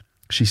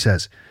 she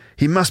says.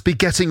 He must be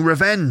getting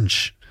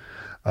revenge.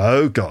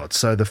 Oh, God.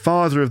 So the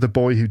father of the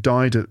boy who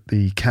died at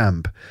the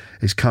camp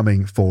is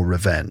coming for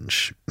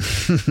revenge.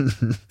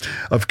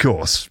 Of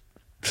course.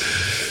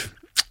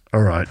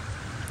 All right.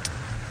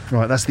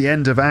 Right, that's the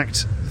end of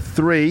Act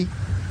 3.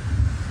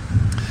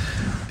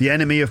 The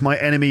enemy of my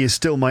enemy is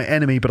still my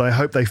enemy, but I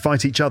hope they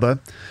fight each other.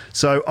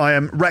 So I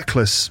am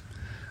reckless.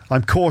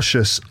 I'm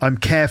cautious. I'm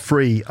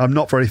carefree. I'm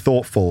not very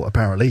thoughtful,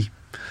 apparently.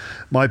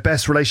 My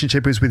best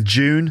relationship is with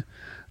June,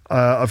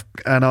 and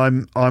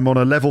I'm on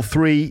a level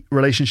 3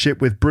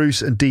 relationship with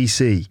Bruce and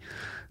DC.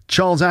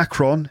 Charles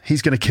Akron,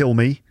 he's going to kill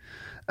me,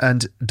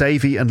 and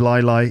Davy and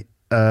Lili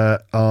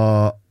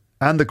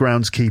and the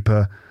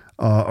groundskeeper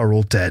are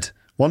all dead.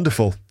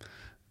 Wonderful,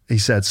 he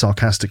said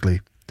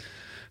sarcastically.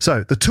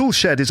 So the tool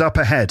shed is up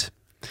ahead.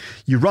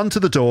 You run to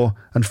the door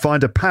and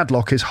find a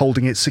padlock is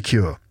holding it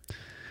secure.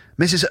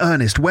 Mrs.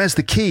 Ernest, where's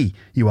the key?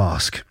 You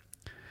ask.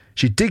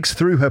 She digs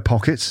through her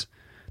pockets,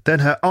 then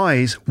her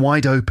eyes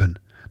wide open.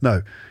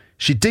 No,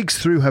 she digs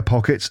through her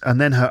pockets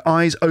and then her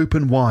eyes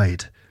open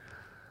wide.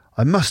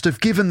 I must have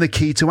given the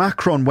key to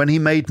Akron when he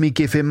made me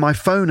give him my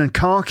phone and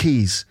car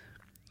keys.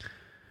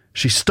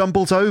 She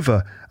stumbles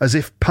over as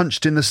if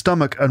punched in the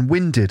stomach and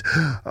winded.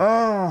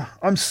 "Oh,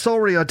 I'm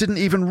sorry, I didn't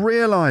even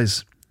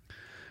realise."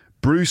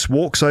 Bruce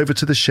walks over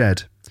to the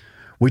shed.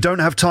 "We don't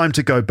have time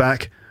to go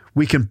back.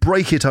 We can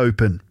break it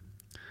open."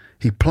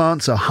 He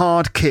plants a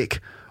hard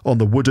kick on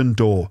the wooden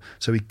door.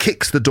 So he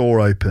kicks the door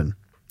open.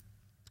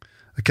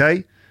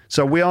 Okay,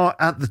 so we are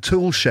at the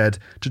tool shed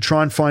to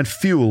try and find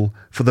fuel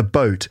for the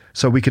boat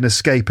so we can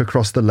escape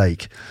across the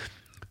lake.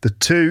 The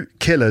two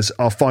killers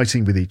are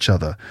fighting with each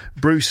other.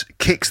 Bruce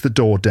kicks the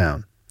door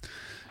down.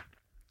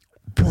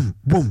 Whoomp,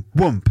 whoomp,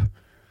 whoomp.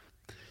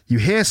 You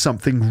hear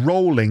something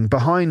rolling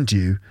behind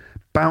you,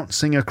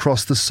 bouncing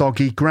across the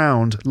soggy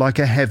ground like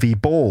a heavy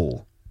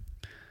ball.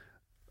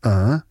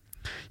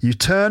 You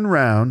turn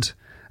round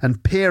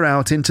and peer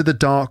out into the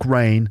dark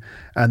rain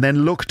and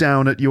then look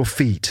down at your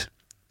feet.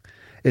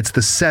 It's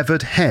the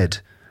severed head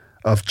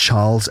of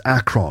Charles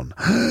Akron.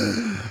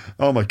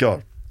 Oh my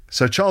God.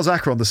 So Charles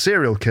Akron, the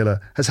serial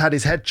killer, has had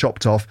his head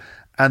chopped off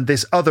and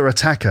this other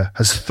attacker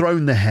has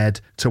thrown the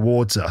head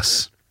towards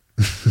us.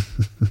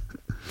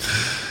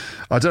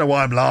 I don't know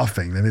why I'm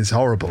laughing. It's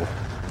horrible.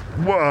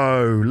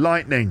 Whoa,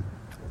 lightning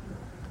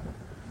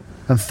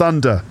and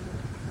thunder.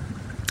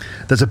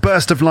 There's a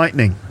burst of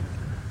lightning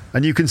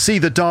and you can see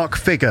the dark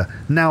figure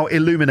now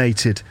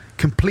illuminated,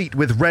 complete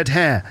with red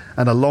hair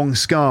and a long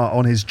scar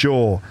on his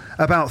jaw,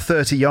 about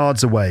 30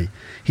 yards away.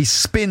 He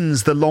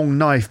spins the long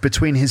knife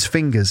between his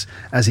fingers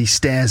as he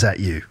stares at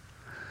you.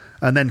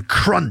 And then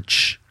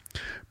crunch!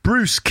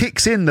 Bruce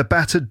kicks in the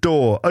battered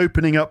door,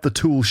 opening up the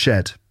tool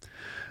shed.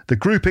 The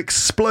group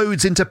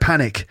explodes into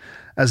panic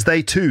as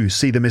they too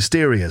see the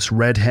mysterious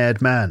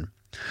red-haired man.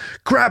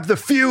 "Grab the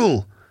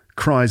fuel!"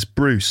 cries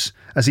Bruce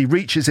as he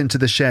reaches into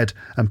the shed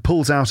and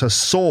pulls out a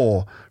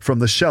saw from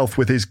the shelf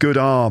with his good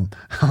arm.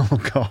 Oh,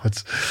 God.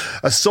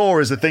 A saw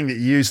is the thing that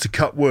you use to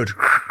cut wood.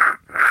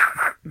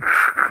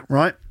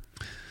 Right?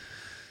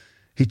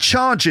 He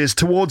charges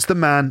towards the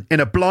man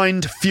in a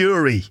blind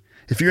fury.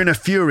 If you're in a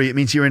fury, it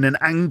means you're in an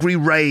angry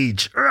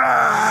rage.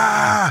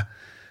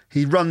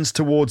 He runs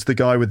towards the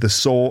guy with the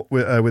saw,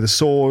 with a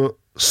saw,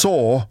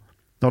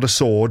 not a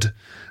sword,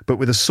 but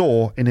with a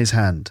saw in his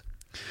hand.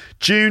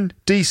 June,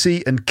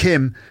 DC and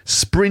Kim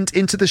sprint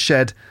into the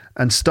shed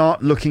and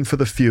start looking for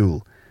the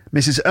fuel.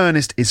 Mrs.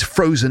 Ernest is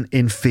frozen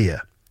in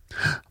fear.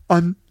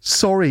 "I'm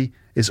sorry,"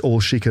 is all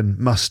she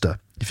can muster.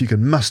 If you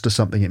can muster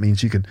something, it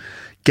means you can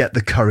get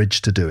the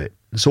courage to do it.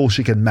 It's all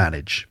she can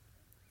manage.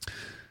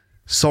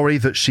 Sorry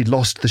that she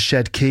lost the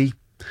shed key.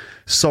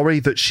 Sorry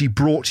that she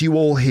brought you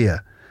all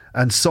here.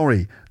 And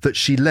sorry that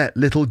she let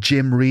little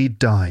Jim Reed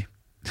die.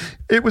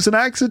 "It was an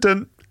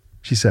accident,"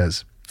 she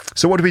says.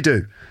 So what do we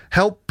do?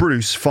 Help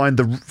Bruce fight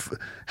the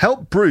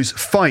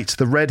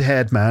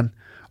red-haired man,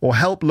 or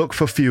help look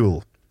for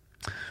fuel.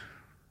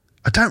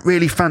 I don't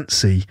really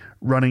fancy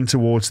running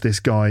towards this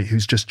guy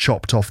who's just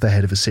chopped off the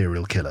head of a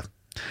serial killer.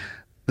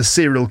 The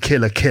serial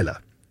killer.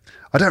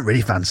 I don't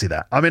really fancy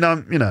that. I mean,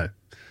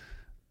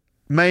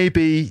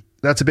 maybe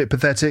that's a bit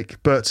pathetic,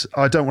 but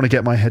I don't want to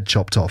get my head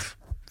chopped off.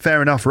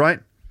 Fair enough, right?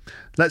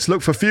 Let's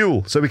look for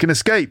fuel so we can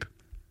escape.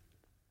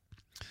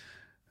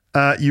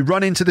 You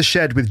run into the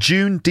shed with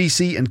June,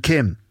 DC and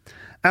Kim.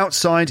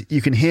 Outside,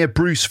 you can hear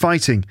Bruce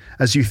fighting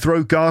as you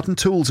throw garden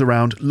tools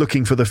around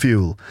looking for the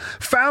fuel.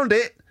 "Found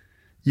it!"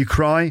 you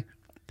cry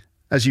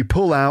as you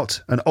pull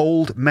out an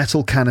old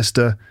metal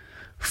canister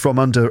from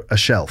under a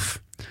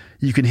shelf.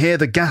 You can hear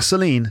the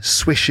gasoline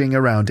swishing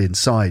around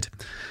inside.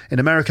 In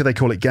America, they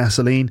call it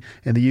gasoline.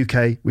 In the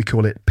UK, we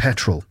call it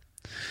petrol.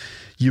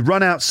 You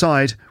run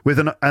outside when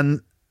an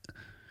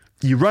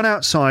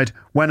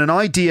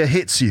idea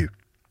hits you.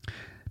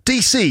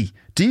 "DC,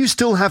 do you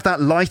still have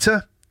that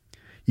lighter?"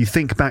 You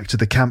think back to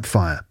the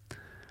campfire.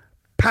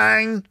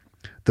 Pang!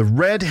 The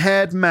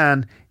red-haired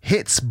man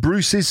hits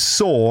Bruce's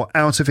saw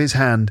out of his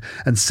hand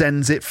and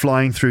sends it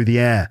flying through the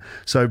air.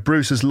 So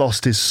Bruce has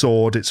lost his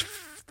sword. It's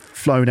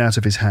flown out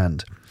of his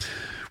hand.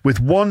 With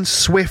one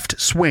swift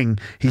swing,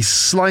 he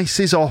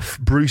slices off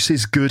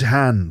Bruce's good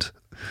hand.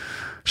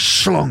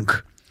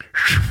 Schlonk!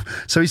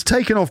 So he's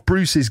taken off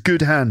Bruce's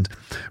good hand.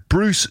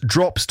 Bruce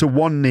drops to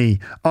one knee,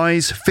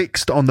 eyes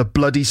fixed on the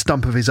bloody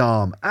stump of his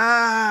arm.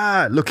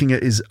 Looking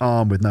at his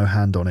arm with no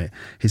hand on it.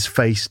 His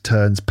face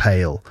turns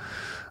pale.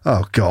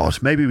 Oh, God,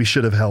 maybe we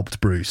should have helped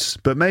Bruce.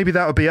 But maybe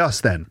that would be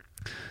us then.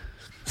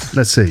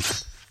 Let's see.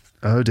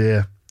 Oh,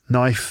 dear.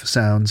 Knife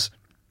sounds.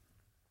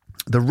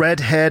 The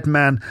red-haired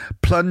man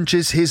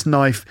plunges his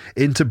knife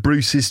into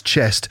Bruce's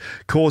chest,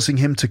 causing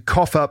him to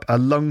cough up a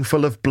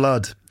lungful of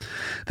blood.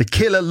 The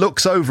killer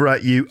looks over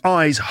at you,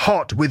 eyes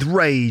hot with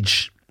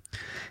rage.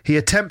 He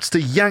attempts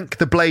to yank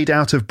the blade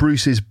out of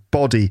Bruce's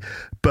body,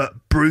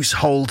 but Bruce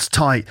holds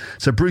tight,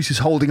 so Bruce is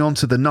holding on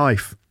to the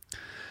knife.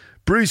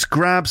 Bruce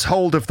grabs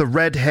hold of the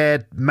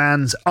red-haired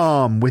man's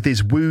arm with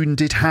his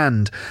wounded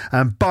hand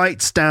and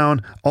bites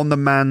down on the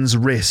man's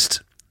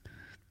wrist.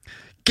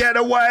 "Get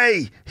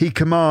away!" he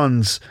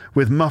commands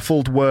with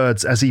muffled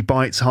words as he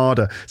bites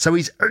harder. So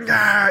he's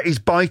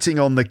biting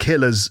on the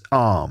killer's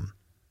arm.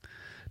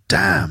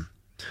 Damn.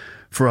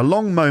 For a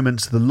long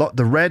moment,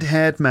 the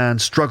red-haired man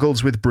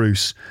struggles with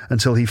Bruce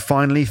until he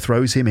finally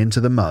throws him into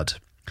the mud.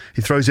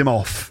 He throws him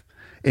off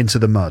into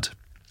the mud.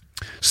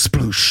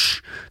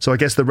 Sploosh! So I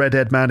guess the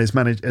red-haired man has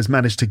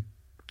managed to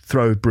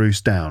throw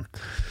Bruce down.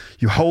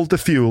 You hold the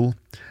fuel,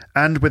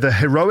 and with a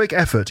heroic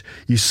effort,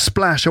 you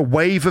splash a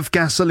wave of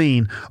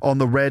gasoline on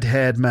the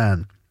red-haired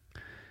man.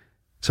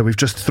 So we've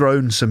just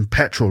thrown some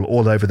petrol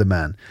all over the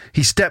man.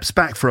 He steps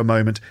back for a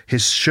moment,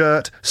 his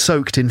shirt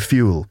soaked in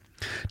fuel.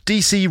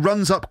 DC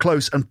runs up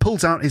close and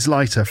pulls out his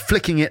lighter,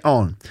 flicking it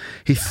on.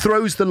 He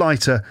throws the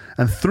lighter,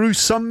 and through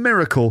some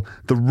miracle,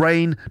 the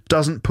rain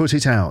doesn't put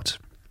it out.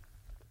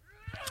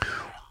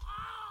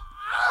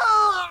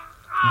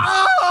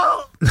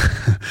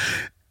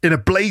 In a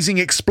blazing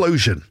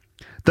explosion,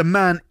 the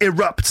man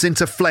erupts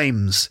into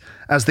flames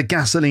as the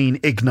gasoline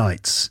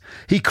ignites.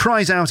 He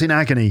cries out in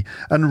agony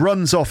and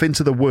runs off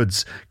into the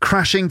woods,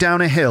 crashing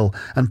down a hill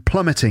and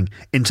plummeting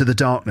into the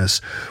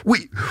darkness.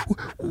 We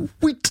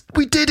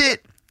did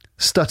it,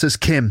 stutters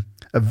Kim,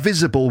 a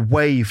visible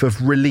wave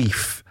of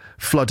relief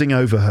flooding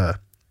over her.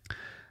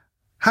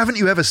 Haven't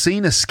you ever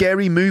seen a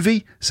scary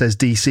movie? Says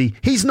DC.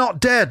 He's not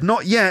dead,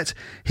 not yet.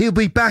 He'll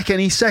be back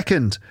any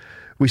second.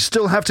 We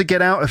still have to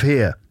get out of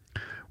here.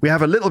 We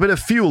have a little bit of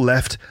fuel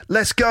left.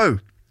 Let's go.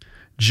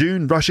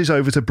 June rushes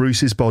over to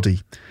Bruce's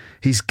body.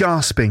 He's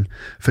gasping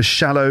for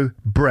shallow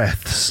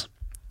breaths.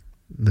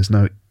 There's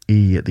no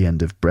E at the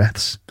end of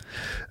breaths.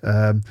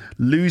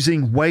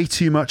 Losing way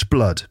too much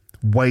blood,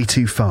 way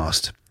too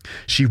fast.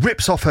 She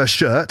rips off her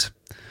shirt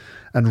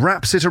and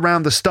wraps it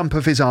around the stump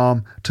of his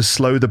arm to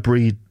slow the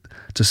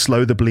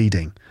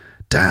bleeding.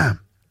 Damn.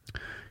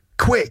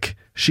 Quick,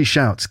 she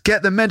shouts.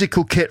 Get the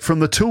medical kit from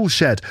the tool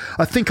shed.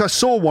 I think I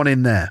saw one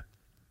in there.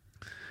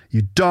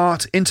 You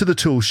dart into the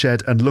tool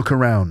shed and look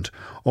around.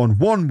 On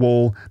one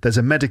wall, there's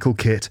a medical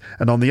kit,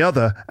 and on the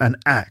other, an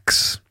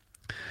axe.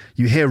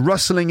 You hear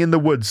rustling in the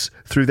woods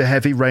through the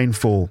heavy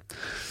rainfall.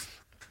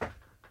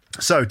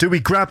 So, do we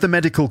grab the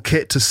medical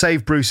kit to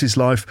save Bruce's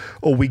life,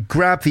 or we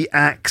grab the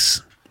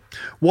axe?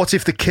 What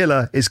if the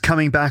killer is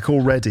coming back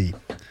already?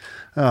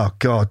 Oh,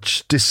 God.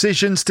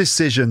 Decisions,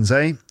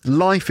 eh?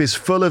 Life is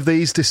full of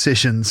these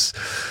decisions.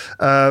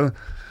 Are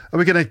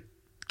we going to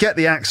get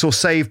the axe or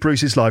save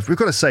Bruce's life? We've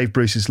got to save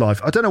Bruce's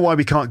life. I don't know why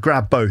we can't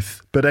grab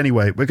both. But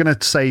anyway, we're going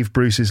to save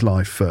Bruce's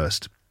life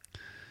first.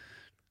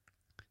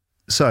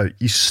 So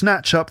you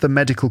snatch up the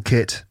medical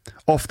kit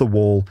off the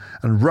wall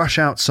and rush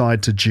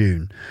outside to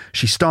June.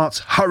 She starts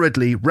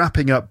hurriedly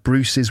wrapping up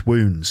Bruce's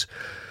wounds.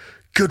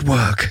 Good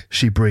work,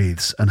 she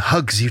breathes and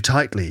hugs you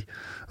tightly.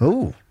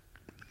 Oh.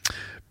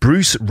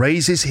 Bruce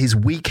raises his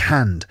weak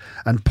hand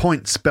and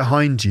points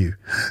behind you.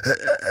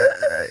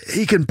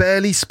 He can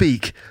barely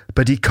speak,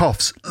 but he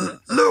coughs.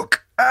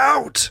 Look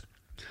out!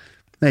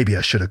 Maybe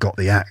I should have got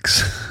the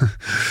axe.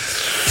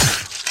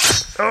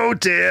 Oh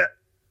dear.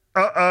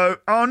 Uh-oh.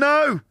 Oh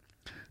no!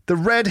 The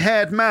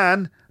red-haired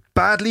man,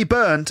 badly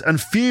burnt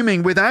and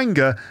fuming with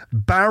anger,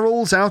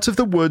 barrels out of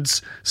the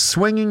woods,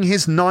 swinging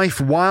his knife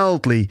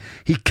wildly.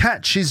 He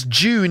catches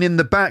June in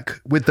the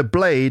back with the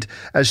blade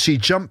as she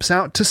jumps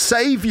out to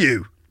save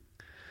you.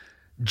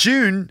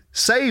 June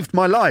saved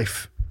my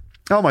life.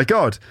 Oh my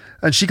God.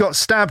 And she got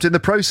stabbed in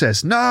the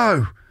process.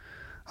 No.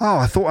 Oh,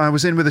 I thought I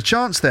was in with a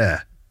chance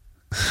there.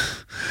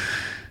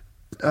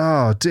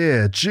 Oh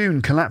dear.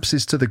 June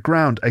collapses to the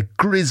ground, a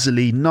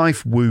grisly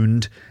knife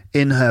wound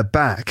in her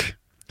back.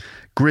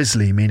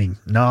 Grisly meaning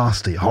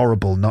nasty,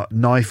 horrible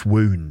knife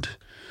wound.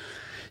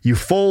 You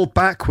fall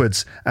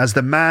backwards as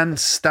the man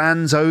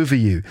stands over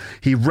you.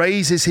 He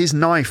raises his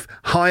knife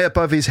high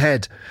above his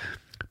head.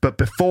 But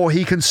before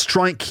he can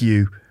strike,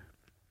 you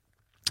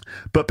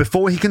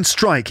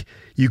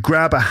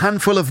grab a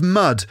handful of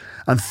mud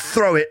and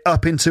throw it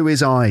up into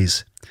his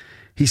eyes.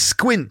 He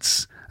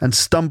squints and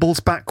stumbles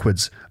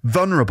backwards,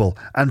 vulnerable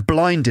and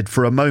blinded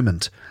for a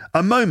moment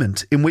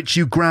in which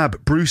you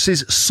grab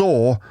Bruce's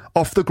saw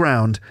off the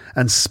ground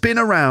and spin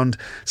around,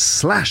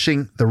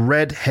 slashing the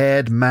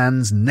red-haired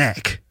man's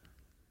neck.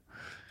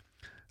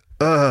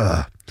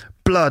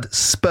 Blood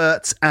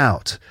spurts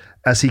out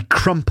as he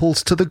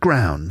crumples to the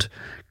ground,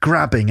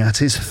 grabbing at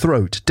his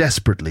throat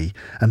desperately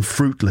and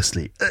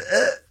fruitlessly.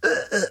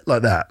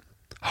 Like that.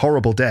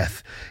 Horrible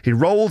death. He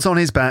rolls on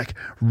his back,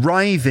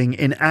 writhing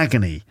in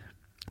agony,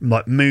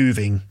 like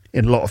moving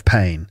in a lot of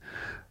pain,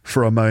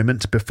 for a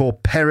moment before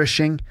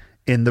perishing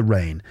in the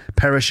rain.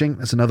 Perishing,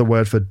 that's another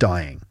word for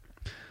dying.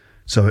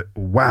 So,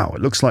 wow,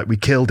 it looks like we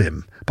killed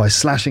him by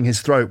slashing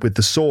his throat with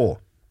the saw.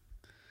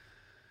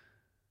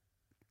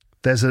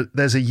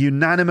 There's a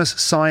unanimous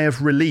sigh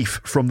of relief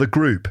from the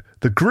group.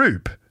 The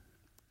group?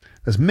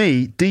 There's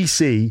me,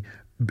 DC.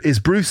 Is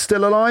Bruce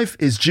still alive?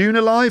 Is June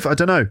alive? I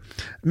don't know.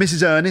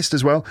 Mrs. Ernest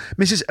as well.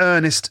 Mrs.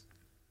 Ernest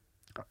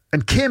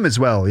and Kim as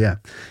well, yeah.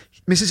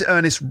 Mrs.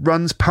 Ernest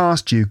runs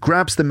past you,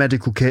 grabs the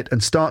medical kit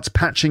and starts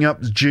patching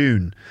up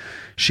June.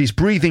 She's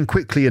breathing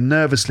quickly and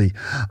nervously.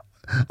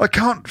 I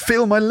can't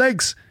feel my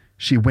legs,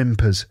 she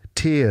whimpers,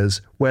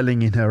 tears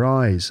welling in her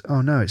eyes.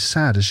 Oh no, it's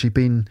sad. Has she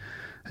been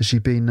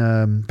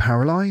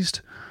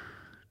paralysed?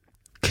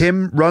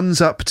 Kim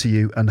runs up to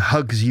you and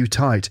hugs you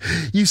tight.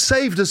 You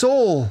saved us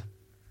all.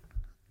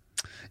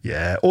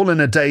 Yeah, all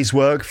in a day's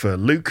work for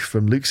Luke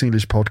from Luke's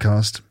English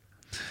Podcast.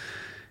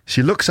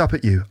 She looks up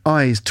at you,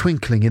 eyes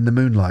twinkling in the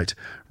moonlight,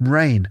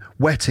 rain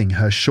wetting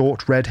her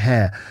short red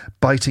hair,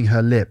 biting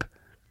her lip.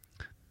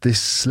 This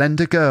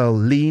slender girl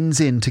leans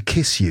in to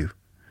kiss you.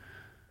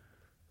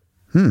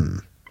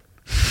 I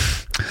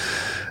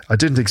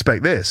didn't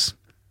expect this.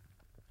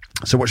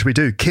 So what should we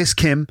do? Kiss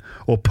Kim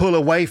or pull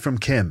away from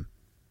Kim?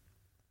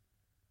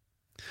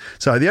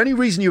 So the only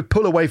reason you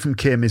pull away from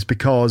Kim is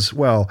because,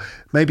 well,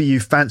 maybe you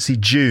fancy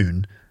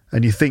June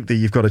and you think that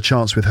you've got a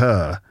chance with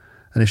her.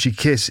 And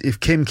if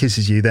Kim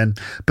kisses you, then,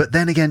 but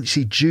then again,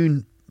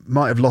 June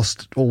might have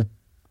lost all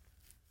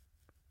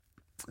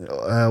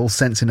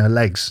sense in her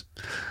legs.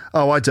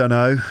 Oh, I don't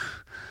know.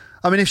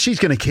 I mean, if she's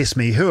going to kiss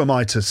me, who am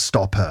I to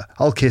stop her?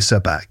 I'll kiss her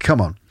back.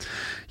 Come on.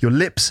 Your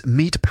lips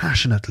meet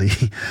passionately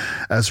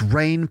as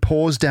rain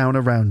pours down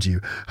around you,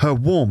 her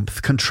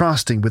warmth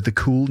contrasting with the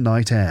cool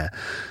night air.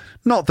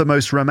 Not the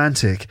most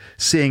romantic,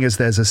 seeing as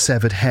there's a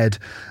severed head,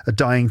 a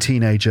dying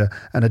teenager,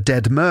 and a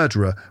dead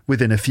murderer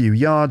within a few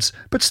yards,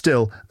 but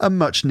still a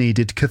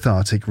much-needed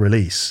cathartic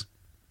release.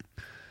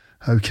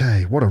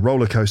 Okay, what a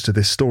roller coaster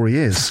this story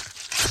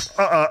is.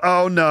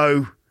 Oh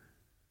no.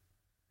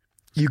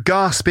 You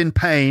gasp in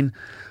pain,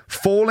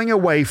 falling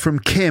away from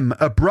Kim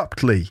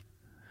abruptly.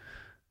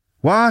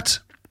 What?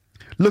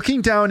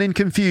 Looking down in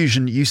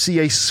confusion, you see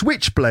a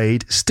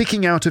switchblade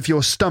sticking out of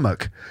your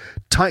stomach,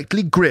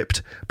 tightly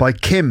gripped by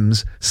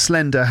Kim's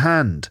slender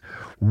hand.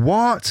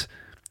 What?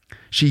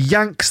 She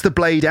yanks the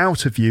blade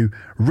out of you,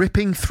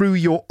 ripping through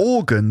your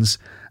organs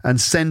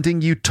and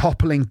sending you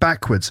toppling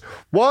backwards.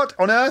 What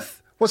on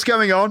earth? What's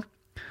going on?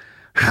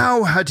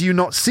 How had you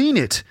not seen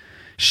it?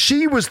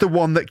 She was the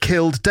one that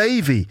killed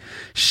Davy.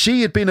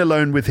 She had been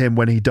alone with him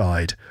when he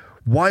died.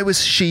 Why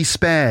was she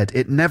spared?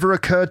 It never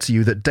occurred to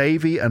you that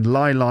Davy and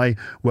Lili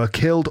were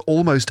killed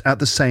almost at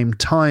the same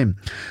time.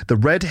 The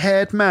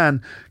red-haired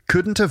man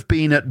couldn't have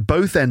been at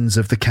both ends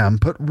of the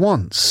camp at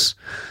once.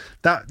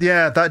 That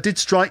did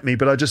strike me,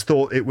 but I just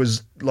thought it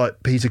was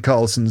like Peter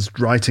Carlson's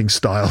writing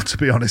style, to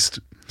be honest.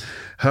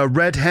 Her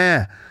red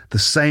hair, the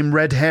same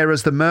red hair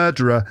as the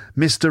murderer,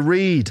 Mr.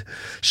 Reed.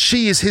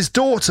 She is his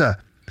daughter.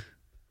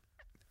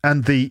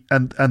 And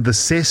the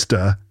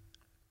sister...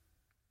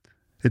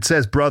 It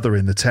says brother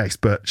in the text,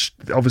 but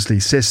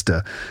obviously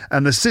sister.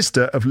 And the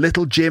sister of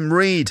little Jim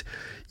Reed.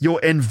 You're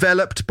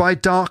enveloped by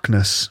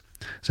darkness.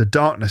 So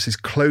darkness is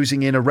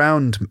closing in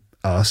around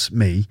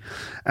me,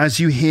 as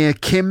you hear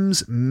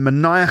Kim's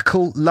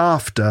maniacal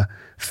laughter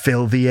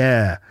fill the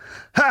air.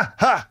 Ha,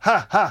 ha,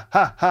 ha, ha,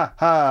 ha, ha,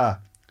 ha.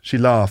 She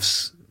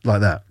laughs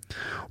like that.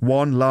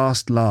 One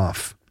last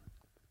laugh.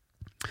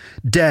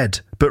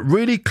 Dead, but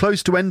really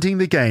close to ending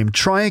the game.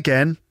 Try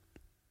again.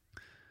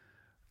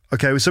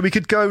 Okay, so we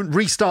could go and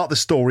restart the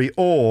story,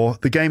 or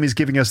the game is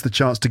giving us the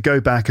chance to go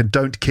back and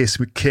don't kiss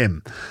with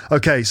Kim.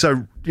 Okay,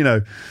 so,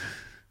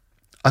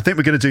 I think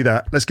we're going to do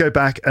that. Let's go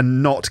back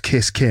and not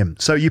kiss Kim.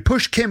 So you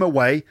push Kim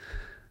away,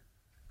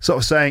 sort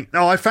of saying,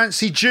 "No, I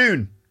fancy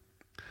June."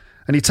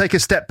 And you take a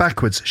step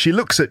backwards. She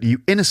looks at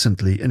you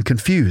innocently and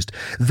confused.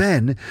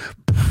 Then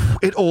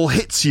it all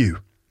hits you.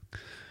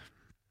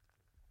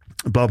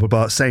 Blah, blah,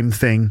 blah, same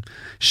thing.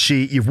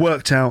 You've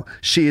worked out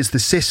she is the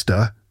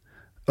sister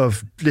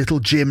of little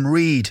Jim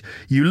Reed.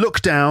 You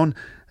look down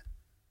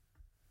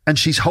and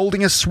she's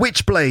holding a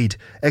switchblade,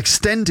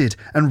 extended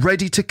and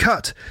ready to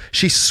cut.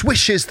 She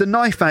swishes the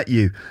knife at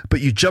you,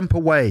 but you jump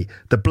away,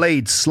 the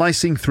blade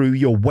slicing through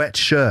your wet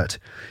shirt.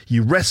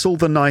 You wrestle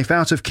the knife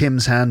out of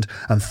Kim's hand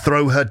and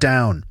throw her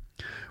down.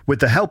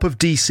 With the help of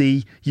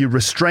DC, you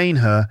restrain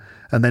her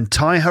and then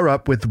tie her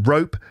up with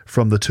rope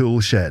from the tool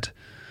shed.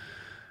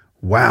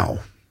 Wow.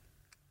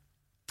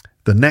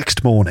 The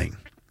next morning.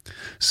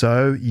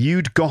 So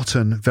you'd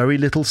gotten very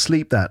little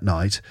sleep that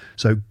night.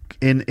 So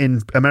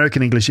in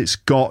American English, it's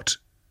gotten.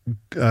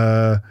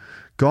 But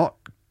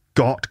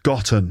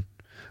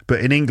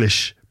in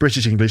English,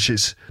 British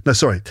English,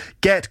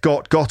 get,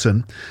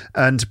 gotten.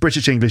 And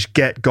British English,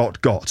 get,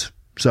 got.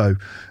 So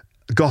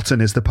gotten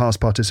is the past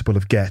participle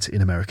of get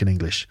in American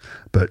English,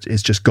 but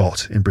it's just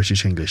got in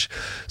British English.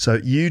 So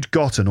you'd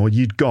got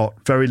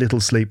very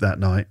little sleep that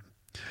night.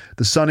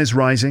 The sun is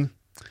rising,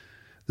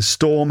 the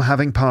storm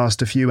having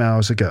passed a few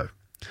hours ago.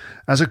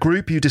 As a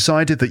group, you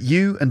decided that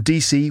you and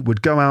DC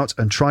would go out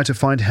and try to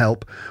find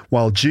help,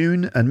 while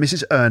June and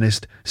Mrs.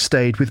 Ernest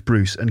stayed with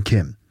Bruce and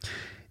Kim.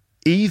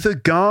 Either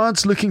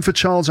guards looking for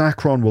Charles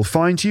Akron will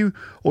find you,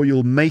 or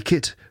you'll make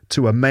it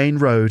to a main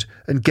road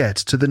and get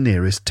to the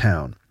nearest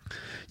town.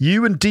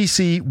 You and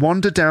DC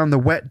wander down the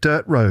wet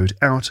dirt road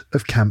out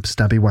of Camp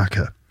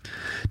Stabbywacker.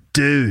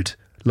 Dude,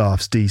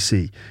 laughs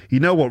DC, you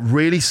know what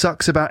really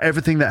sucks about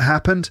everything that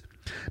happened?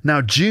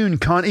 Now June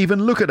can't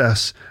even look at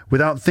us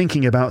without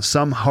thinking about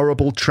some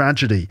horrible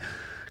tragedy.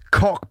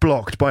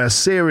 Cock-blocked by a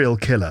serial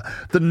killer.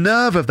 The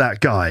nerve of that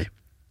guy.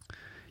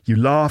 You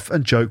laugh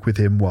and joke with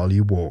him while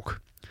you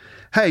walk.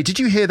 Hey, did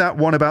you hear that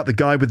one about the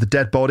guy with the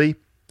dead body?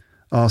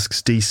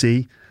 Asks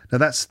DC. Now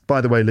that's,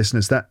 by the way,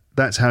 listeners,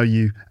 that's how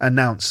you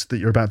announce that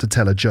you're about to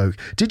tell a joke.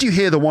 Did you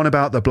hear the one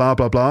about the blah,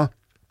 blah, blah?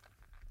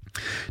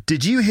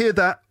 Did you hear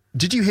that?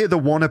 Did you hear the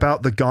one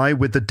about the guy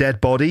with the dead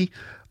body?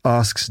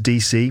 Asks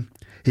DC.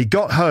 He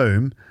got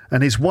home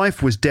and his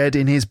wife was dead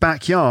in his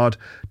backyard,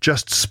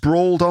 just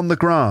sprawled on the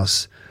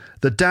grass.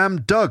 The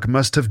damn dog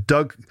must have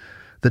dug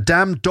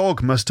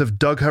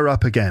her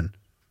up again.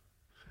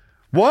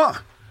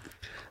 What?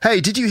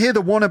 Hey, did you hear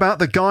the one about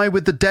the guy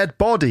with the dead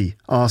body?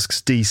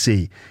 Asks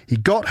DC. He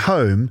got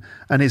home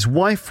and his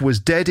wife was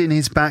dead in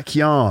his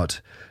backyard,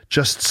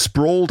 just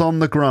sprawled on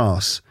the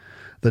grass.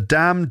 The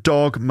damn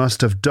dog must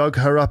have dug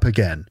her up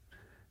again.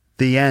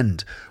 The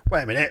end.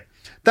 Wait a minute.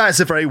 That's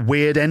a very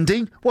weird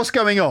ending. What's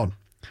going on?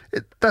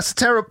 That's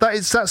terrible.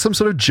 Is that some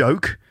sort of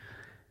joke?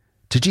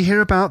 Did you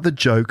hear about the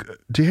joke?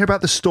 Did you hear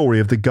about the story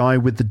of the guy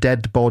with the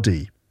dead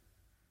body?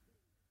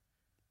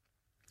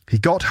 He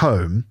got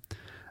home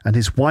and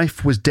his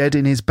wife was dead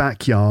in his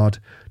backyard,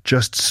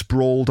 just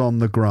sprawled on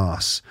the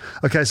grass.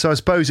 Okay, so I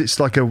suppose it's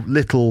like a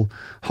little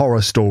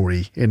horror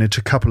story in a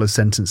couple of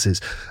sentences.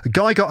 A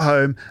guy got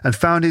home and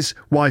found his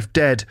wife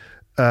dead,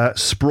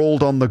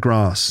 sprawled on the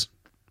grass.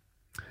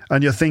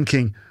 And you're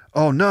thinking,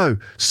 oh no,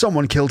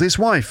 someone killed his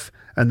wife.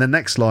 And the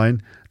next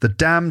line, the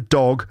damn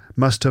dog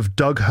must have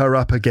dug her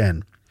up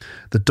again.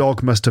 The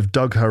dog must have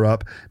dug her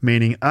up,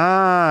 meaning,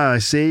 I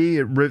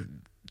see,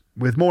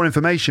 with more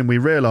information, we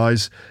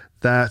realise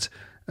that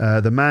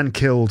the man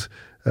killed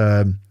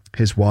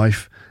his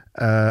wife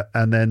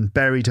and then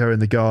buried her in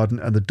the garden,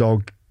 and the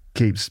dog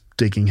keeps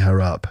digging her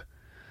up.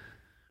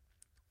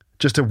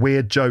 Just a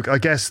weird joke. I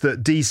guess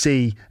that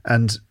DC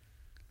and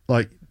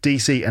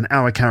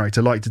our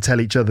character like to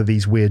tell each other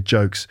these weird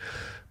jokes.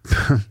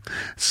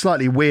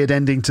 Slightly weird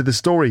ending to the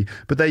story,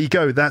 but there you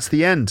go. That's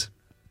the end.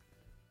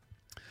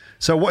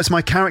 So what's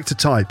my character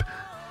type?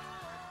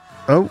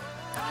 Oh,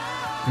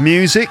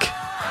 music.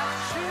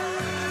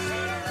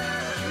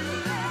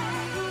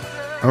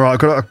 All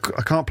right,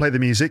 I can't play the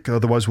music,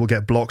 otherwise we'll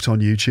get blocked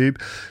on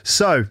YouTube.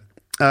 So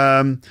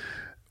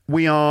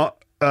we are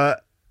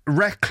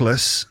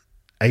reckless,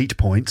 8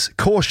 points,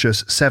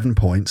 cautious, 7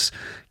 points,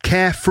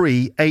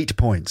 carefree, 8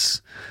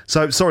 points.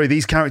 So sorry,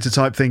 these character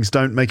type things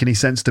don't make any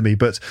sense to me,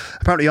 but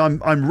apparently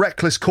I'm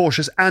reckless,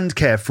 cautious and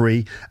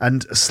carefree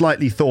and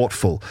slightly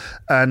thoughtful.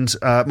 And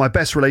my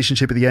best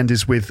relationship at the end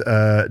is with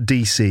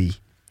DC,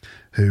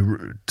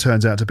 who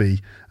turns out to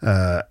be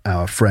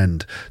our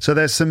friend. So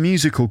there's some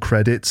musical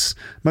credits.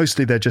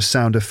 Mostly they're just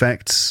sound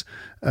effects.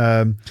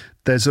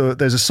 There's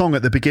a song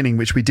at the beginning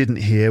which we didn't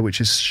hear,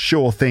 which is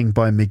Sure Thing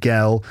by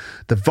Miguel.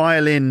 The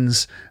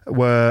violins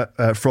were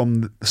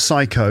from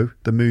Psycho,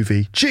 the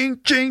movie. Ching,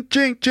 ching,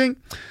 ching, ching.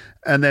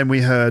 And then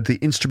we heard the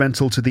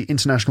instrumental to the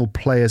International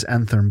Players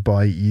Anthem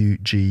by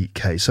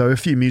UGK. So a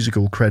few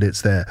musical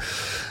credits there.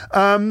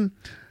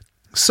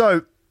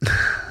 So,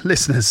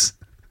 listeners...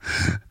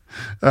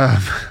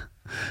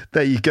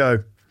 there you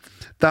go.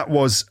 That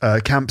was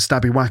Camp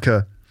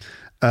Stabby-Wacker,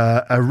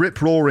 a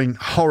rip-roaring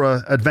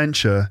horror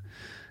adventure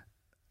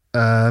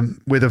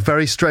with a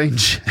very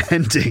strange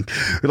ending,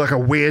 with like a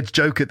weird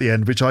joke at the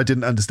end, which I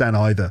didn't understand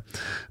either.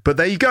 But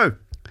there you go.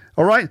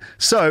 All right.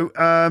 So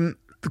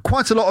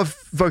quite a lot of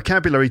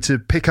vocabulary to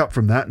pick up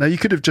from that. Now, you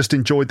could have just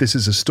enjoyed this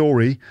as a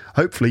story.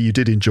 Hopefully you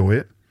did enjoy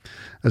it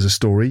as a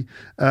story.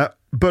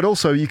 But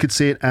also you could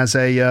see it as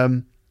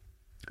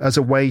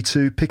a way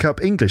to pick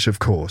up English, of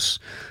course.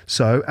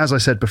 So, as I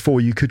said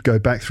before, you could go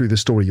back through the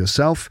story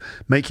yourself,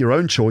 make your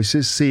own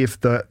choices, see if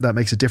that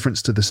makes a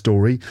difference to the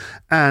story,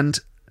 and,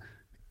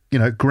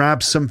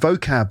 grab some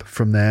vocab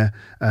from there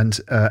and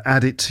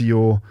add it to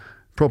your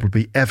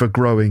probably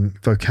ever-growing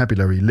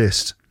vocabulary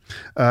list.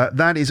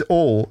 That is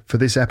all for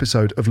this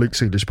episode of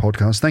Luke's English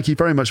Podcast. Thank you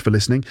very much for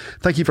listening.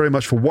 Thank you very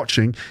much for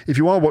watching. If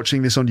you are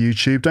watching this on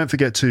YouTube, don't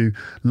forget to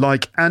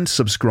like and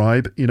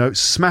subscribe.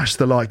 Smash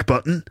the like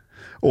button.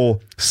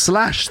 Or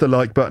slash the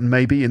like button,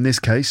 maybe, in this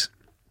case.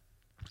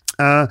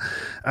 And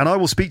I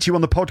will speak to you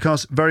on the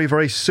podcast very,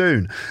 very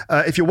soon.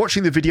 If you're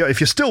watching the video,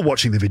 if you're still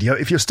watching the video,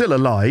 if you're still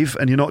alive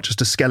and you're not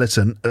just a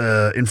skeleton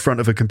in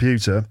front of a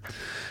computer,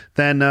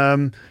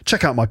 then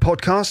check out my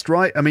podcast,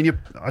 right? I mean,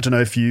 I don't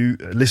know if you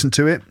listen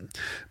to it,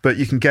 but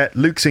you can get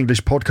Luke's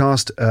English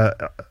Podcast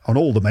on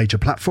all the major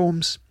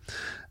platforms.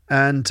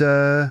 And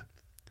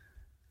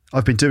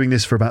I've been doing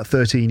this for about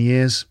 13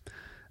 years.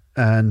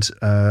 And...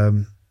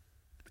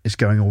 it's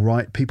going all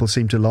right. People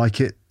seem to like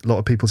it. A lot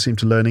of people seem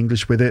to learn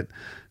English with it.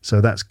 So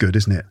that's good,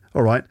 isn't it?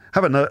 All right.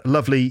 Have a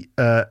lovely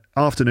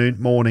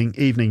afternoon, morning,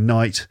 evening,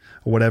 night,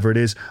 or whatever it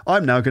is.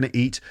 I'm now going to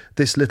eat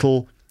this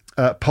little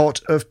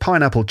pot of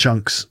pineapple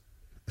chunks.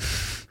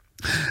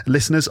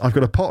 Listeners, I've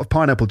got a pot of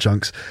pineapple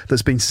chunks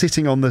that's been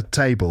sitting on the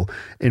table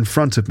in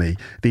front of me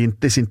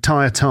this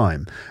entire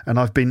time. And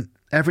I've been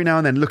every now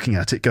and then looking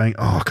at it going,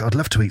 oh, God, I'd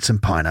love to eat some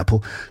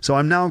pineapple. So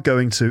I'm now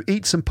going to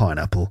eat some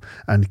pineapple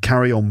and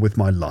carry on with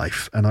my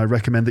life. And I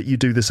recommend that you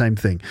do the same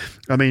thing.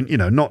 I mean,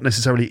 not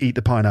necessarily eat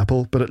the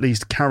pineapple, but at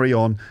least carry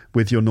on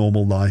with your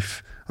normal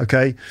life.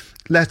 Okay?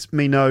 Let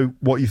me know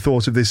what you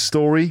thought of this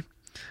story.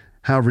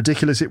 how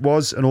ridiculous it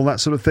was and all that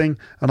sort of thing.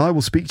 And I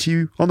will speak to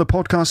you on the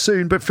podcast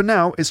soon. But for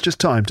now, it's just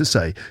time to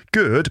say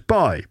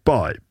goodbye.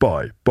 Bye,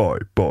 bye, bye,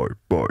 bye,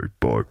 bye,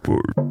 bye, bye.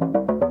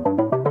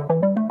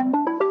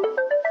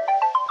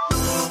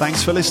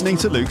 Thanks for listening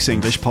to Luke's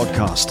English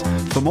Podcast.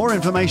 For more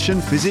information,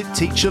 visit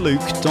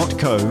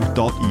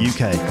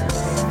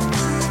teacherluke.co.uk.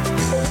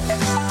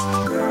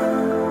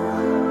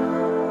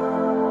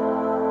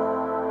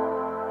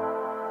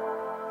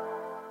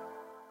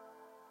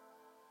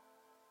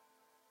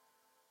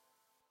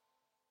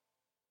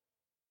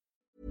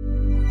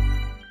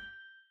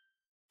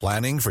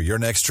 Planning for your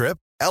next trip?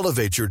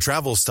 Elevate your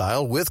travel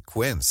style with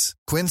Quince.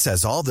 Quince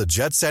has all the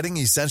jet-setting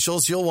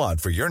essentials you'll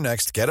want for your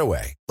next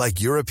getaway, like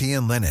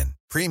European linen,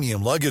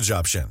 premium luggage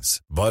options,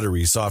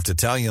 buttery soft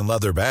Italian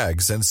leather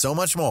bags, and so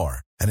much more.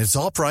 And it's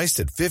all priced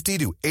at 50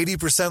 to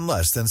 80%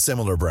 less than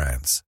similar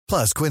brands.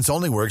 Plus, Quince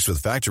only works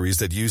with factories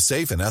that use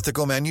safe and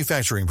ethical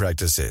manufacturing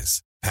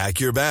practices.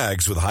 Pack your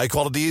bags with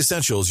high-quality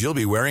essentials you'll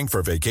be wearing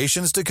for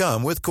vacations to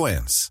come with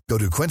Quince. Go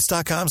to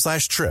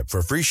quince.com/trip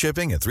for free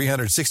shipping and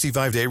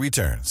 365-day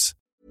returns.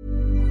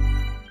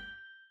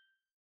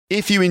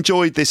 If you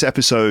enjoyed this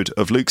episode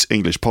of Luke's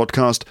English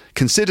Podcast,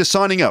 consider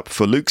signing up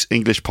for Luke's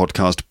English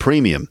Podcast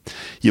Premium.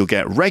 You'll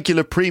get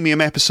regular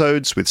premium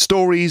episodes with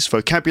stories,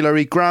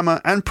 vocabulary, grammar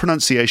and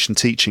pronunciation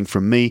teaching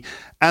from me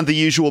and the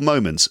usual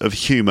moments of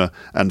humour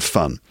and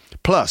fun.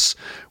 Plus,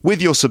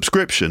 with your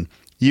subscription,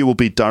 you will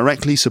be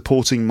directly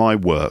supporting my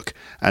work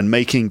and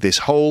making this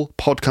whole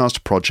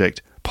podcast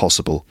project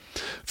possible.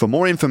 For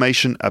more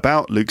information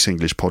about Luke's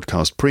English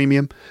Podcast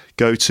Premium,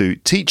 go to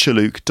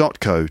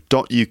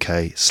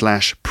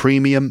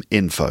teacherluke.co.uk/premium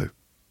info.